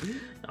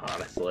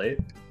 Honestly.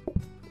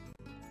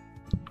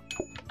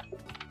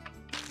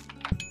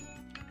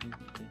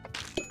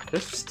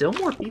 There's still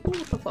more people?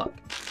 What the fuck?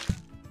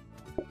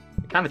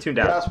 Kind of tuned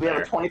out. Yes, we have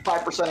a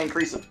 25%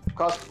 increase of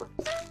customers.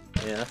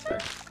 Yeah, that's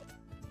fair.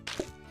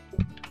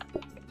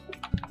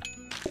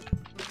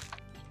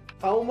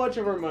 How much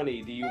of our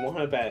money do you want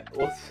to bet?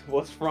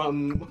 What's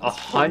from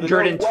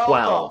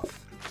 112.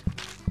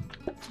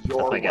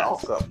 You're my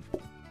guess. welcome.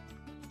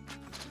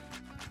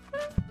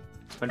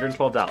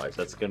 $112.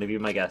 That's going to be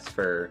my guess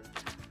for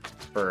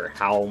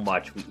how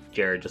much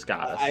Jared just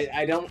got us.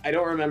 I don't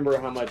remember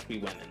how much we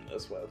went in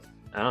this with.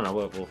 I don't know.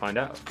 We'll find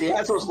out. The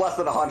answer was less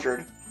than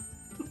 100.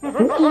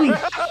 Holy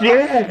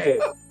shit!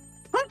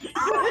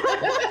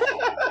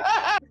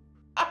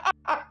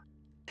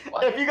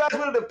 If you guys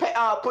wanted to pay,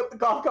 put the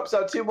golf cups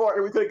out 2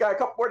 more, we could have got a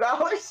couple more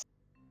dollars.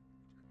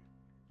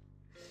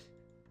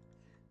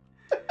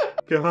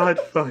 God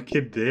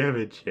fucking damn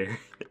it, Jared.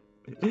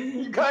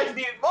 You guys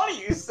needed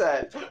money, you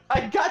said.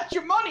 I got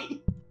your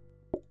money.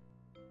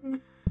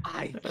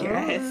 I You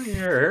guess.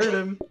 heard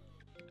him.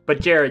 But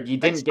Jared, you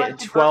didn't get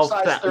Expected group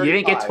size you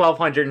didn't get 35.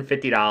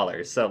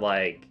 $1,250. So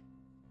like,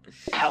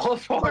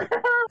 California.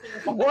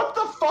 What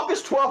the fuck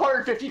is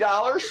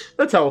 $1,250?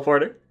 the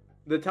teleporter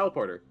The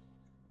teleporter.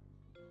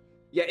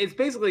 Yeah, it's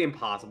basically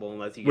impossible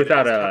unless you get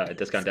without a a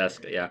discount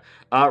desk. Yeah.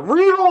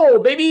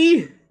 Reroll,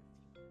 baby.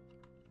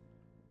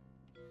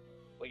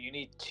 Well, you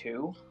need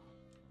 2,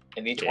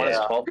 and each one is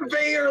Yeah. 12.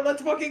 Conveyor,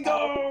 let's fucking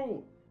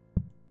go!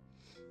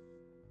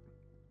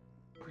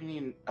 What do you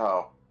mean?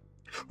 Oh.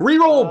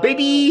 Reroll,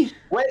 baby.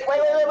 Wait.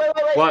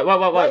 What?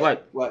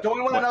 Don't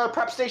we want What? another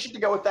prep station to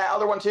go with that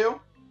other one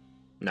too?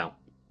 No.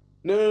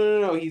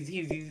 No.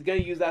 He's gonna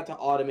use that to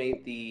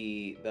automate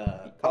the.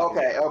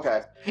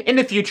 Okay. In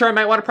the future, I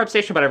might want a prep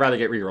station, but I'd rather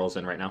get rerolls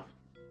in right now.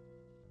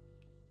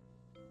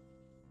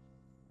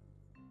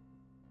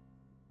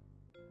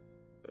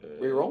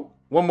 Reroll.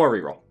 One more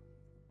reroll.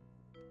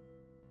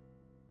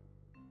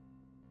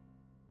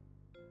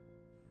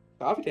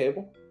 Coffee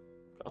table.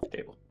 Off the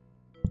table.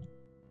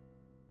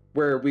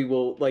 Where we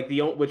will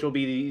which will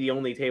be the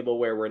only table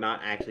where we're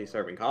not actually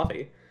serving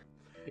coffee.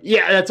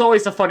 Yeah, that's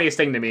always the funniest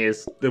thing to me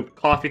is the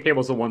coffee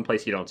table's the one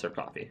place you don't serve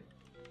coffee.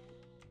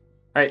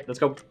 All right, let's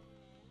go.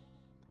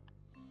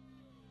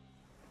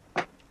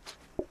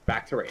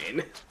 Back to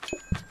rain.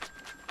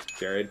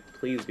 Jared,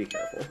 please be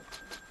careful.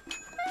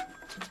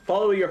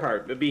 Follow your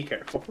heart, but be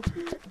careful.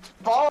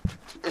 Fall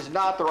is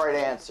not the right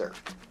answer.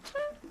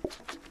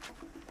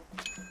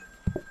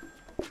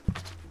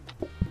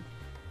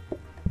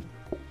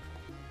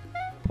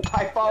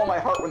 I follow my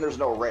heart when there's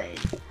no rain.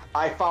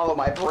 I follow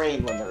my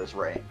brain when there's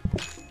rain.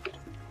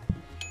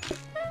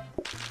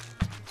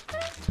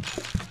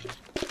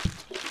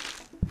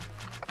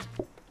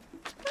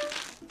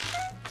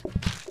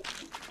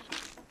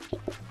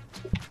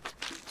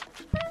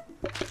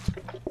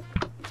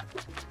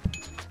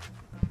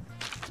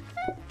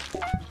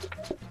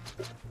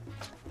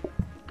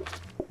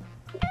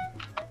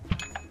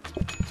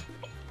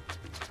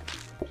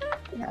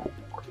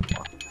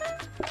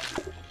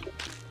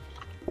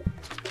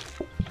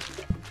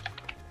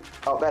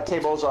 Oh, that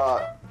table's,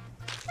 oh,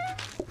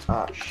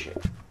 shit.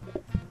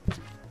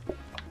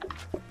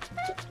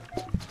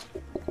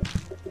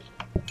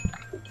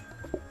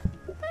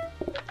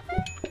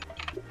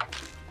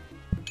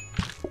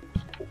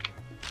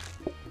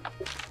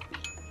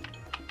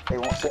 They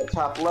won't say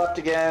top left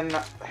again.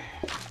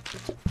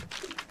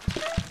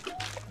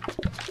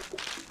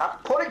 I'm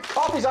putting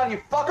coffees on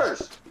you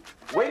fuckers!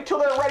 Wait till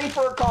they're ready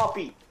for a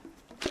coffee!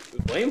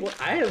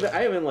 I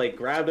haven't like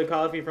grabbed a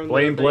coffee from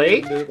Blame the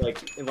Blake? thing,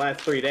 in the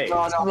last 3 days.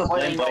 No,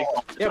 blame Blake.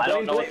 Yeah, I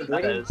don't blame know what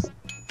Blake. that is.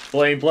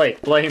 Blame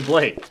Blake. Blame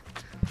Blake.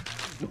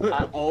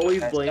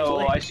 Always blame So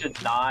Blake. I should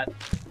not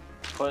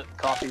put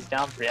coffees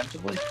down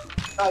preemptively?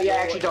 Oh, yeah,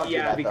 actually don't do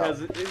Yeah, that, because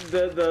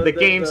The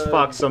game's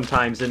fucked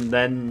sometimes, and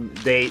then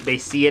they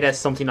see it as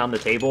something on the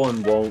table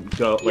and won't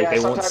go like they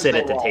won't sometimes sit they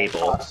at the won't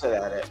table. sit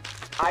at it.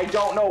 I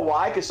don't know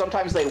why, because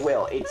sometimes they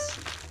will. It's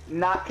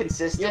not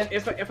consistent.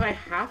 If I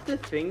have to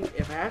think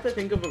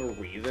of a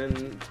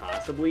reason,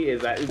 possibly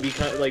is that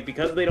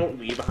because they don't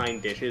leave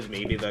behind dishes,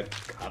 maybe the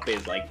cup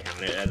is like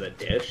counted as a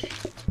dish.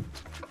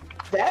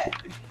 That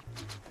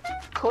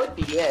could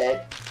be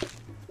it.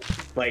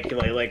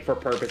 Like for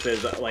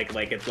purposes it's like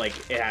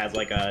it has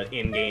like a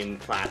in-game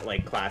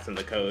class in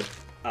the code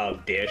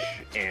of dish,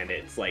 and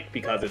it's like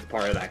because it's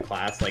part of that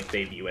class, like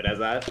they view it as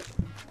that.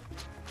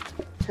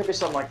 Could be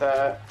something like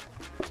that.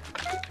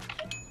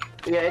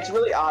 Yeah, it's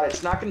really odd.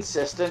 It's not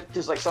consistent.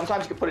 Because like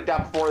sometimes you can put it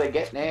down before they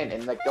get in,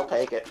 and like they'll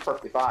take it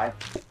perfectly fine.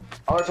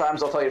 Other times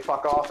they'll tell you to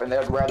fuck off, and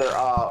they'd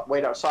rather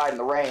wait outside in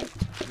the rain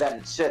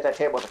than sit at that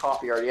table with the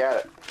coffee already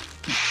at it.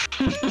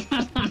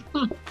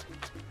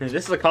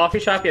 This is a coffee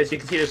shop. As you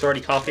can see, there's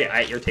already coffee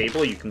at your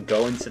table. You can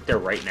go and sit there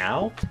right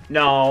now.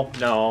 No.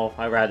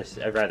 I'd rather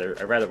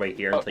wait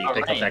here until you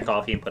pick up that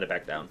coffee and put it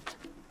back down.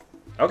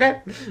 Okay.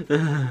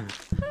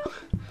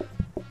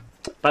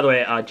 By the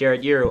way,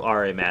 Jared, you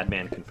are a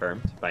madman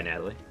confirmed by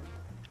Natalie.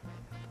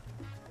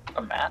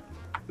 A mat?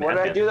 What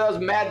did I do that was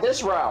mad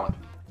this round?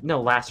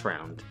 No, last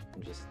round.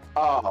 I'm just.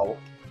 Oh.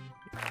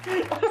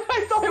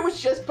 I thought it was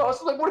just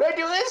posted. Like, what did I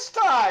do this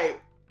time?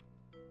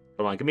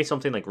 Hold on, give me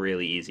something like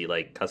really easy,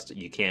 like custom.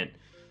 You can't.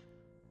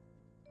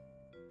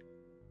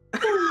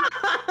 We're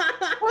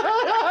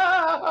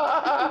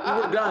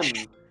done.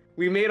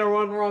 We made our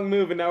one wrong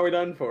move, and now we're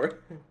done for.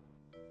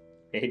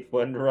 Made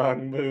one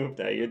wrong move,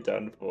 now you're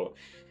done for.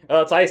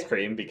 Oh, it's ice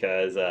cream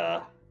because,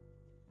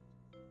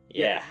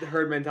 yeah. The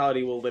herd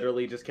mentality will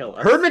literally just kill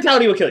us. Herd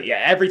mentality will kill you.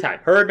 Yeah, every time.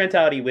 Herd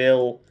mentality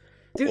will.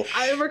 Dude,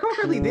 I recall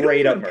correctly, they don't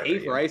straight up even murder pay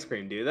you. for ice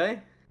cream, do they?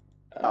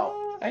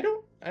 No. I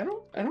don't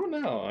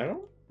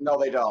know. No,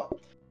 they don't.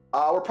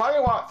 We're probably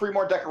gonna want 3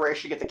 more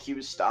decoration to get the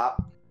queues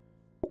stopped.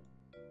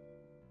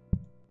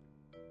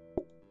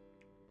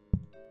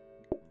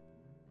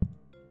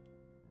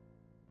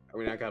 Are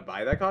we not gonna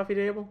buy that coffee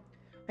table?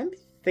 I'm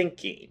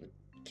thinking.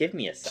 Give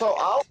me a second.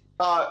 So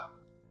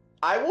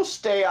I will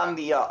stay on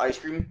the ice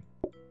cream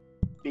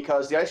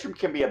because the ice cream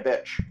can be a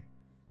bitch.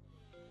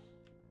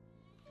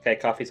 Okay,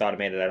 coffee's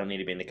automated. I don't need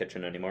to be in the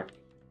kitchen anymore.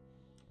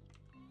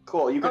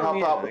 Cool. You can help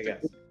yeah, out I with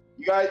guess.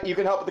 you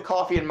can help with the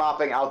coffee and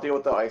mopping. I'll deal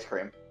with the ice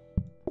cream.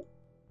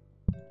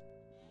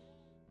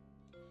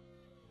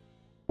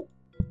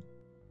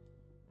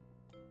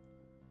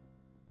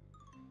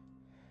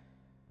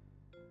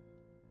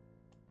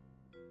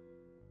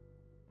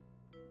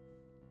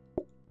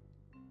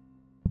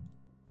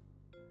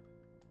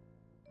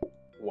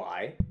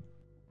 Why?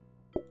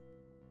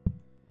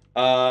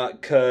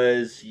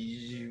 Cause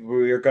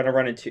we're gonna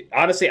run into.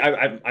 Honestly,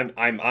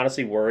 I'm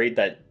honestly worried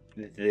that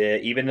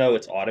even though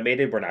it's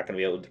automated, we're not gonna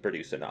be able to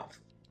produce enough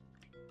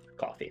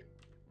coffee.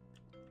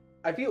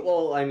 I feel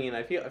well. I mean,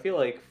 I feel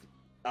like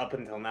up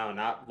until now,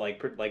 not like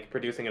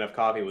producing enough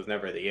coffee was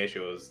never the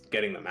issue. It was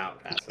getting them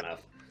out fast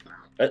enough.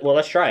 Well,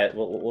 let's try it.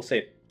 We'll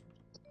see.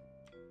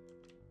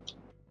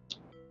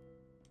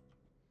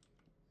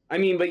 I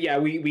mean, but yeah,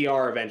 we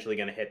are eventually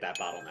gonna hit that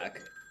bottleneck.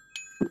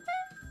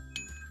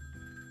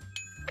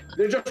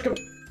 They're just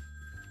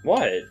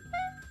What?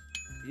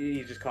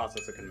 you just cost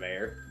us a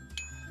conveyor.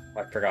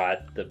 I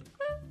forgot the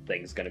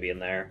thing's gonna be in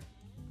there.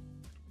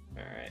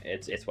 All right,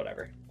 it's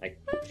whatever.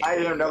 I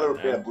didn't know there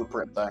would be a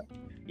blueprint thing.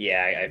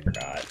 Yeah, I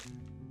forgot.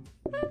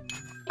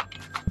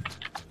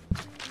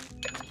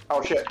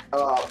 Oh shit.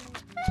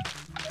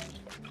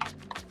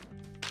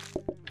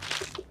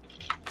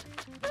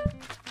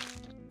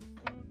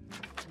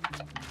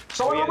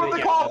 Someone yeah, remove the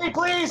yeah. coffee,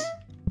 please!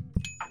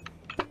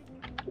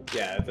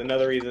 Yeah, it's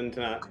another reason to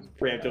not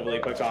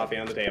preemptively put coffee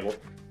on the table.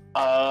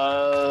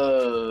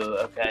 Oh,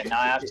 okay. Now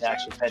I have to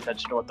actually pay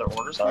attention to what their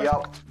orders are.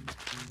 Yep.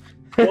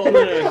 Well,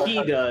 no,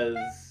 he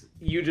does.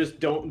 You just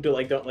don't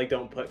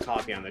put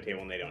coffee on the table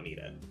when they don't need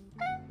it.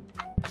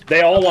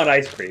 They all want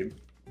ice cream.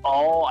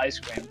 All ice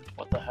cream.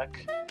 What the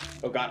heck?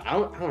 Oh god, I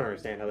don't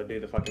understand how to do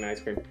the fucking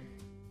ice cream.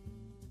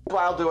 Well,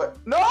 I'll do it.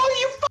 No,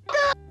 you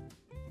fucker!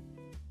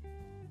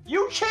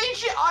 You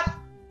changed it on.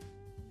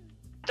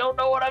 Don't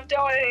know what I'm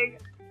doing.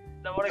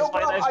 No one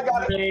explain Open up, I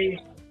got ice cream to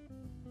me.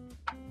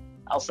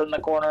 I'll sit in the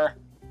corner.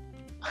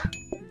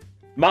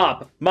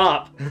 Mop. Oh,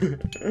 down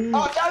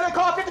the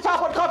coffee at the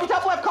top one. Coffee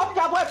top left. Coffee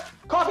top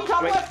left. Coffee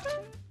top Wait. left.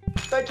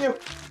 Thank you.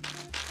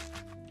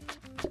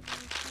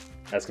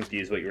 I was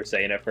confused what you were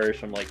saying at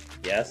first. I'm like,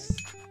 yes,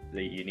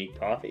 the unique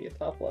coffee at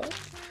top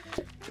left.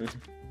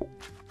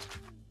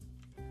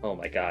 Oh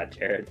my god,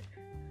 Jared.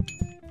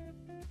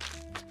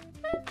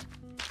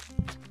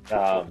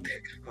 Come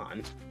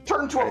on.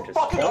 Turn into a just-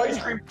 fucking ice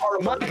cream parlor.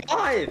 My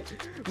god!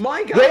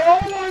 My god! They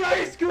all want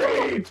ice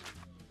cream!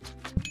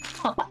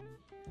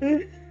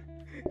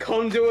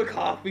 Come to a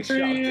coffee shop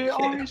to get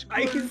Ice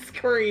ice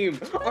cream!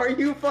 Are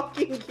you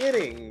fucking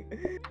kidding?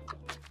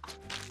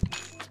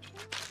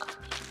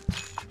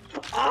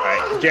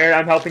 Alright, Jared,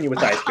 I'm helping you with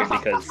ice cream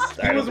because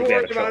I I don't was think we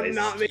have a worried about choice.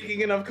 not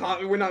making enough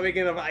coffee. We're not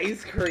making enough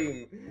ice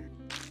cream.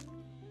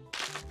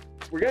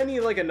 We're gonna need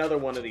like another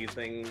one of these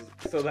things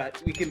so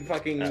that we can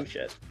fucking Oh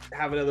shit.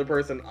 have another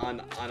person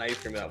on ice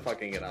cream without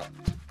fucking it up.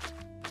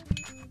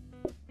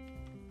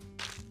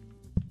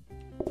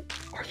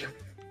 Are you?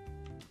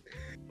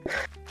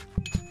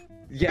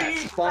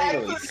 Yes,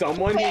 finally,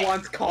 someone who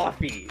wants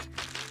coffee.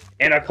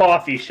 In a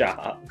coffee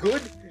shop.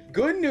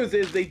 Good news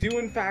is they do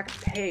in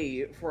fact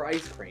pay for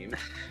ice cream.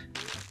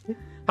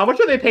 How much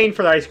are they paying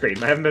for the ice cream?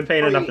 I haven't been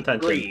paying enough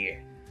attention. Free.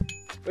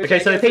 Which Okay, I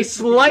so they guess pay is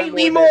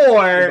slightly than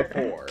more.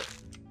 before.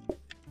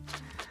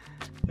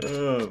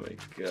 Oh my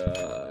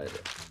god.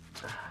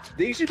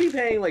 They should be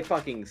paying like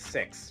fucking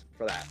 6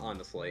 for that,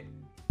 honestly.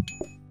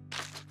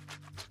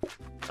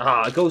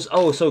 Ah, it goes.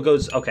 Oh, so it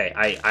goes. Okay,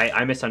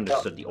 I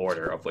misunderstood the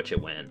order of which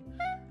it went.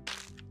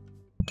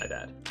 My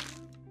bad.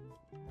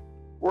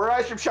 We're an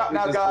ice cream shop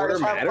now, Does guys. order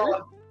Have matter?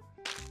 fun.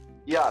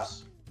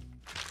 Yes.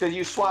 Because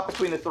you swap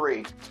between the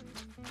three.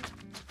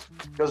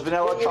 Goes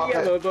vanilla,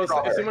 chocolate, if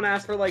strawberry. someone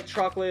asks for like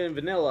chocolate and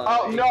vanilla,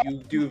 Oh, no. you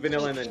do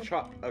vanilla and then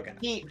chocolate. Okay.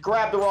 He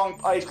grabbed the wrong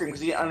ice cream because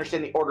he didn't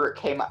understand the order it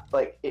came out.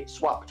 Like, it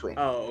swapped between.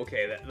 Oh,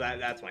 okay.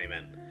 That's what I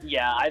meant.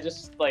 Yeah, I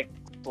just like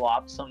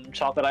blopped some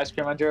chocolate ice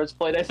cream on Jared's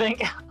plate, I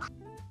think.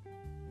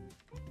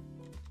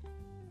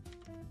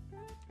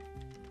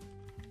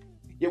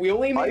 Yeah, we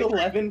only made Ice cream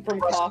 11 from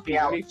stressed coffee. me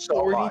out We made so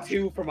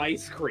 42 from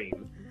ice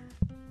cream.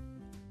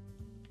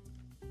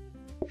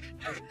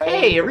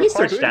 Hey, a And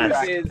research the Good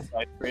desk. news is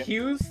Ice cream.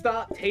 queues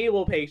stop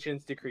table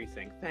patients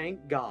decreasing.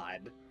 Thank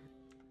God.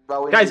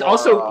 Well, we Guys, need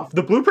also more,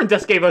 the blueprint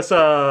desk gave us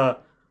a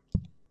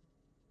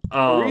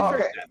Okay.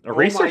 desk. a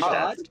research Oh my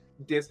God. desk.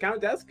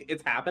 Discount desk?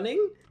 It's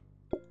happening?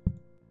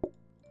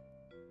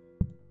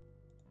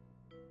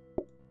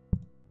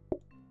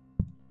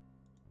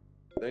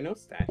 Are there no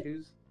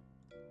statues?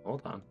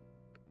 Hold on.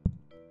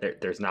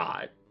 There's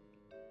not.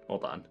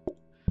 Hold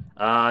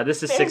on.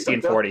 This is Damn, 60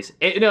 and Bill.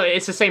 40s. No,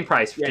 it's the same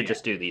price Yeah, to yeah.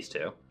 just do these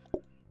two.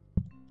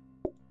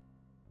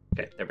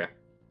 Okay, there we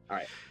go.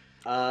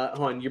 Hold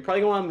on. You're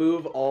probably gonna want to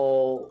move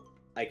all.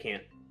 I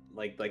can't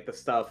like the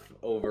stuff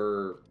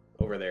over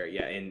there.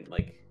 Yeah, and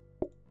like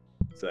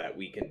so that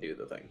we can do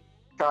the thing.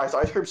 Guys,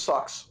 ice cream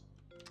sucks.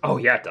 Oh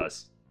yeah, it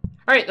does.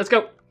 All right, let's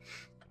go.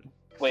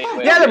 Wait.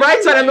 Yeah, the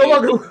bright side. I'm no wait.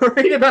 longer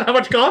worried about how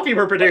much coffee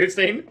we're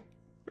producing.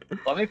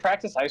 Let me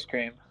practice ice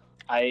cream.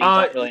 I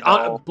don't really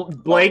know.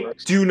 Blake,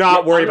 do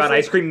not worry about honestly-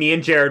 ice cream. Me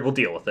and Jared will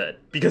deal with it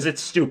because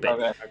it's stupid.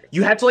 Okay.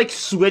 You have to like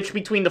switch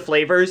between the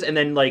flavors and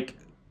then like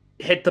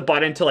hit the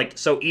button to like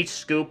so each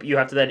scoop you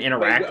have to then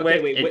interact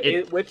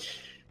with.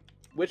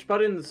 Which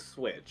buttons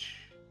switch?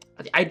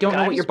 I don't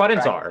know what your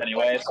buttons are.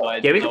 Anyway, so I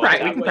Yeah, we don't can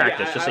know we can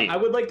practice. Just so I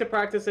would like to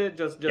practice it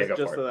just go for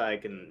so it. that I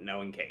can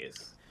know in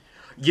case.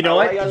 You know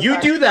Alright, what? guys, You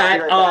do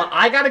that. I'll be right back.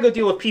 I gotta go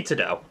deal with pizza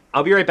dough.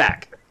 I'll be right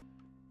back.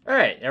 All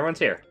right, everyone's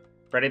here.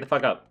 Ready the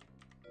fuck up.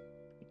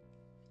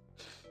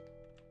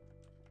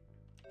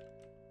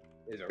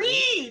 Is it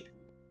Reed!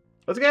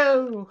 Let's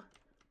go.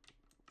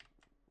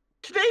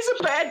 Today's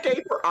a bad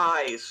day for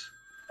eyes.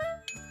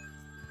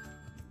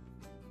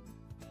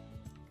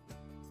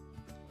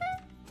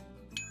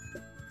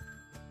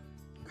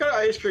 What kind of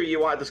ice cream you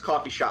want at this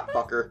coffee shop,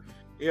 fucker?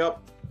 Yep.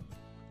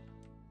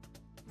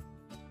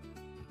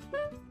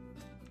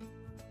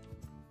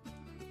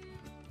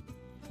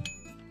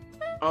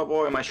 Oh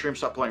boy, my stream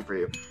stopped playing for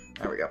you.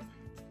 There we go.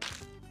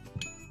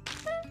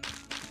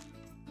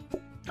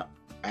 No,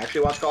 I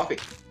actually wants coffee.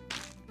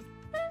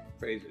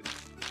 crazy?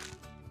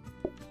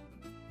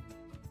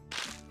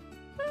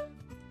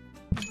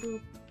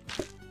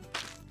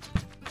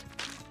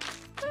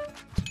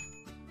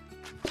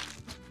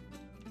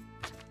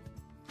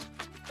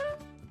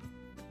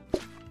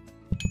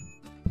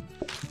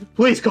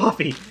 Please,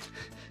 coffee.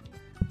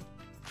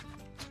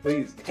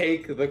 Please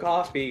take the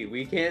coffee.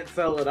 We can't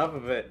sell enough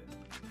of it.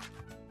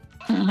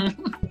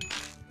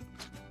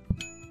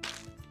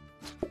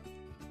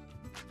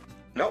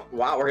 Nope.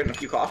 Wow, we're getting a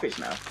few coffees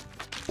now.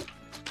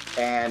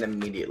 And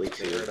immediately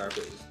too. Here it are,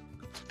 please.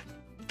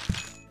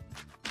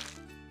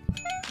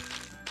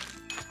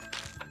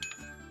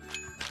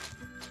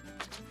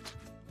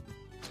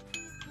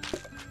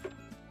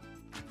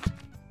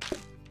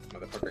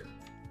 Motherfucker.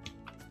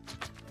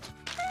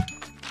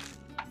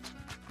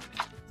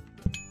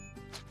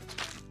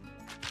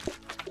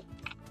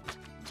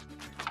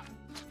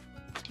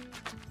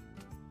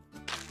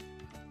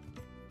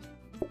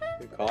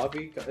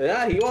 Coffee?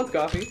 Yeah, he wants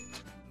coffee.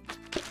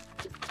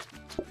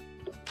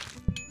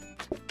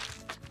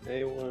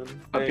 Anyone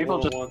People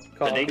just wants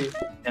sitting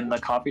coffee? in the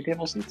coffee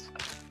table seats.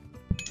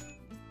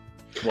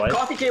 What?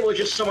 Coffee table is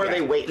just somewhere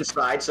they wait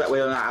inside, so that way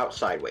they're not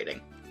outside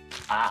waiting.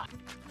 Ah,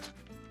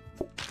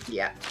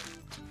 Yeah.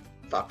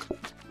 Fuck.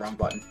 Wrong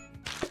button.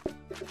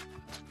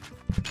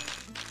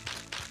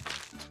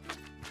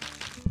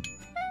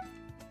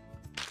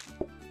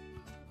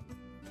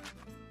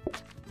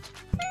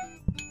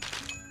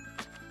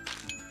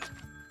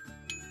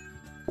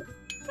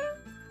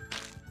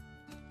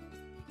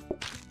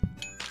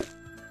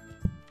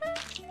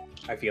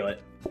 I feel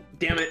it.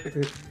 Damn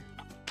it.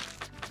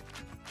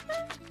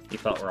 You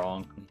felt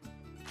wrong.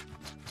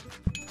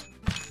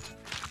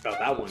 Got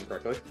that one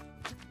correctly.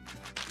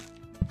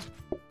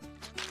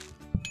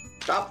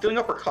 Stop filling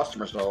up for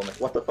customers, Nolan.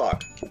 What the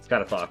fuck? It's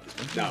gotta fuck.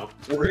 No.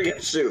 We're gonna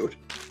get sued.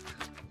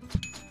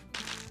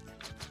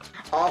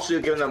 Also,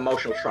 giving them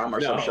emotional trauma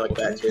or some shit like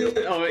that, too.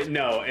 Oh, wait,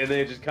 no. And then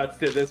it just cuts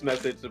to this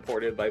message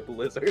supported by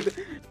Blizzard.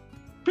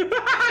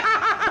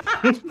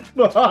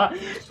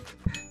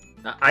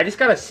 I just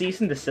got a cease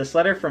and desist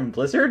letter from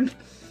Blizzard.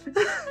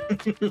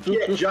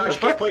 Yeah, Josh,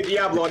 can't play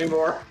Diablo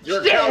anymore.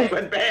 Your Shit. account's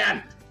been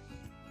banned.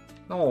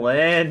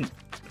 Nolan.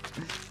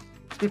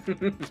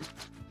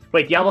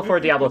 Wait, Diablo 4 or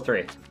Diablo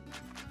 3?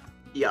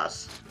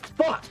 Yes.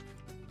 Fuck!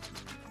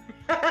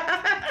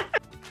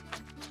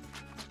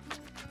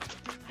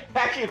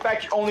 Actually, in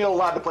fact, you're only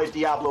allowed to play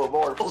Diablo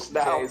Immortals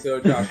now. Okay, so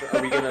Josh,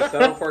 are we gonna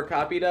settle for a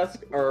copy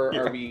desk, or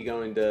are we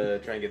going to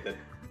try and get the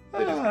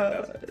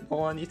discount desk?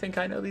 Hold on, you think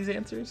I know these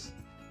answers?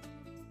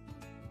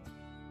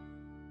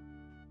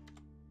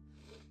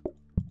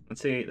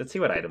 Let's see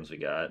what items we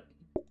got.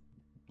 I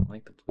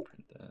like the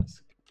blueprint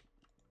desk.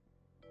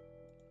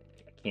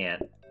 I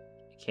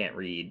can't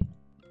read.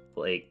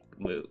 Blake,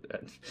 move.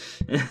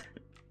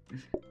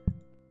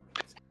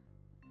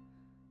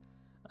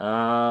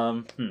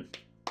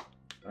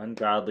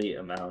 Ungodly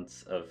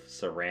amounts of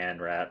saran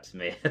wraps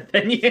may have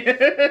been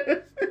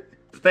used.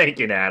 Thank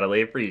you,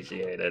 Natalie.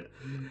 Appreciate it.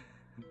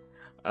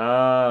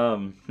 I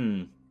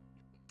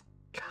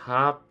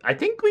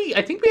think we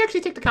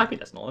actually take the copy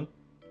desk, Nolan.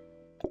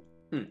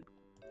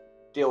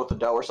 Deal with the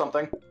dough or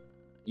something.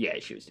 Yeah,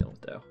 she was dealing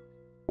with dough.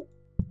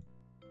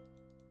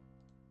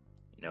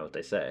 You know what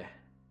they say.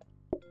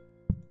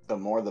 The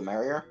more, the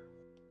merrier.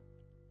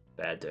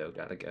 Bad dough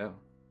gotta go.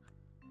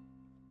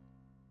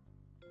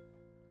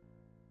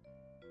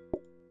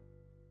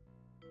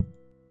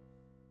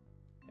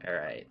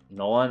 Alright,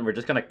 Nolan, we're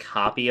just gonna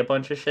copy a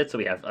bunch of shit so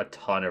we have a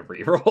ton of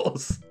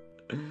rerolls.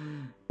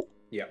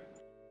 Yep.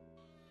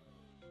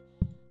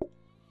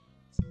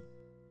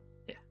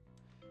 Yeah.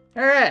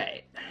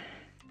 Alright.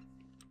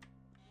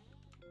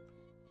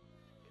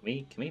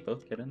 Can we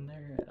both get in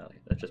there? Oh,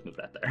 let's just move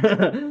that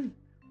there.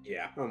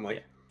 Yeah, I'm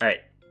like,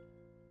 Alright.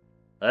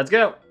 Let's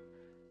go.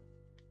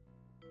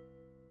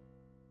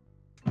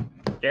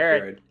 Jared.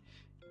 Jared.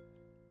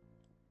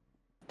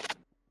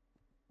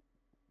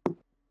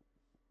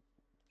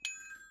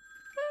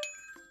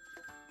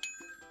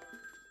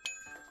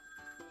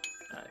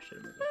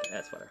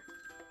 better.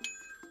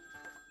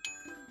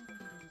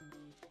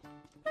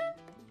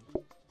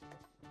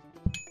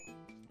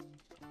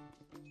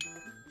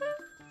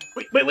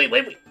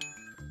 Wait.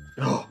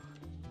 Oh.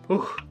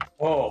 Ooh.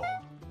 Oh.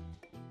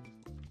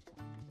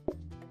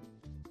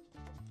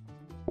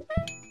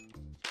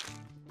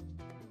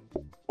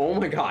 Oh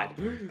my god.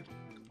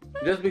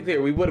 Just to be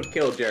clear, we would have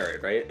killed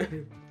Jared, right?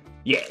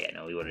 Yeah,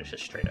 no, we would have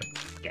just straight up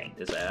ganked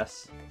his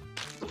ass.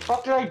 The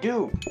fuck did I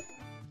do?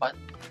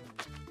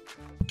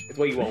 It's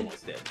what you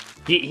almost did.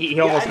 He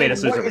almost I made mean,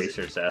 us lose a what is-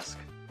 research desk.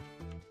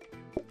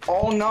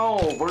 Oh no,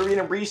 what are we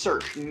gonna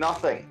research?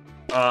 Nothing.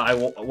 I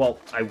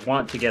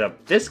want to get a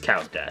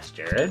discount desk,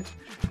 Jared.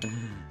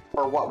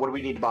 Or what? What do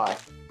we need to buy?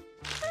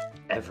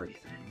 Everything.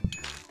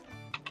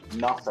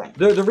 Nothing.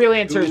 The real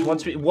answer is 2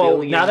 once we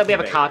now that we have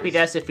a billion copy conveyors.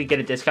 desk, if we get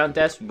a discount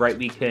desk, right,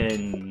 we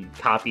can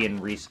copy and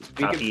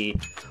copy.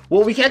 can-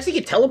 Well, we can actually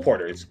get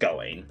teleporters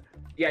going.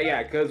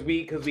 Yeah, because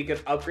we could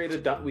upgrade a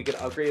dumb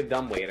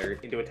waiter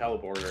into a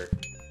teleporter,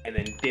 and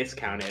then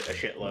discount it a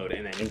shitload,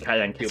 and then And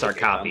kind of start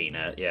duplicate them. copying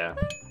it. Yeah.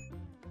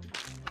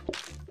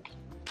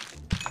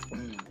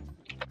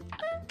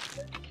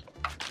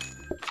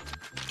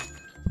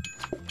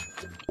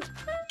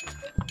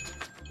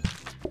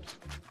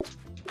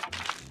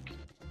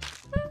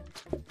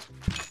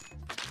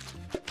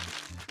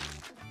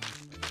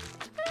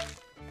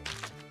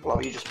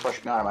 Well, you just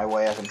pushed me out of my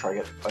way as I'm trying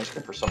to get ice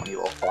cream for someone, you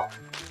little fuck.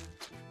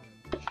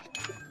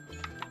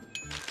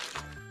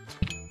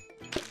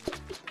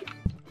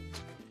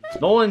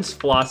 Nolan's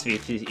philosophy: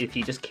 if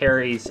he just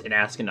carries and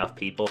asks enough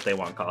people if they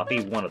want coffee,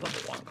 one of them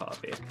will want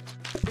coffee.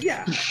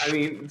 Yeah, I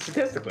mean,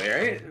 statistically,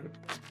 right?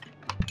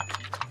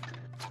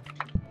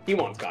 He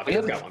wants coffee.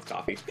 This guy wants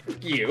coffee.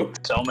 You.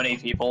 So many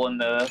people in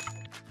the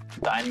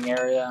dining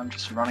area. I'm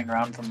just running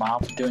around the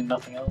mop doing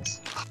nothing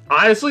else.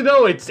 Honestly,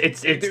 though, it's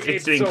Dude, doing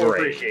so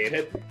great.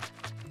 appreciated.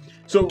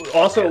 So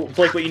also,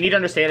 like, what you need to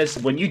understand is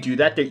when you do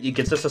that, it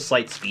gives us a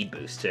slight speed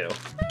boost too.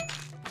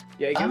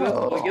 Yeah, it gives,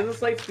 Oh. it gives a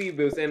slight speed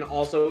boost, and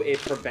also it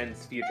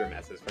prevents future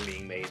messes from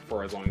being made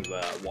for as long as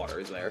the water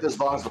is there. As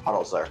long as the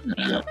puddle's there.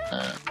 Yep.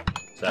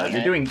 So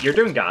Okay. you're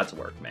doing God's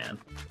work, man.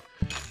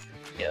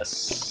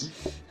 Yes.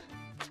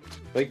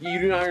 Like, you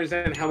do not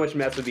understand how much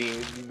mess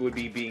would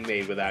be being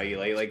made without you.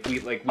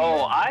 Oh,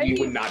 I you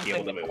would not be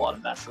able to make move. a lot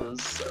of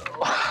messes. So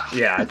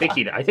Yeah, I think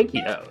he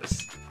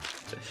knows.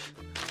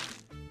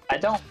 I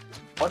don't.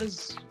 What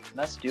does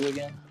mess do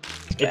again?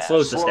 It Bad.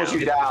 slows us Slows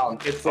you down. down.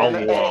 It's A like,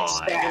 And lot. it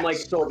expands, and like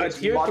so a it's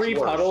tier much 3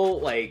 worse.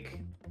 puddle, like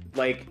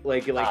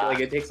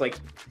it takes like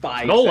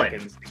 5 Nolan.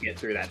 seconds to get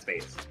through that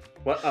space.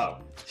 What? Oh,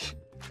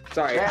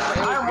 sorry. Yeah,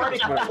 I'm ready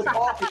for the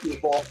coffee,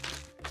 people.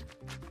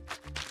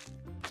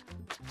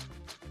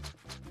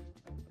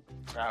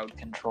 Crowd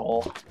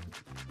control.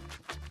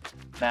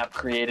 Map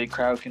created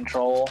crowd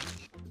control.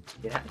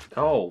 Yeah.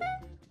 Go.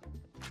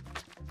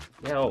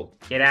 Yo,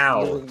 get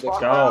out.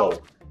 Fuck Go.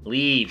 out.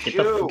 Leave. Get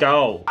Shoo.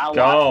 Go. I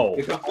Go.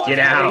 Get the fuck Get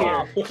outta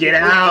out. here. Get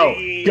out.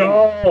 Leave.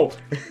 Go.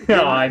 Oh,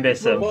 I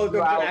miss him. Welcome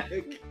Wow. back.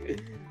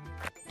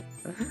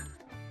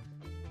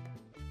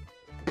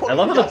 I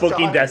love how the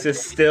booking desk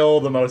is still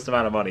the most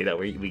amount of money that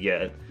we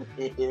get.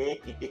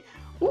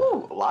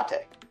 Ooh,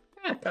 latte.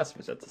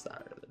 Customers at the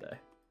start of the day.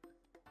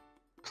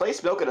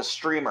 Place milk in a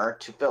streamer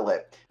to fill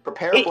it.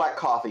 Prepare It- black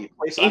coffee.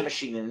 Place on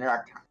machine and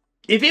interact.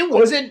 If it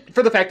wasn't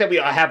for the fact that we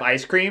have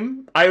ice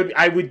cream,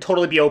 I would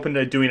totally be open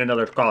to doing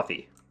another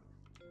coffee.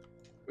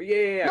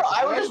 Yeah. No,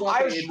 I was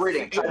just It's-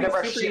 reading. it'd I've be never super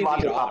actually seen easy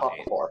latte to pop up automate.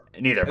 before.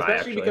 Neither am I,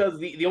 Especially actually. because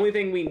the only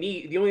thing we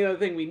need, the only other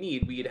thing we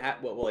need,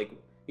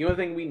 the only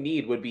thing we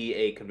need would be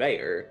a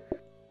conveyor.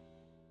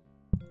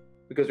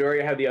 Because we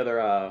already have the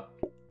other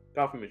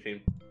coffee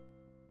machine.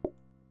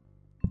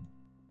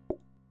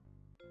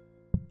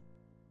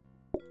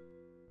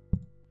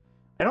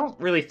 I don't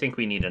really think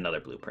we need another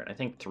blueprint. I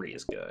think 3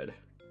 is good.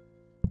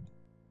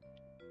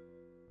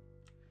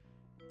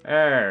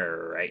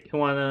 Alright, who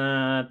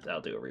wanna...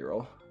 I'll do a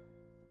reroll.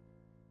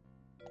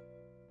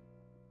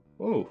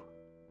 Ooh.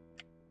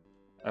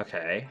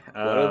 Okay.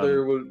 What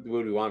other would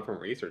we want from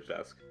research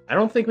desk? I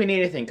don't think we need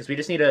anything, because we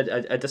just need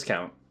a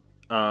discount.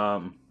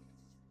 I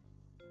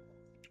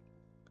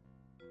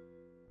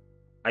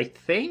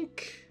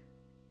think...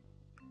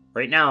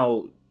 Right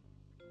now...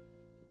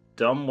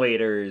 Dumb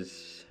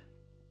waiters...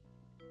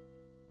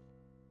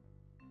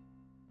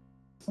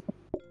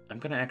 I'm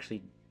gonna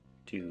actually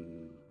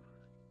do...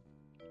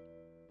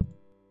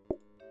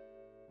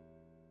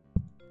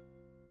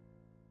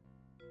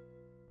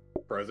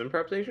 Frozen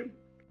prep station?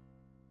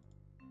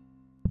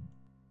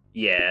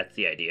 Yeah, that's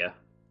the idea.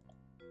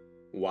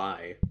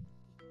 Why?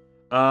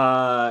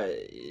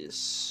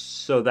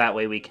 So that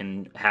way we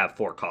can have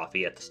 4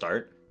 coffee at the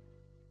start.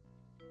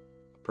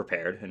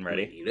 Prepared and We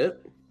ready. need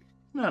it?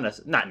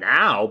 Not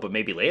now, but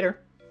maybe later.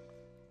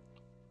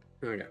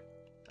 Okay.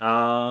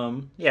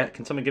 Yeah,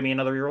 can someone give me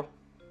another reroll?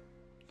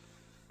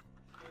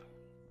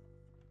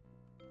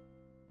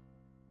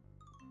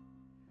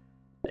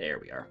 There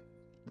we are.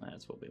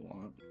 That's what we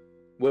want.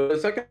 Will the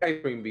second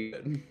ice cream be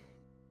good?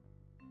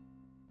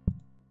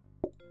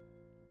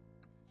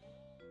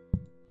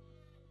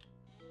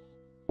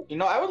 You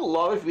know, I would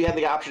love if we had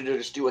the option to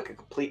just do like a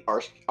complete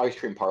ice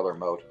cream parlor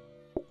mode.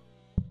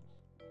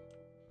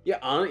 Yeah,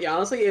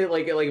 honestly,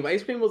 like if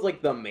ice cream was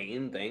like the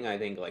main thing, I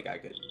think like I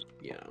could,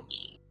 you know.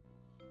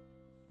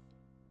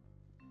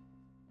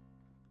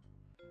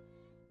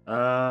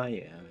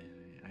 Yeah.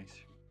 Ice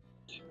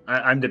cream.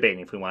 I'm debating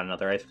if we want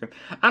another ice cream.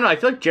 I don't know. I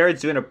feel like Jared's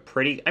doing a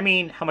pretty. I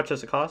mean, how much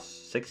does it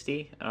cost?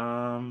 60. Well,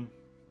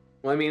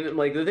 I mean,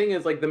 like the thing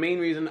is, like the main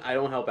reason I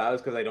don't help out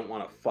is because I don't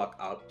want to fuck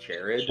up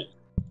Jared.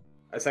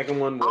 A second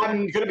one would...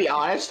 I'm gonna be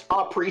honest,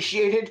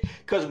 appreciated,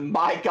 because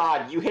my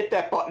god, you hit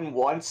that button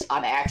once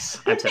on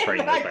accident. I'm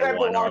separating and those I by grabbed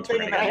one, the or wrong it's thing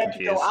gonna and I get had to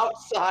confused. go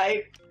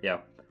outside. Yeah.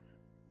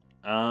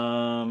 So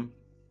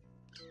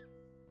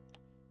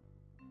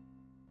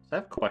I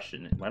have a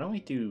question. Why don't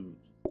we do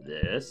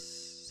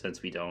this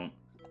since we don't?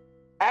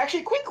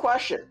 Actually, quick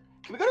question.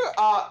 Can we go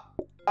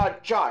to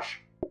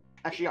Josh?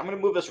 Actually, I'm gonna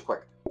move this real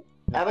quick.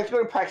 I'd like to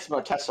go to practice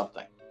mode, test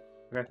something.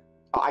 Okay.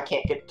 I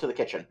can't get to the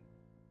kitchen.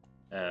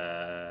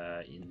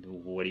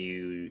 What do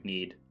you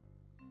need?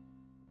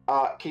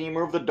 Can you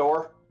move the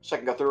door so I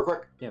can go through real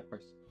quick? Yeah, of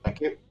course.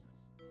 Thank you.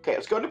 Okay,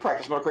 let's go into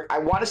practice mode quick. I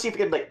want to see if we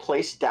can like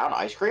place down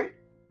ice cream.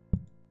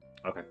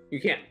 Okay. You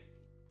can.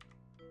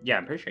 Yeah,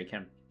 I'm pretty sure you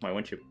can. Why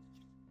wouldn't you?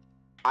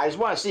 I just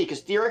want to see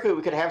because theoretically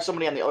we could have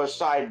somebody on the other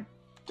side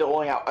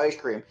doling out ice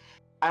cream.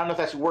 I don't know if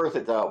that's worth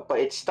it though, but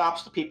it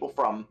stops the people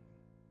from.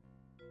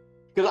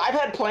 Because I've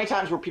had plenty of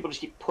times where people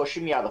just keep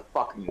pushing me out of the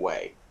fucking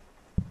way.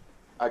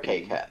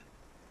 Okay, Ken.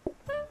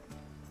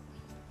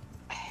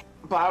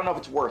 But I don't know if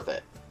it's worth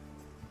it.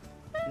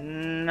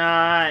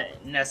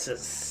 Not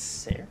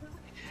necessarily.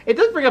 It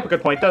does bring up a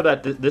good point, though,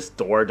 that this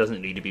door doesn't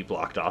need to be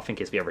blocked off in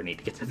case we ever need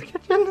to get to the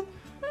kitchen.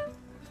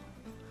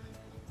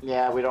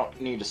 Yeah, we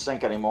don't need to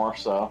sink anymore,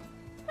 so.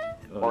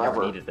 Well, we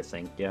never needed to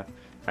sink, yeah.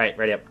 Alright,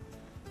 ready up.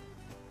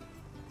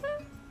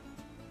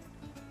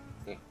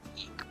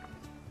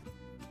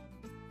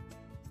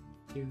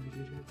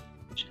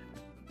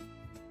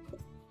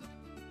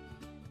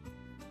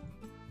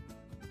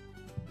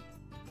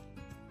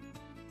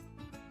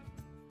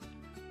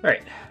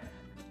 Alright.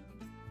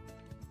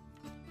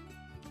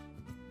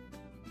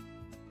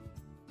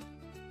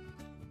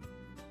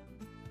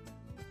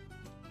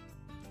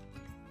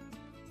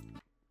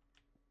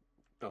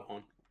 Go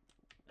on.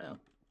 Oh.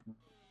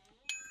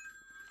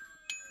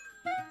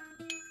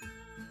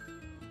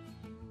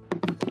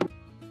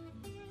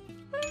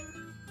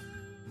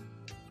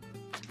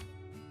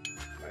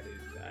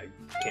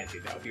 I can't see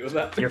that if you was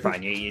that. You're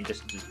fine, you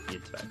just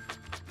it's fine.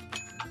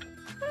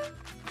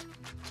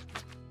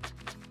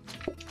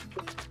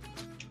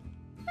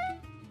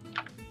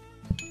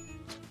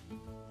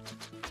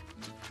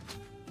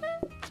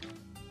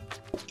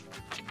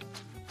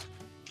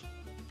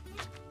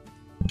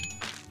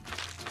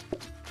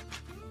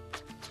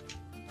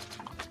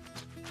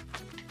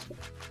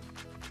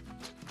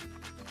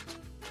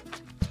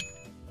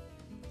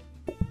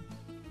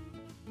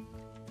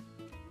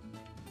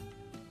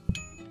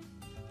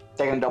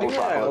 Taking a double Yeah,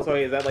 chocolate. also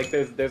is that like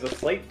there's a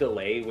slight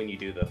delay when you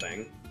do the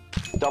thing.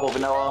 Double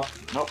vanilla.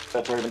 Nope,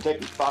 that's already been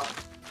taken. Fuck.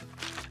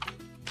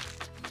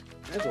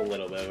 There's a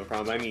little bit of a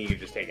problem. I mean, you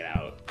just take it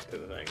out to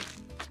the thing.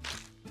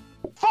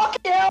 Fuck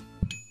yeah!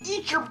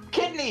 Eat your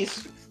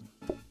kidneys!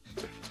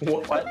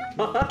 What?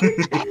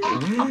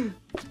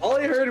 All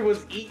I heard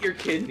was eat your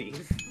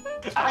kidneys.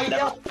 I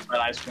know.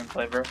 That ice cream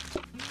flavor.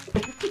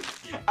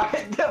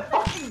 The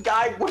fucking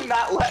guy would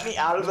not let me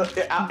out of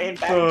the and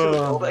back into the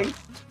building.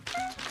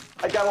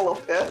 I got a little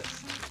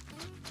pissed.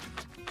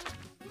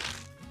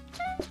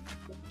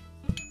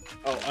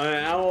 Oh,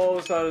 and now all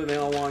of a sudden they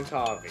all want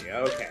coffee.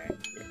 Okay.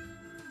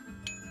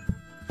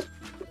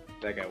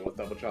 That guy wants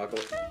double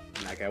chocolate.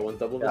 And that guy wants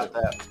double Got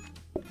vanilla.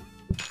 that.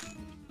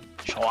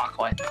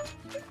 Chocolate.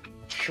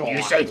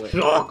 You say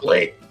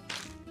chocolate!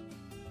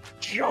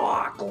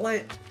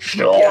 chocolate.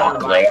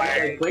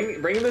 Chocolate!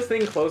 Bring this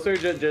thing closer.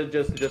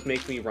 Just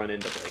makes me run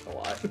into Blake a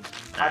lot.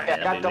 I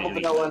got double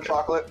vanilla and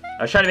chocolate.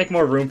 I was trying to make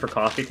more room for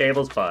coffee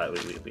tables, but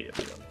we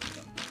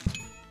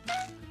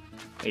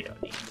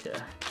don't need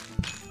to.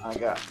 I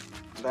got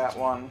that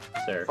one.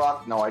 Sir.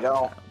 Fuck, no I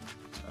don't.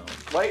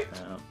 Oh, Wait,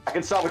 no. I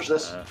can salvage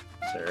this.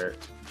 Sir.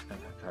 Oh,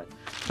 God.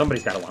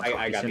 Somebody's got to want coffee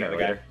I got sooner the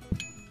or other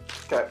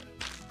guy. later.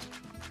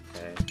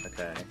 Okay.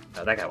 Okay.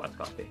 Oh, that guy wants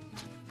coffee.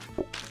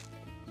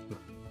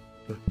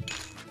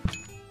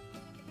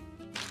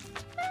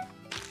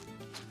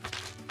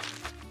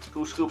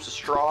 2 scoops of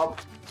straw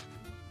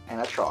and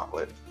a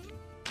chocolate.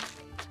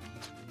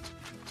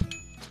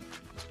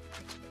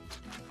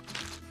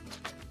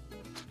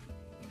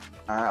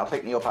 Alright, I'll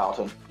take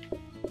Neapolitan.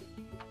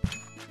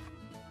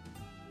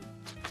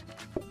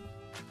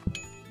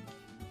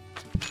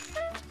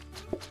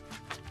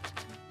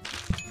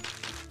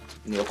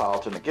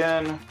 Neapolitan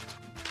again.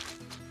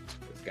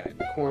 This guy in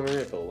the corner.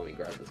 If he'll let me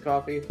grab this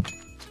coffee.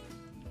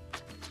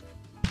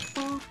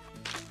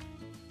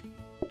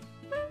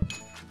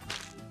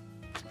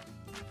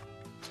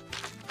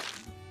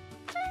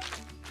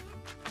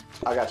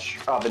 I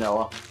got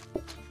vanilla.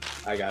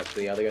 I got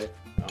the other guy.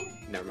 Oh,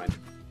 never mind.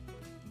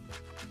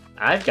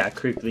 I've got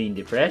crippling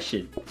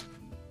depression.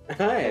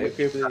 Hi, I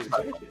can't believe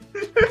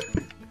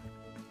it.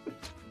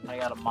 I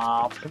got a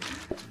mop.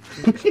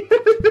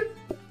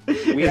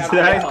 We It's have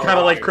kind to-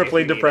 of like if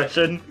crippling you need it.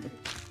 depression.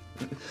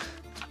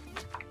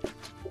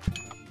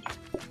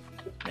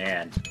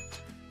 Man,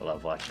 I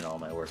love watching all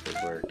my workers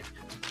work.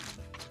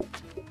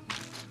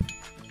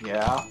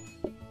 Yeah.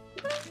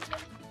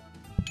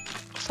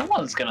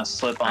 Someone's gonna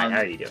slip Hi, on. how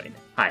are you doing?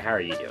 Hi, how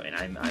are you doing?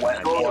 I'm Wet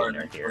the board,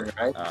 owner here.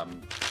 right?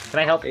 Can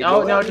I help? Hey, Oh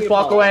don't no, let just me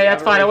walk follow. away. You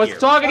That's have it fine. I right wasn't here.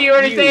 talking to you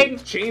or Fuck anything.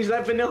 Change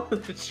that vanilla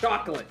to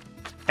chocolate.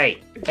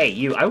 Hey,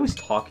 you! I was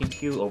talking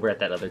to you over at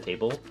that other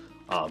table.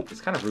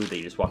 It's kind of rude that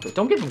you just walked away.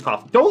 Don't give him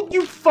coffee. Don't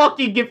you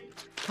fucking give.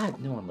 God,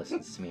 no one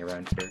listens to me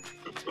around here.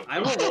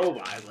 I'm a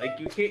robot. Like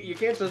you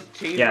can't just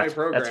change Yeah, my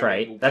program. that's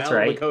right. while That's the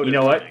right. code You is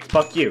know what? running.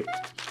 Fuck you.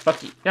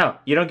 Fuck you. No,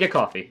 you don't get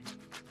coffee.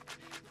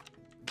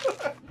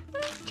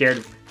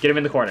 Jared, get him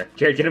in the corner.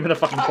 Jared, get him in the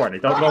fucking corner.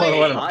 Don't let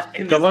him out. Not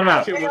in Don't this let him out.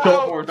 action with Don't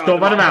popcorn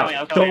let him talking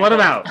out. I'm Don't let him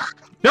out.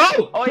 No!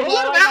 Oh, Don't he's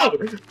let him not out!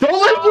 Don't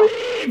let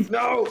him leave!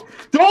 No.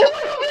 Don't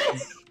let him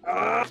leave!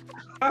 Ah.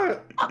 Guys,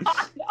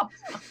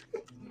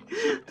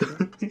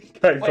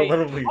 don't Wait, let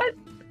him leave. what?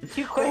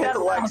 You quit that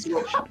Relax.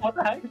 What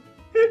the heck?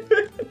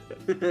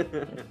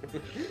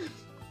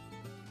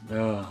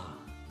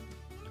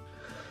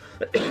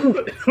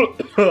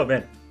 Oh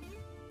man.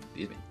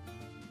 Excuse me.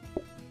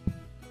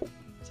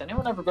 Is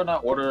anyone ever gonna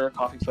order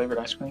coffee flavored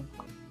ice cream?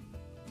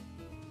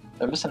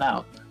 They're missing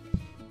out.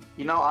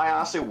 You know, I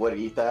honestly would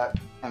eat that.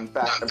 In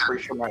fact, I'm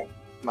pretty sure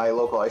my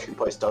local ice cream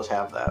place does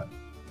have that.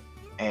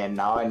 And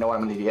now I know what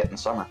I'm going to get in the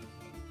summer.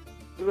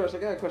 Dude, I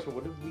got a question.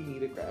 What did we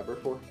need a grabber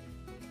for?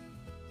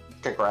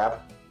 To grab.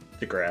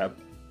 To grab.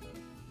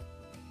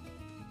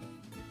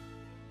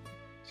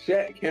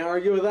 Shit, can't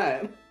argue with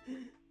that.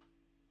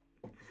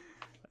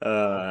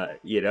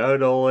 You know,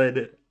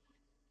 Nolan,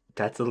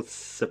 that's a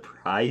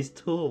surprise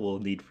tool we'll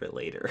need for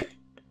later.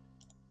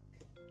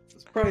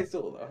 It's probably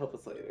still though. Help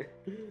us later.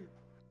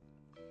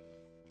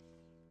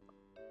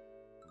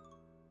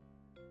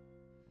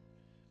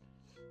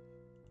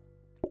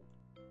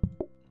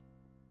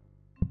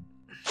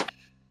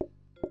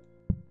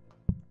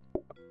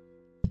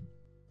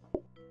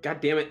 God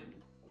damn it.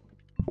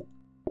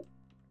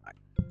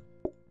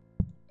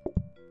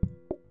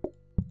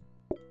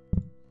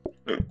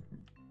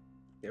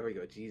 There we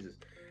go, Jesus.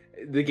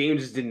 The game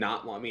just did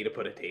not want me to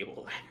put a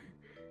table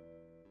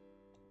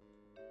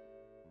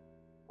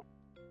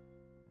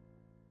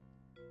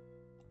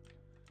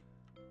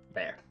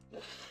There.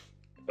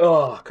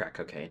 Oh, crack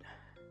cocaine.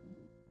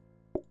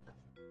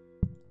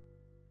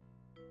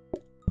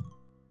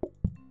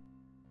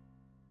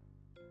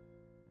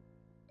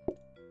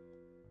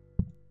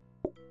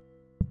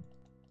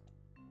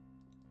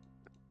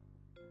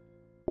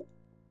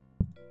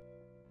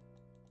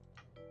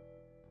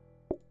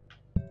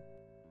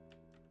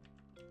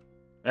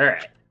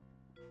 Alright.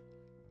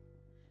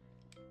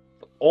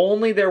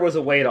 Only there was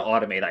a way to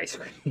automate ice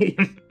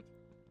cream.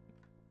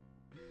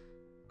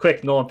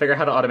 Quick, Nolan, figure out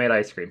how to automate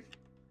ice cream.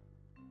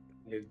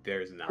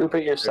 There's not. Group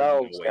it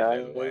yourselves,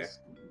 there's no way. guys.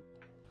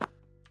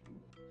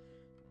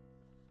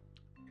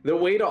 The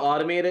way to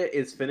automate it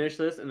is finish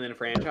this and then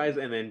franchise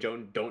and then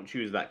don't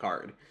choose that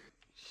card.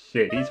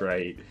 Shit, he's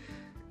right.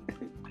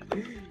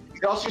 You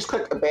can also just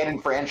click abandon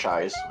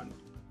franchise.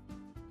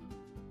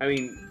 I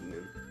mean,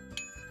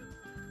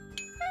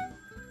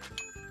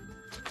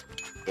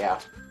 Yeah.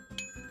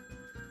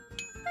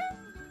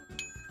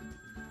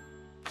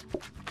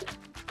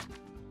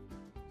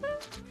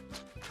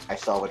 I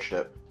salvaged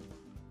it.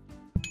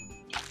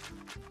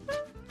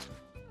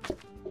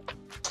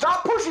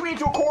 Stop pushing me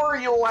into a corner,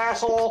 you little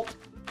asshole!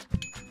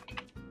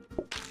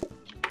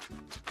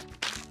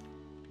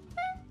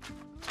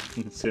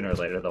 Sooner or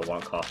later they'll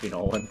want coffee,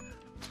 Nolan.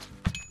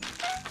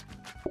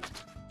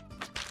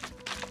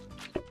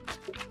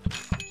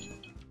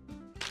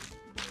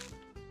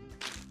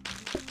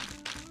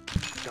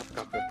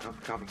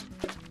 copy.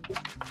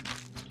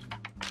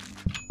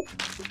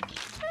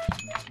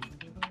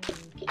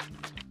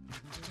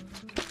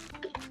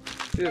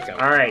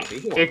 Alright,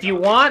 if you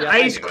want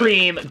ice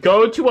cream,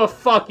 go to a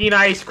fucking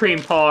ice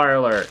cream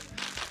parlor.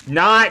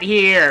 Not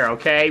here,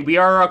 okay? We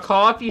are a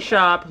coffee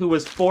shop who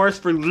was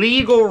forced for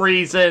legal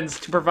reasons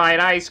to provide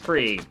ice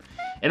cream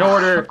in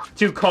order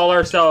to call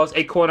ourselves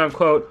a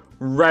quote-unquote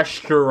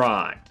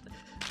restaurant.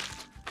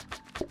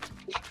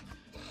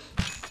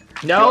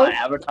 No? You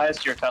advertise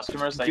to your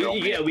customers that you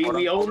Yeah,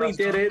 we only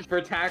did it for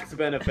tax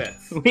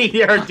benefits.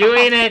 We are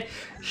doing it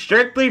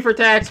strictly for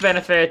tax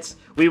benefits.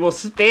 We will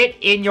spit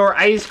in your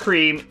ice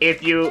cream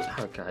if you...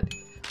 Oh, God.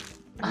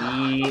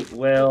 We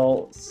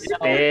will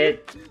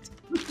spit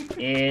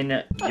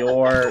in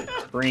your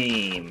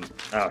cream.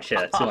 Oh, shit,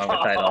 that's too long of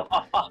a title.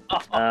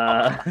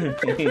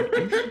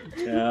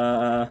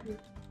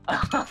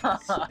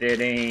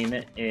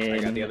 Spitting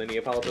in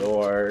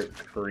your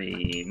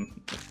cream.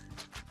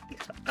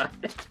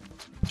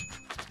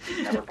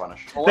 Never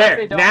punished.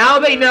 There, now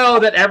they know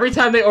that every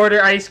time they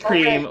order ice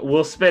cream,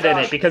 we'll spit in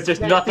it, because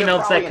there's nothing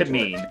else that could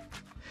mean.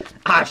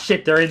 Ah,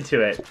 shit, they're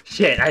into it.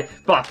 Shit,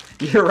 fuck.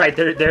 You're right.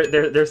 They're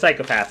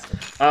psychopaths.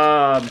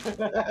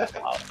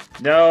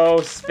 No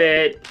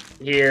spit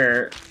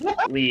here.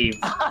 Leave.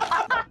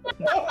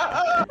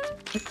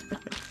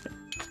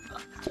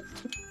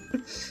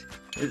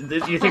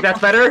 Do you think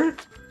that's better?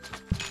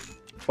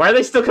 Why are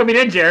they still coming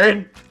in,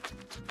 Jared?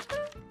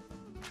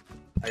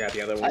 I got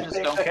the other I one. just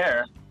don't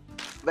care.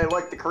 They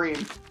like the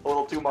cream a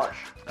little too much.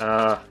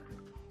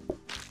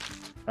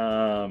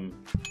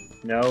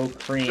 No Just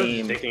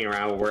cream. sticking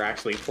around. We're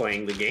actually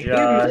playing the game.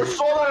 We're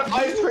sold out of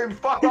ice cream.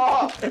 Fuck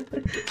off.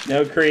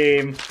 No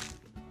cream.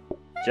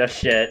 Just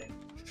shit.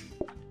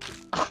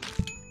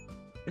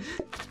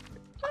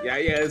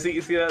 Yeah. See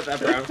that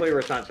brown flavor?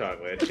 It's not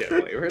chocolate. It's shit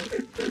flavored.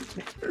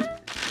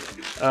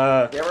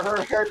 You ever heard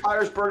of Harry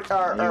Potter's Birdie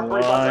Pot's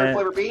Earth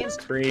flavored beans?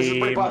 This is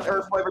Birdie Pot's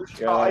Earth flavored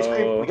ice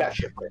cream. We got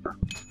shit flavor.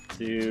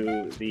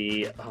 To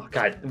the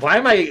god, why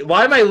am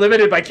I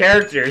limited by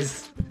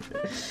characters?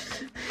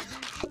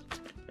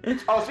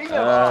 Oh, speaking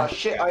of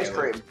shit ice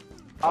cream,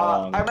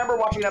 I remember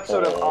watching an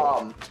episode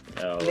of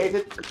No.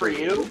 Nathan for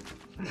You,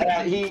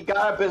 and he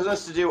got a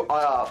business to do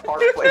fart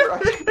flavored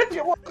ice cream.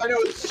 I know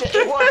it's shit.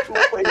 It was poop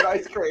flavored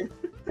ice cream.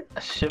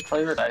 A shit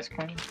flavored ice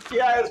cream?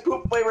 Yeah, it's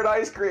poop flavored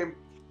ice cream.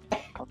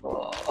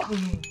 Oh.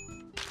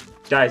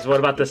 Guys, what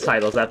about this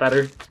title? Is that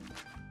better?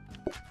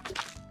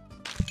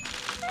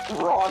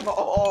 Wrong.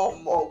 Oh,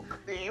 mo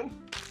cream.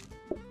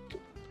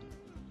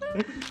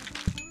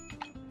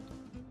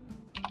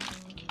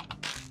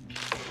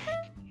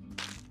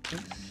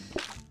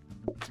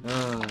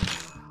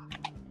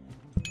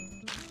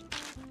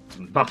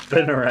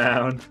 Bopping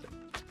around.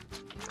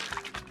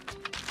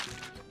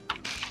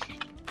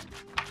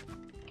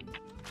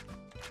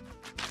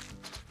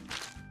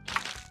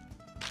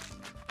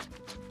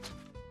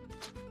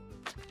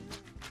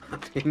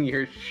 In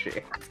your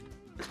shit.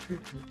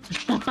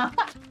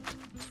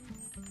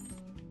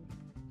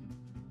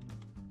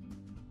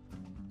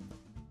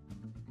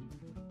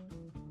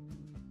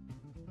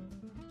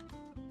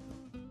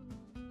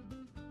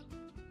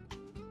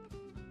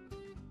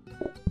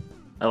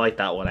 I like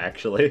that one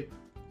actually.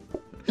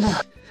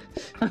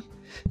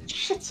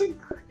 Shits and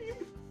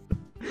cream.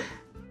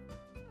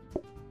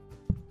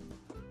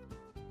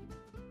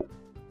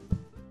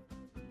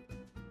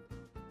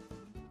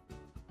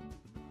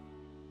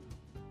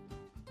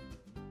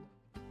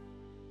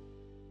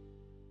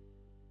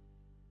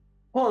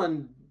 Hold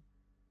on.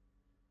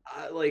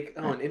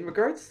 In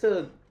regards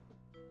to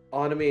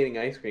automating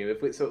ice cream,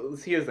 here's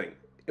the thing.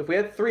 If we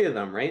had 3 of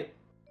them, right?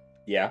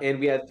 Yeah. And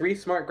we had 3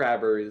 smart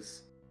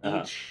grabbers,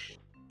 Uh-huh.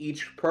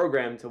 each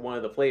program to one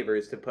of the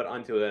flavors to put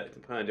onto a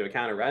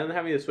counter, rather than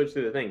having to switch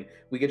through the thing,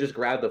 we could just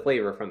grab the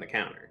flavor from the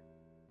counter.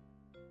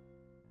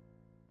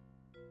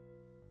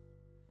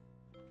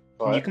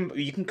 But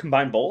You can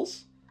combine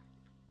bowls?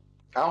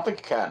 I don't think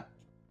you can.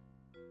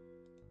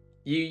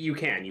 You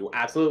can. You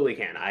absolutely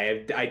can.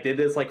 I did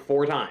this like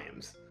 4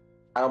 times.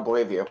 I don't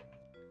believe you.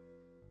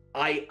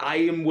 I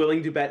am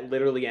willing to bet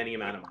literally any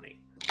amount of money.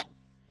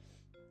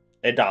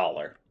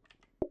 $1.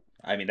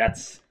 I mean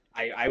that's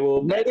I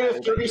will bet- I will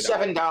Negative bet you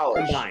 $37.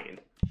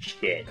 combined.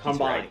 shit. He's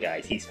Combined. right,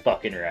 guys. He's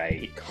fucking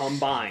right.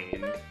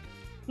 Combined.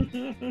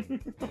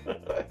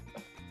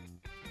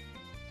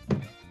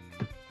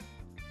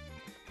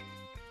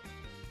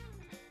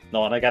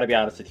 No, and I gotta be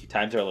honest with you,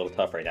 times are a little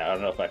tough right now. I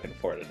don't know if I can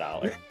afford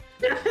 $1.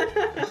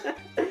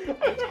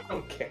 I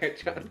don't care,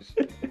 Josh.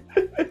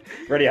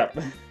 Ready up.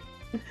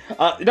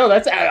 No,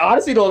 that's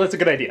honestly, no, that's a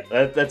good idea.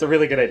 That's a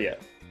really good idea.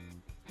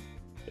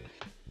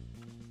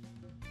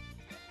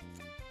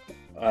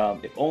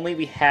 If only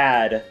we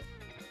had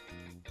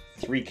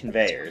 3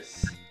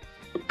 conveyors.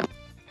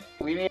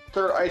 We need a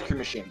third ice cream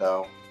machine,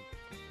 though.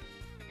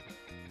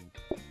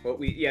 Well,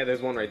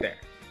 there's one right there.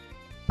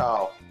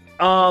 Oh.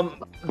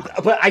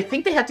 But I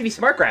think they have to be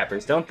smart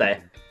grabbers, don't they?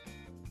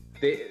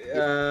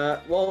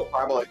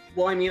 Probably.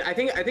 Well, I mean, I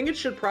think it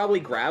should probably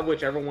grab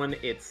whichever one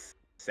it's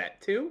set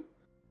to.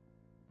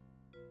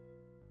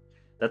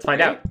 Let's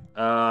find out.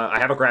 I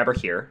have a grabber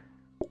here.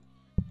 Let's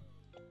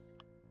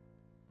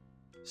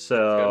go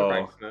to So,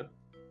 practice mode.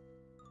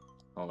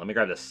 oh, let me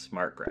grab this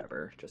smart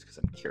grabber just because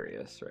I'm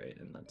curious, right?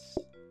 And that's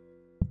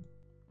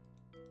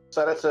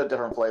Set it to a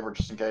different flavor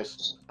just in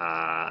case.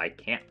 I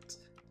can't.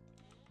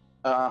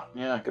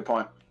 Yeah, good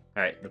point.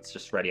 All right, let's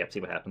just ready up, see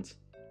what happens.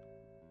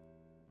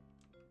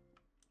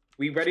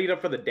 We readied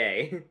up for the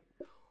day.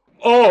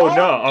 Oh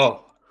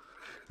no!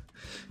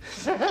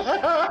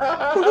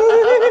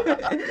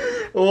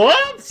 Oh,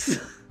 whoops!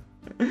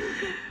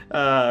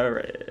 All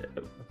right,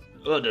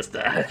 we'll just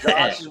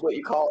Josh is what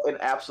you call an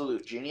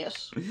absolute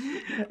genius.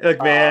 look,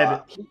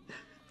 man.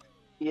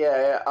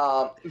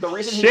 The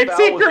reason he Shit's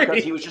fell was angry.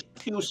 because he was just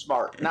too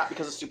smart, not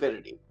because of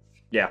stupidity.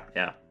 Yeah.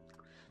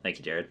 Thank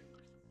you, Jared.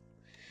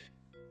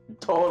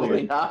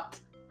 Totally not.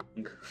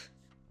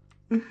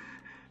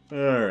 All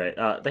right.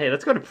 Hey,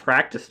 let's go to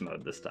practice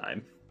mode this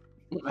time.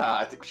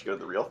 I think we should go to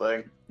the real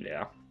thing.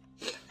 Yeah.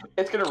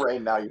 It's gonna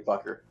rain now, you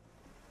fucker.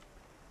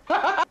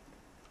 Well,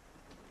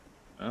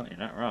 you're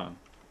not wrong.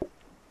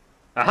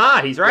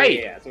 Aha, he's right.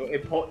 Yeah. So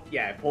it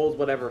pulls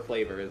whatever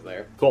flavor is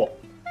there. Cool.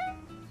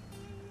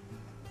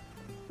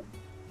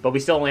 But we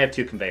still only have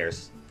 2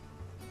 conveyors.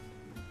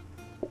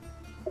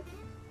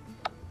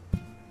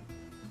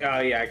 Oh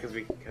yeah, because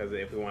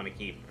if we want to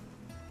keep.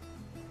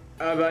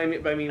 But I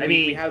mean,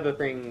 we have the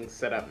thing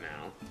set up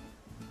now.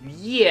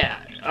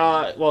 Yeah.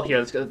 Well, here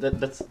let's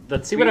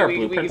see what our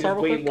blueprints are.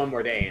 We can just wait one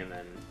more day and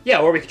then. Yeah,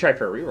 or we could try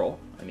for a reroll.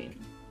 I mean.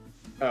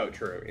 Oh,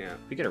 true. Yeah.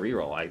 If we get a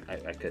reroll, I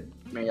could.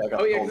 Oh yeah,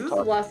 because this is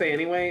the last day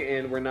anyway,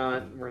 and we're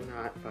not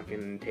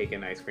fucking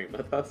taking ice cream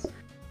with us.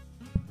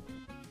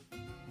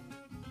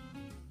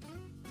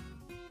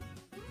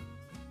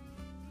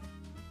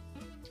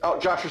 Oh,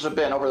 Josh, there's a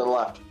bin over to the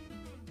left.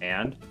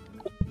 And?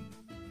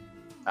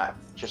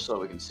 Just so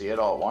we can see it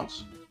all at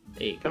once.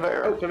 Hey.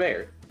 Conveyor. Oh,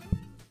 conveyor.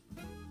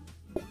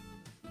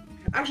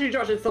 Actually,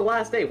 Josh, it's the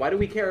last day. Why do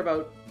we care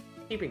about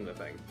keeping the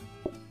thing?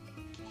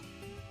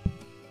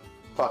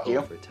 Fuck you.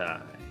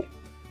 Overtime.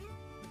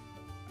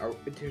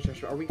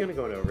 Josh, are we gonna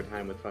go into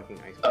overtime with fucking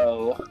ice cream?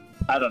 Oh,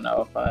 I don't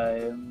know if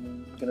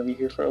I'm gonna be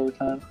here for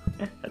overtime.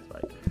 That's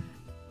fine.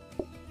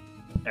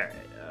 Alright,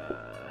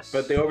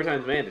 But the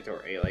overtime's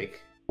mandatory,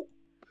 like...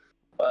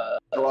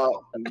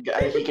 Well,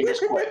 I think he can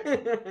just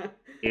quit.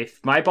 If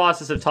my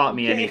bosses have taught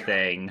me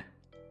anything...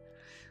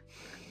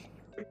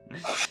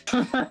 it's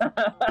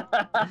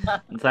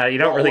that you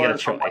don't really get a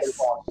choice.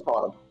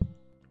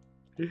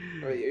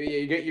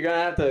 You're gonna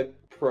have to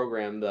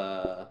program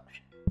the...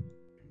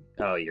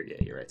 Oh, you're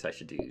right. So I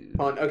should do.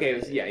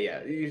 Okay.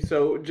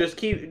 So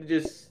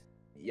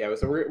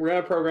So we're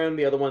gonna program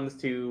the other ones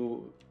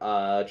to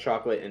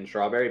chocolate and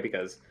strawberry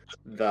because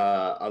the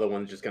other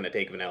one's just gonna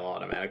take vanilla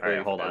automatically. All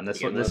right, hold on.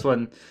 This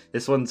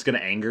one's gonna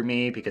anger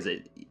me because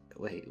it.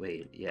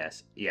 Wait.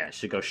 Yes, yeah. It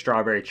should go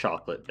strawberry,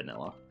 chocolate,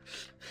 vanilla.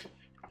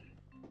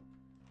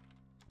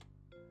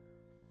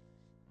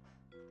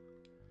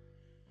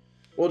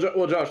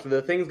 Well, Josh,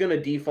 the thing's gonna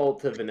default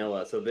to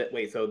vanilla. So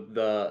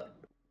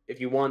if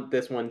you want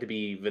this one to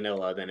be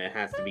vanilla, then it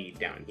has to be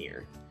down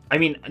here. I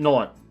mean, no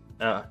one.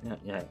 I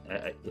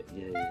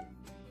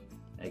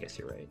guess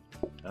you're right.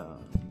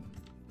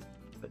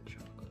 Put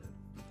chocolate,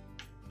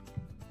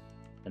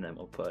 and then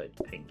we'll put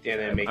pink. Yeah,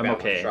 then make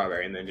that one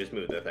strawberry, and then just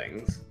move the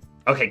things.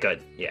 Okay,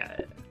 good. Yeah,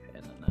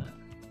 and then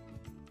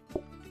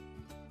that.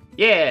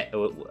 Yeah.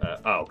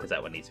 Oh, because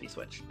that one needs to be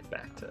switched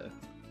back to.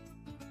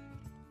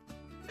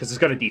 Because it's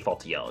going to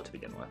default to yellow to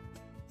begin with.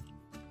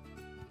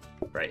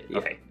 Right. Yeah.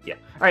 Okay. Yeah.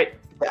 All right.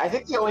 I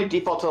think they only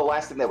default to the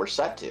last thing they were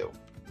set to.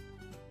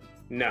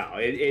 No,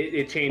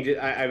 it changes.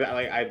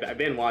 I've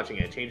been watching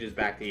it. It changes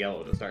back to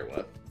yellow to start with.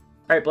 All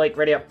right, Blake,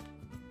 ready up.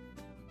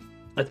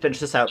 Let's finish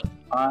this out.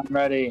 I'm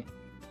ready.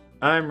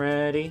 I'm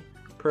ready.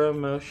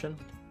 Promotion.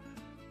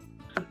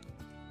 All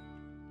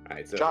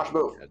right, so Josh,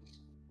 move.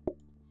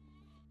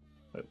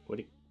 What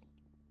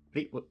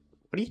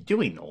are you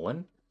doing,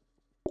 Nolan?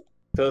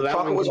 So that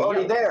chocolate one was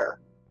already there.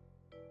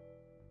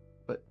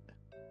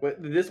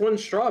 This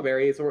one's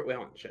strawberry, so wait,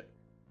 hold on, shit.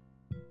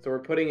 So we're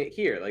putting it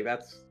here, like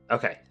that's.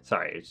 Okay,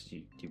 sorry.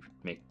 You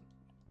make.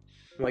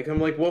 I'm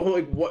like,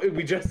 what?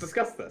 We just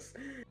discussed this.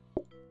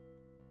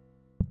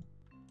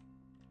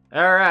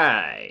 All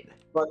right.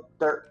 But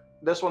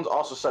this one's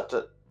also set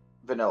to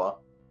vanilla.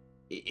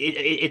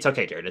 It's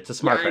okay, Jared. It's a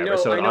smart driver,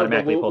 so it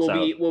automatically pulls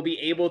out. We'll be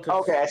able to.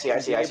 Okay, I see.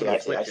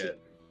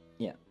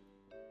 Yeah.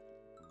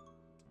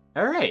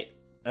 All right.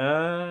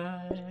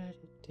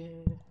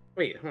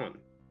 Wait, hold on.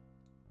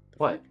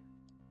 What?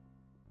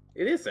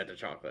 It is set to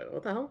chocolate.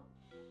 What the hell?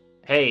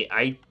 Hey,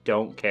 I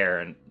don't care,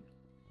 and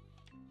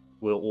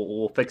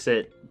we'll fix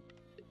it.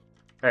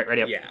 All right,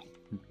 ready up. Yeah.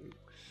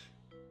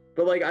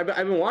 But like I've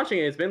been watching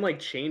it. It's been like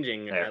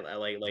changing there.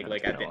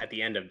 at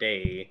the end of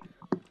day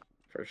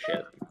for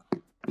shit.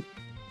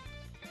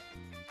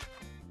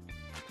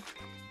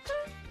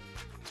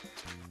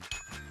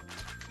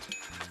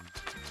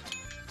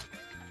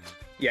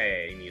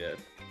 Yeah, you need to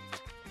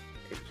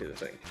take it to the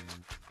thing.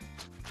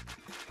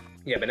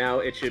 Yeah, but now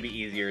it should be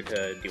easier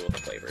to deal with the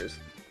flavors.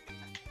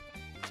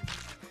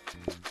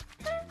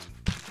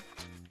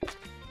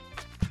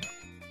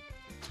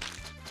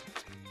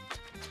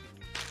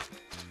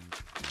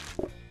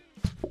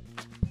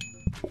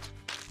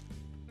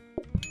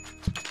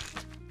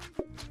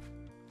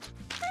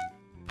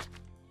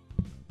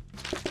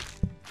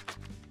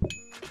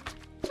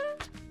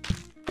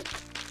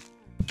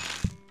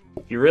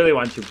 If you really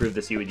wanted to improve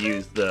this, you would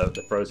use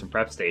the frozen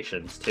prep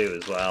stations too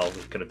as well.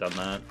 We could have done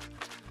that.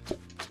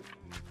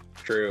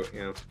 True,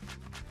 yeah.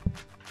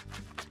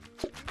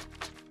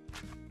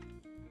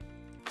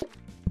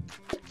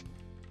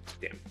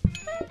 Damn.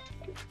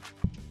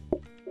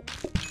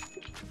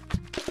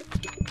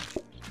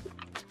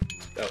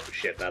 Oh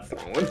shit, that's the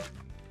wrong one.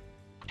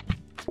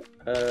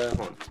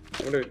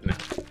 Hold on. No.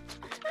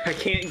 I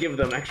can't give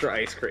them extra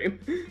ice cream.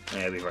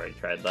 Yeah, we've already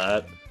tried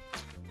that.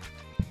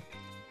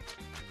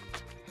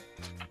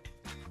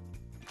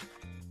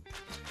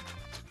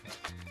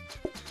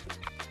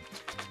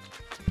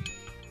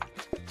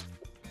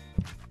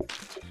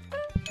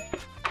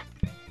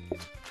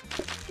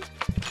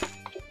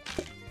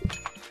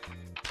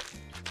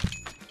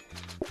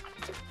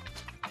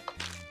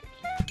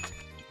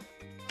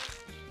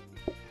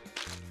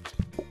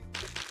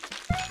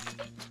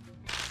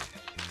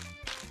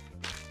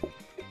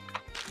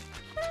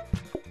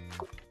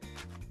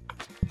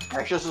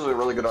 Actually, this is a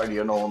really good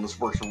idea, Nolan. This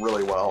works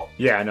really well.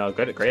 Yeah, no,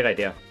 great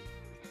idea.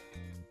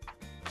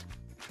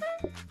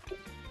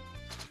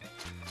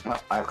 Oh,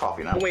 I have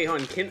coffee now. Oh, wait,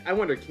 hon. I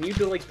wonder, can you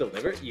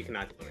deliver it? You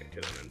cannot deliver it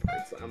to them in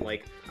parts.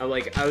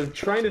 I was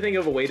trying to think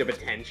of a way to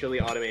potentially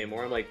automate it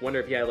more. I'm like, wonder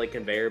if you had like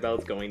conveyor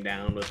belts going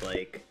down with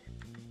like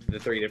the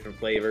 3 different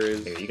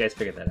flavors. Here, you guys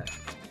figured that out.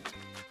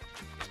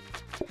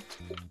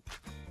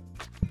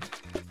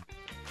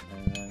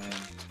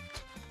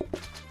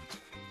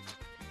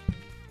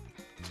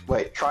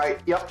 Wait, try.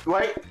 Yep,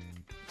 wait.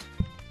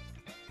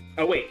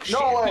 Oh wait, shit.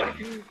 No!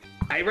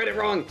 I read it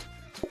wrong.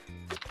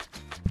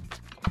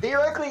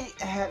 Theoretically,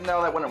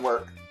 no, that wouldn't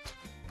work.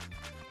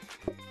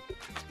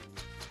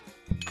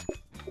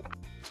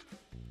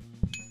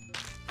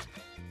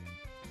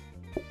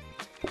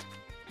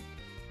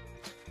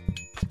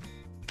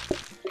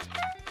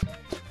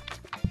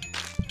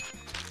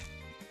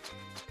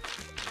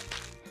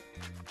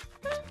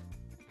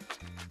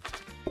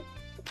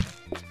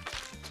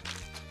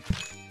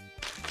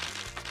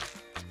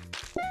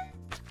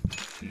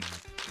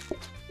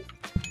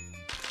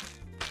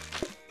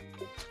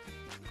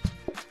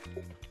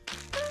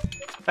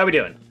 How we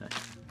doing?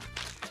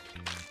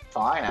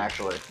 Fine,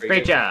 actually.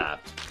 Great job.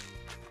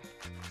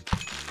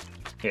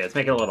 Here, let's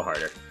make it a little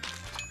harder.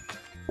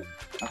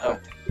 Okay.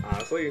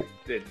 Honestly,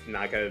 it's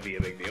not gonna be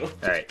a big deal.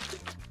 All right.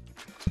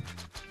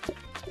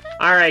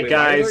 All right, Wait,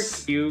 why is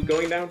guys. our Q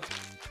going down?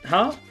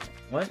 Huh?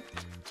 What?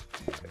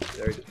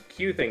 Their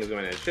Q thing is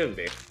going down. It shouldn't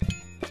be.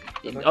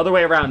 Other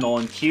way around,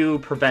 Nolan. Q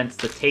prevents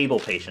the table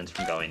patients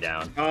from going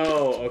down.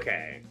 Oh,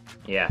 okay.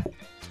 Yeah.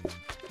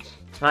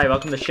 Hi,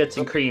 welcome to Shits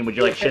and Cream. Would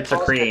you like shits or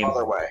cream?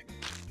 Other way.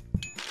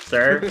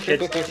 Sir,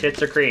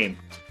 shits or cream?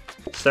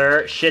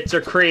 Sir, shits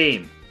or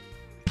cream?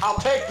 I'll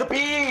take the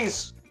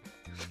bees!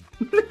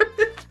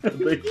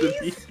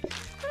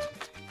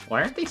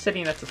 Why aren't they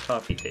sitting at this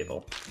coffee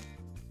table?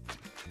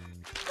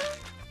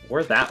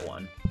 Or that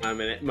one? My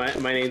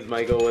name's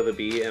Michael with a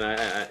B, and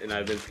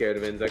I've been scared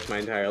of insects my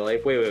entire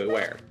life. Wait,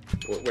 where?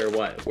 Where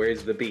what?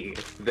 Where's the bee?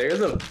 There's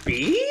a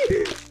bee?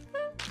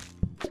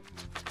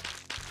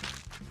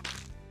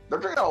 They're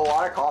drinking a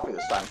lot of coffee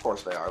this time. Of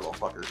course they are, little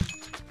fuckers.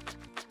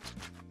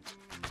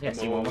 Yeah,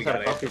 see, Well, one we was out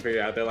gotta of coffee.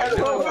 figure out. They're like, And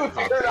no, we no,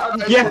 figured out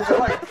that Yeah. they're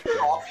like,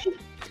 coffee?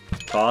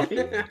 Coffee?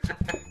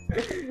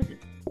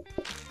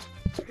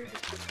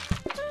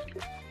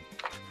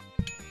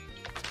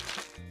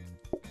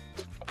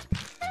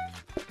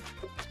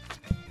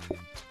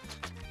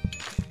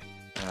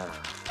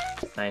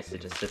 It's nice to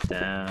just sit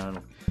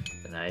down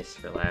with a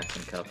nice,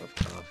 relaxing cup of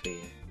coffee.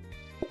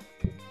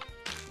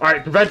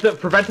 Alright, prevent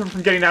them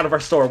from getting out of our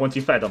store once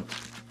you fed them.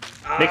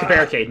 Make a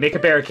barricade, make a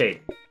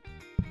barricade.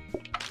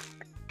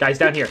 Guys,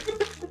 down here.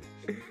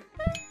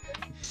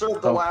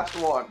 Serve the last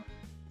one.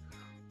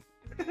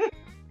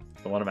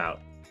 Don't let them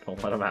out.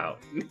 Don't let them out.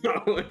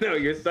 no,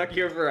 you're stuck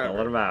here Don't let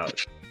forever. them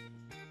out.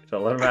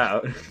 Don't let them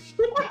out.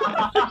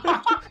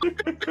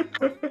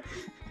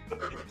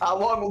 How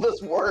long will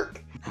this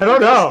work? I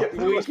don't know.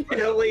 We can't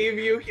believe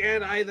you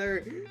can't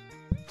either.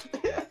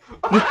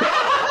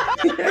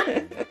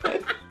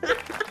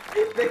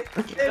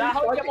 Is that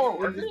how we get more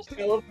workers?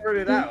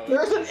 Teleported out.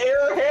 There's an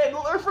air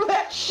handler for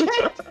that shit!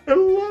 I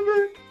love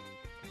it.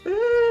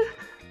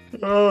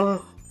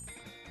 Oh.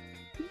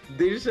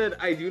 They just said,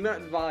 I do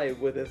not vibe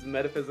with this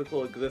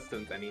metaphysical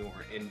existence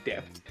anymore in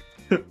depth.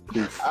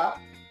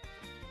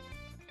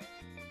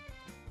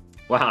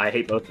 Wow, I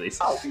hate both of these.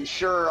 I'll be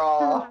sure,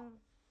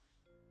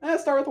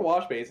 Start with the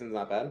wash basin's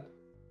not bad.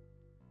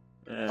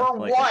 for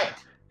Like what?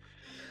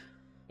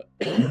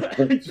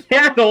 it.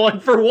 Yeah, Nolan,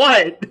 for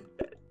what?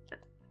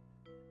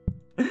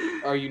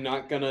 Are you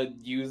not gonna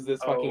use this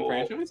fucking Oh.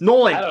 franchise? I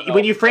Nolan, don't know.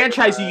 when you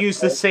franchise, you use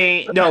the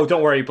same... No,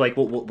 don't worry, Blake.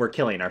 We're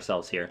killing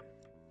ourselves here.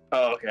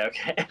 Oh,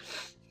 okay.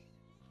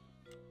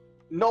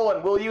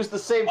 Nolan, we'll use the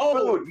same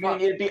Oh, food,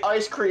 meaning it'd be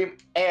ice cream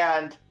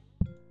and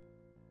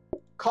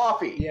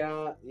coffee.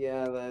 Yeah,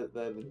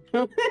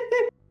 that.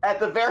 At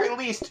the very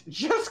least,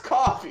 just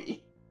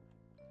coffee.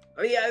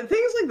 Oh, yeah,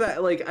 things like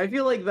that. Like, I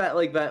feel like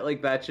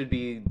that should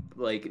be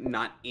like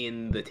not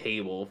in the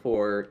table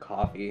for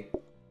coffee.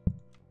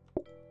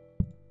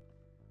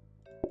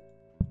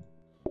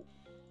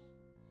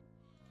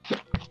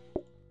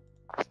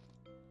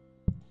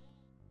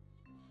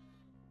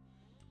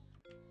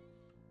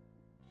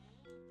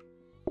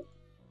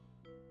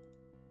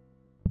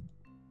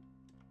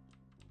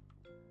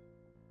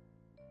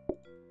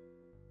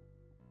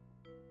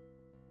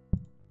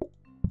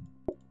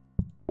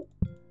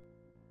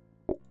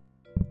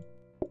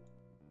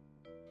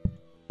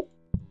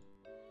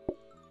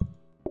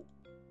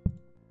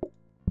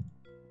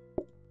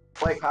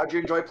 Blake, how'd you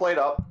enjoy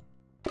PlateUp?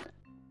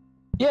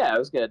 Yeah, it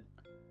was good.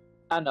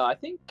 I don't know. I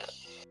think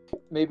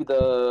maybe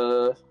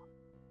the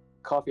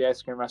coffee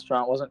ice cream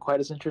restaurant wasn't quite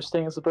as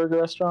interesting as the burger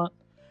restaurant.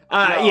 No,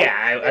 Yeah,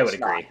 I would it's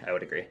agree. not. I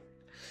would agree.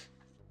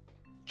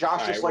 Josh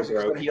Alright, just likes we're it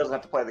when broke. he doesn't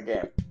have to play the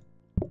game.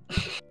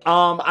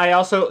 I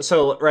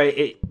also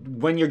right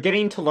when you're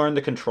getting to learn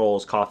the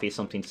controls, coffee is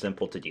something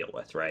simple to deal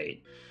with,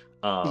 right?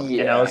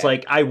 And I was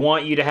like, I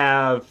want you to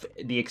have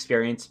the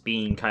experience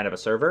being kind of a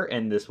server,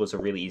 and this was a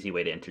really easy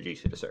way to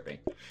introduce you to serving.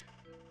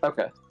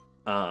 Okay.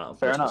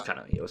 Fair enough.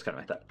 It was kind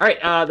of my thought. All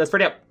right, that's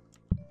pretty up.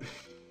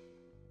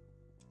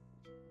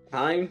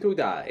 Time to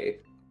die.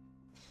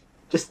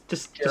 Just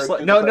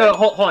Jared, no,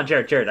 hold on,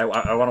 Jared. I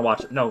want to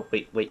watch. No,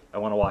 wait. I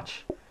want to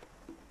watch.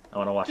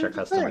 Our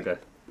customer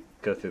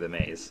go through the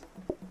maze.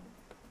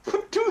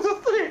 Do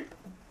the thing.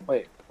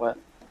 Wait, what?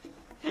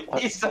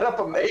 He set up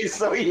a maze,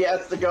 so he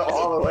has to go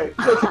all the way.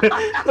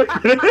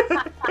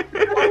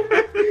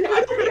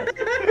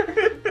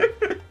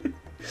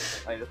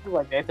 Like, this is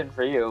like Nathan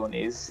for you when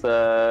he's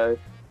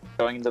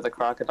going into the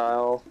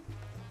crocodile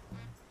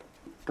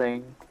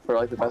thing for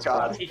like the best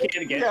God. part. He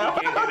can't get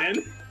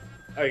in.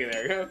 Okay,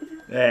 there we go.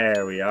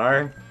 There we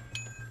are.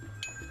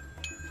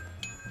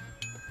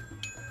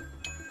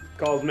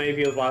 Calls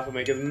Mayfield's last will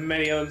make as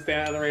many of them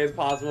stand out of the way as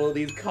possible.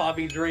 These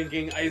coffee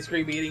drinking, ice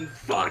cream eating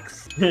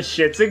fucks.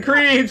 Shits and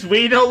creams.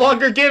 We no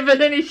longer give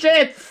it any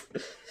shits.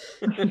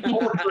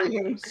 More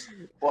creams.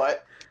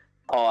 What?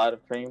 All out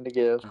of cream to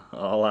give.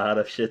 All out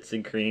of shits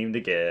and cream to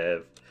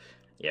give.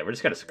 Yeah, we're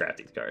just gonna scrap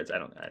these cards. I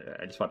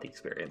just want the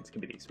experience.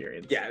 Give me the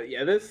experience.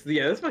 Yeah, this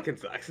fucking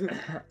sucks.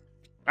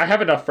 I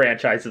have enough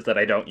franchises that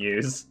I don't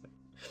use.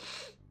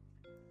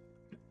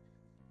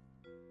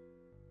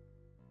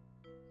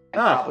 I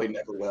probably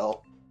never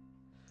will.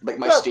 Like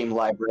my Steam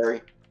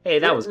library. Hey,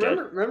 that was good.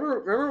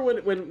 Remember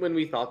when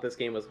we thought this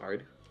game was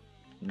hard?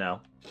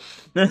 No.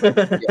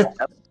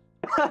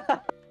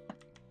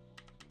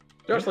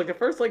 Josh, like the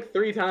first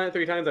three times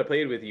I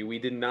played with you, we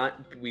did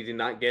not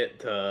get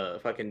to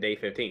fucking day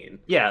 15.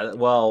 Yeah,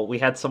 well, we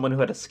had someone who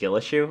had a skill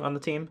issue on the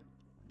team.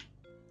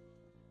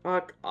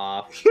 Fuck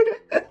off.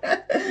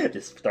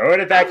 Just throwing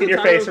it back in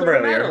your face from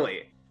earlier.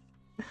 Natalie.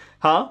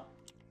 Huh?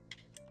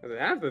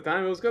 Half the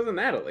time it was because of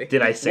Natalie.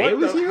 Did I say it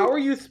was you? How are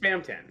you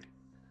spam 10?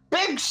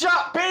 Big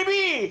shot,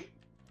 baby!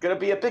 Gonna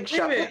be a big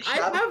shot. Wait a minute, Big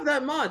shot. I have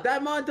that mod.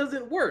 That mod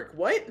doesn't work.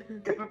 What?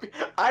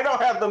 I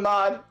don't have the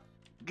mod.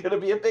 Gonna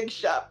be a big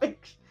shot.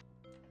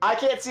 I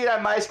can't see it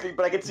on my screen,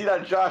 but I can see it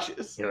on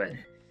Josh's. Do it.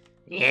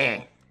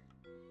 Yeah.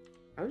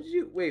 How did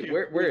you? Wait,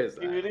 where is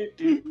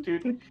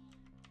that?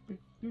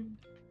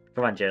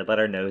 Come on, Jared. Let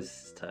our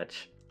nose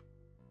touch.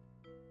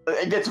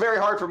 It gets very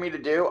hard for me to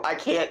do. I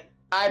can't.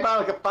 I'm on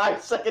like a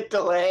 5-second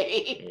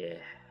delay. Yeah.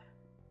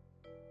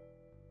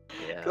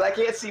 Yeah. Because I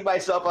can't see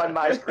myself on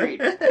my screen.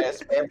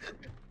 Yes, man.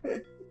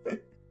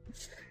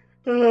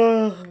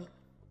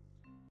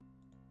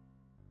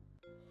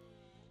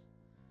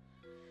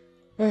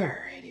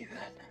 Alrighty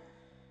then.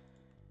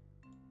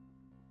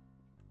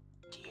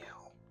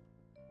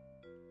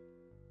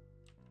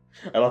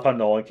 I love how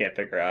Nolan can't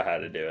figure out how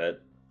to do it.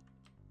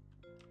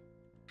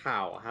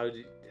 How? How'd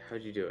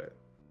you do it?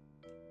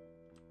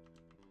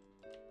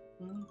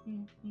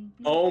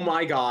 Oh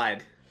my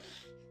god.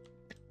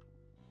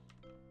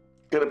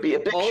 Gonna be a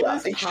big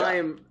shot. Big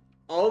shot.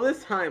 All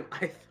this time,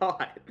 I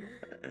thought.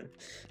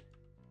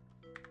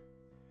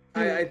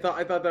 I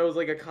thought that was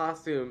like a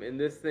costume in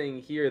this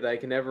thing here that I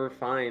can never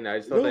find. I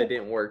just thought that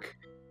didn't work.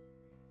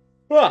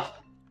 All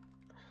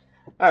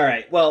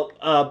right. Well,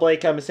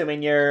 Blake, I'm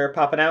assuming you're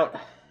popping out.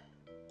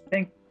 I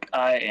think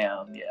I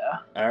am, yeah.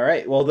 All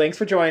right. Well, thanks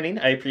for joining.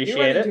 I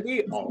appreciate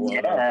it.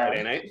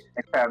 Friday night.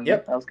 Thanks for having me.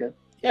 Yep. That was good.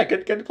 Yeah,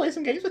 good to play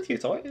some games with you.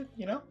 So,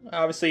 you know,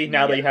 obviously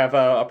now that you have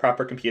a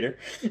proper computer.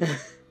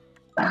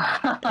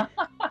 A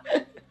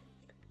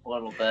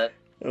little bit.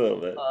 A little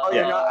bit. Oh,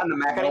 you're not on the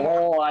Mac The anymore?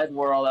 whole wide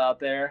world out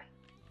there.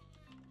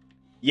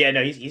 Yeah,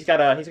 no, he's got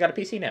a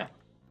PC now.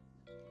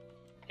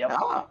 Yep.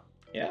 Ah.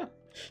 Yeah.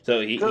 So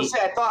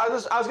I thought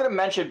I was gonna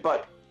mention,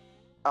 but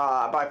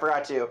I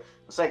forgot to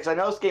say because I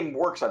know this game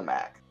works on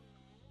Mac.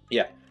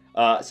 Yeah.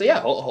 So yeah,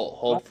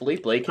 hopefully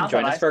Blake can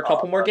join us for a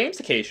couple more games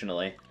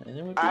occasionally.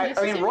 I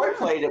mean, Roy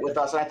played it with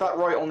us, and I thought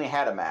Roy only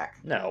had a Mac.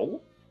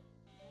 No.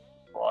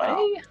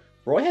 Boy.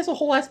 Roy has a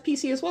whole ass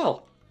PC as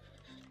well.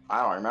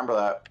 I don't remember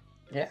that.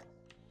 Yeah.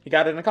 He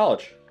got it in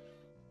college.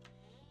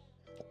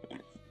 All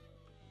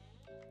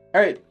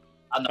right.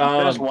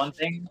 There's one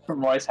thing from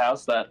Roy's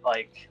house that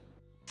like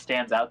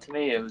stands out to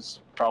me. It was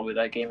probably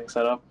that gaming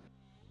setup.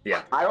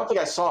 Yeah. I don't think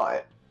I saw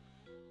it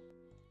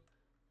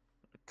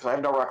because I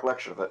have no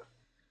recollection of it.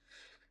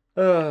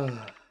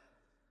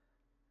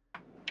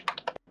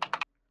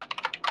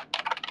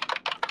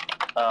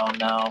 Oh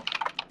no.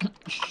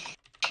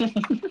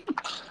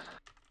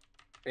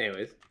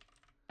 Anyways.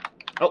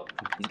 Oh,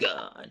 he's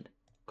gone.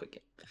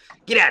 Quick.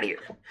 Get out of here.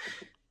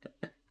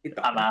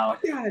 I'm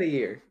out. Get out of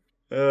here.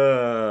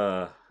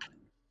 All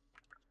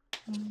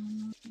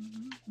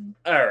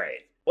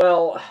right.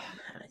 Well,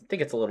 I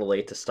think it's a little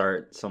late to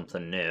start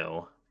something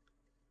new.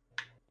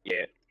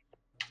 Yeah.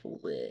 It's a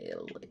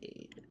little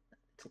late.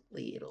 It's a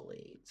little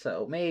late.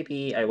 So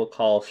maybe I will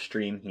call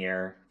stream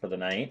here for the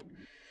night.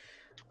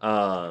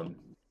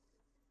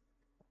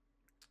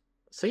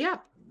 So yeah.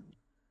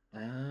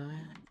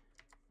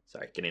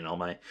 Sorry, getting all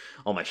my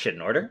shit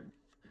in order.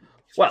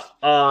 Well,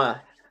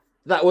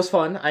 that was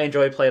fun. I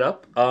enjoyed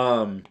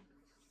PlateUp.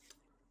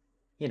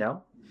 You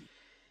know,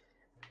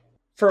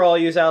 for all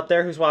yous out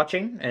there who's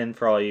watching, and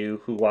for all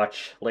you who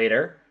watch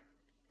later,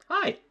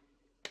 hi.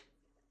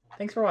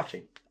 Thanks for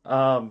watching.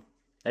 I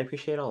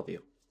appreciate all of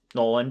you.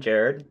 Nolan,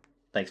 Jared,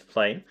 thanks for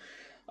playing.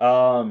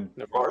 Of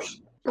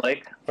course.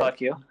 Blake, fuck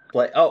you.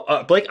 Blake,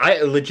 Blake,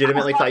 I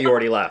legitimately thought you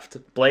already left.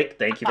 Blake,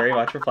 thank you very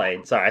much for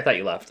playing. Sorry, I thought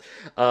you left.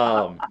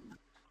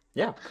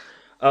 Yeah.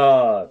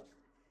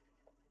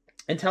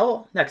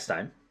 Until next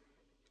time,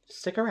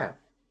 stick around,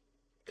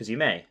 because you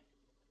may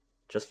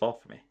just fall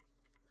for me.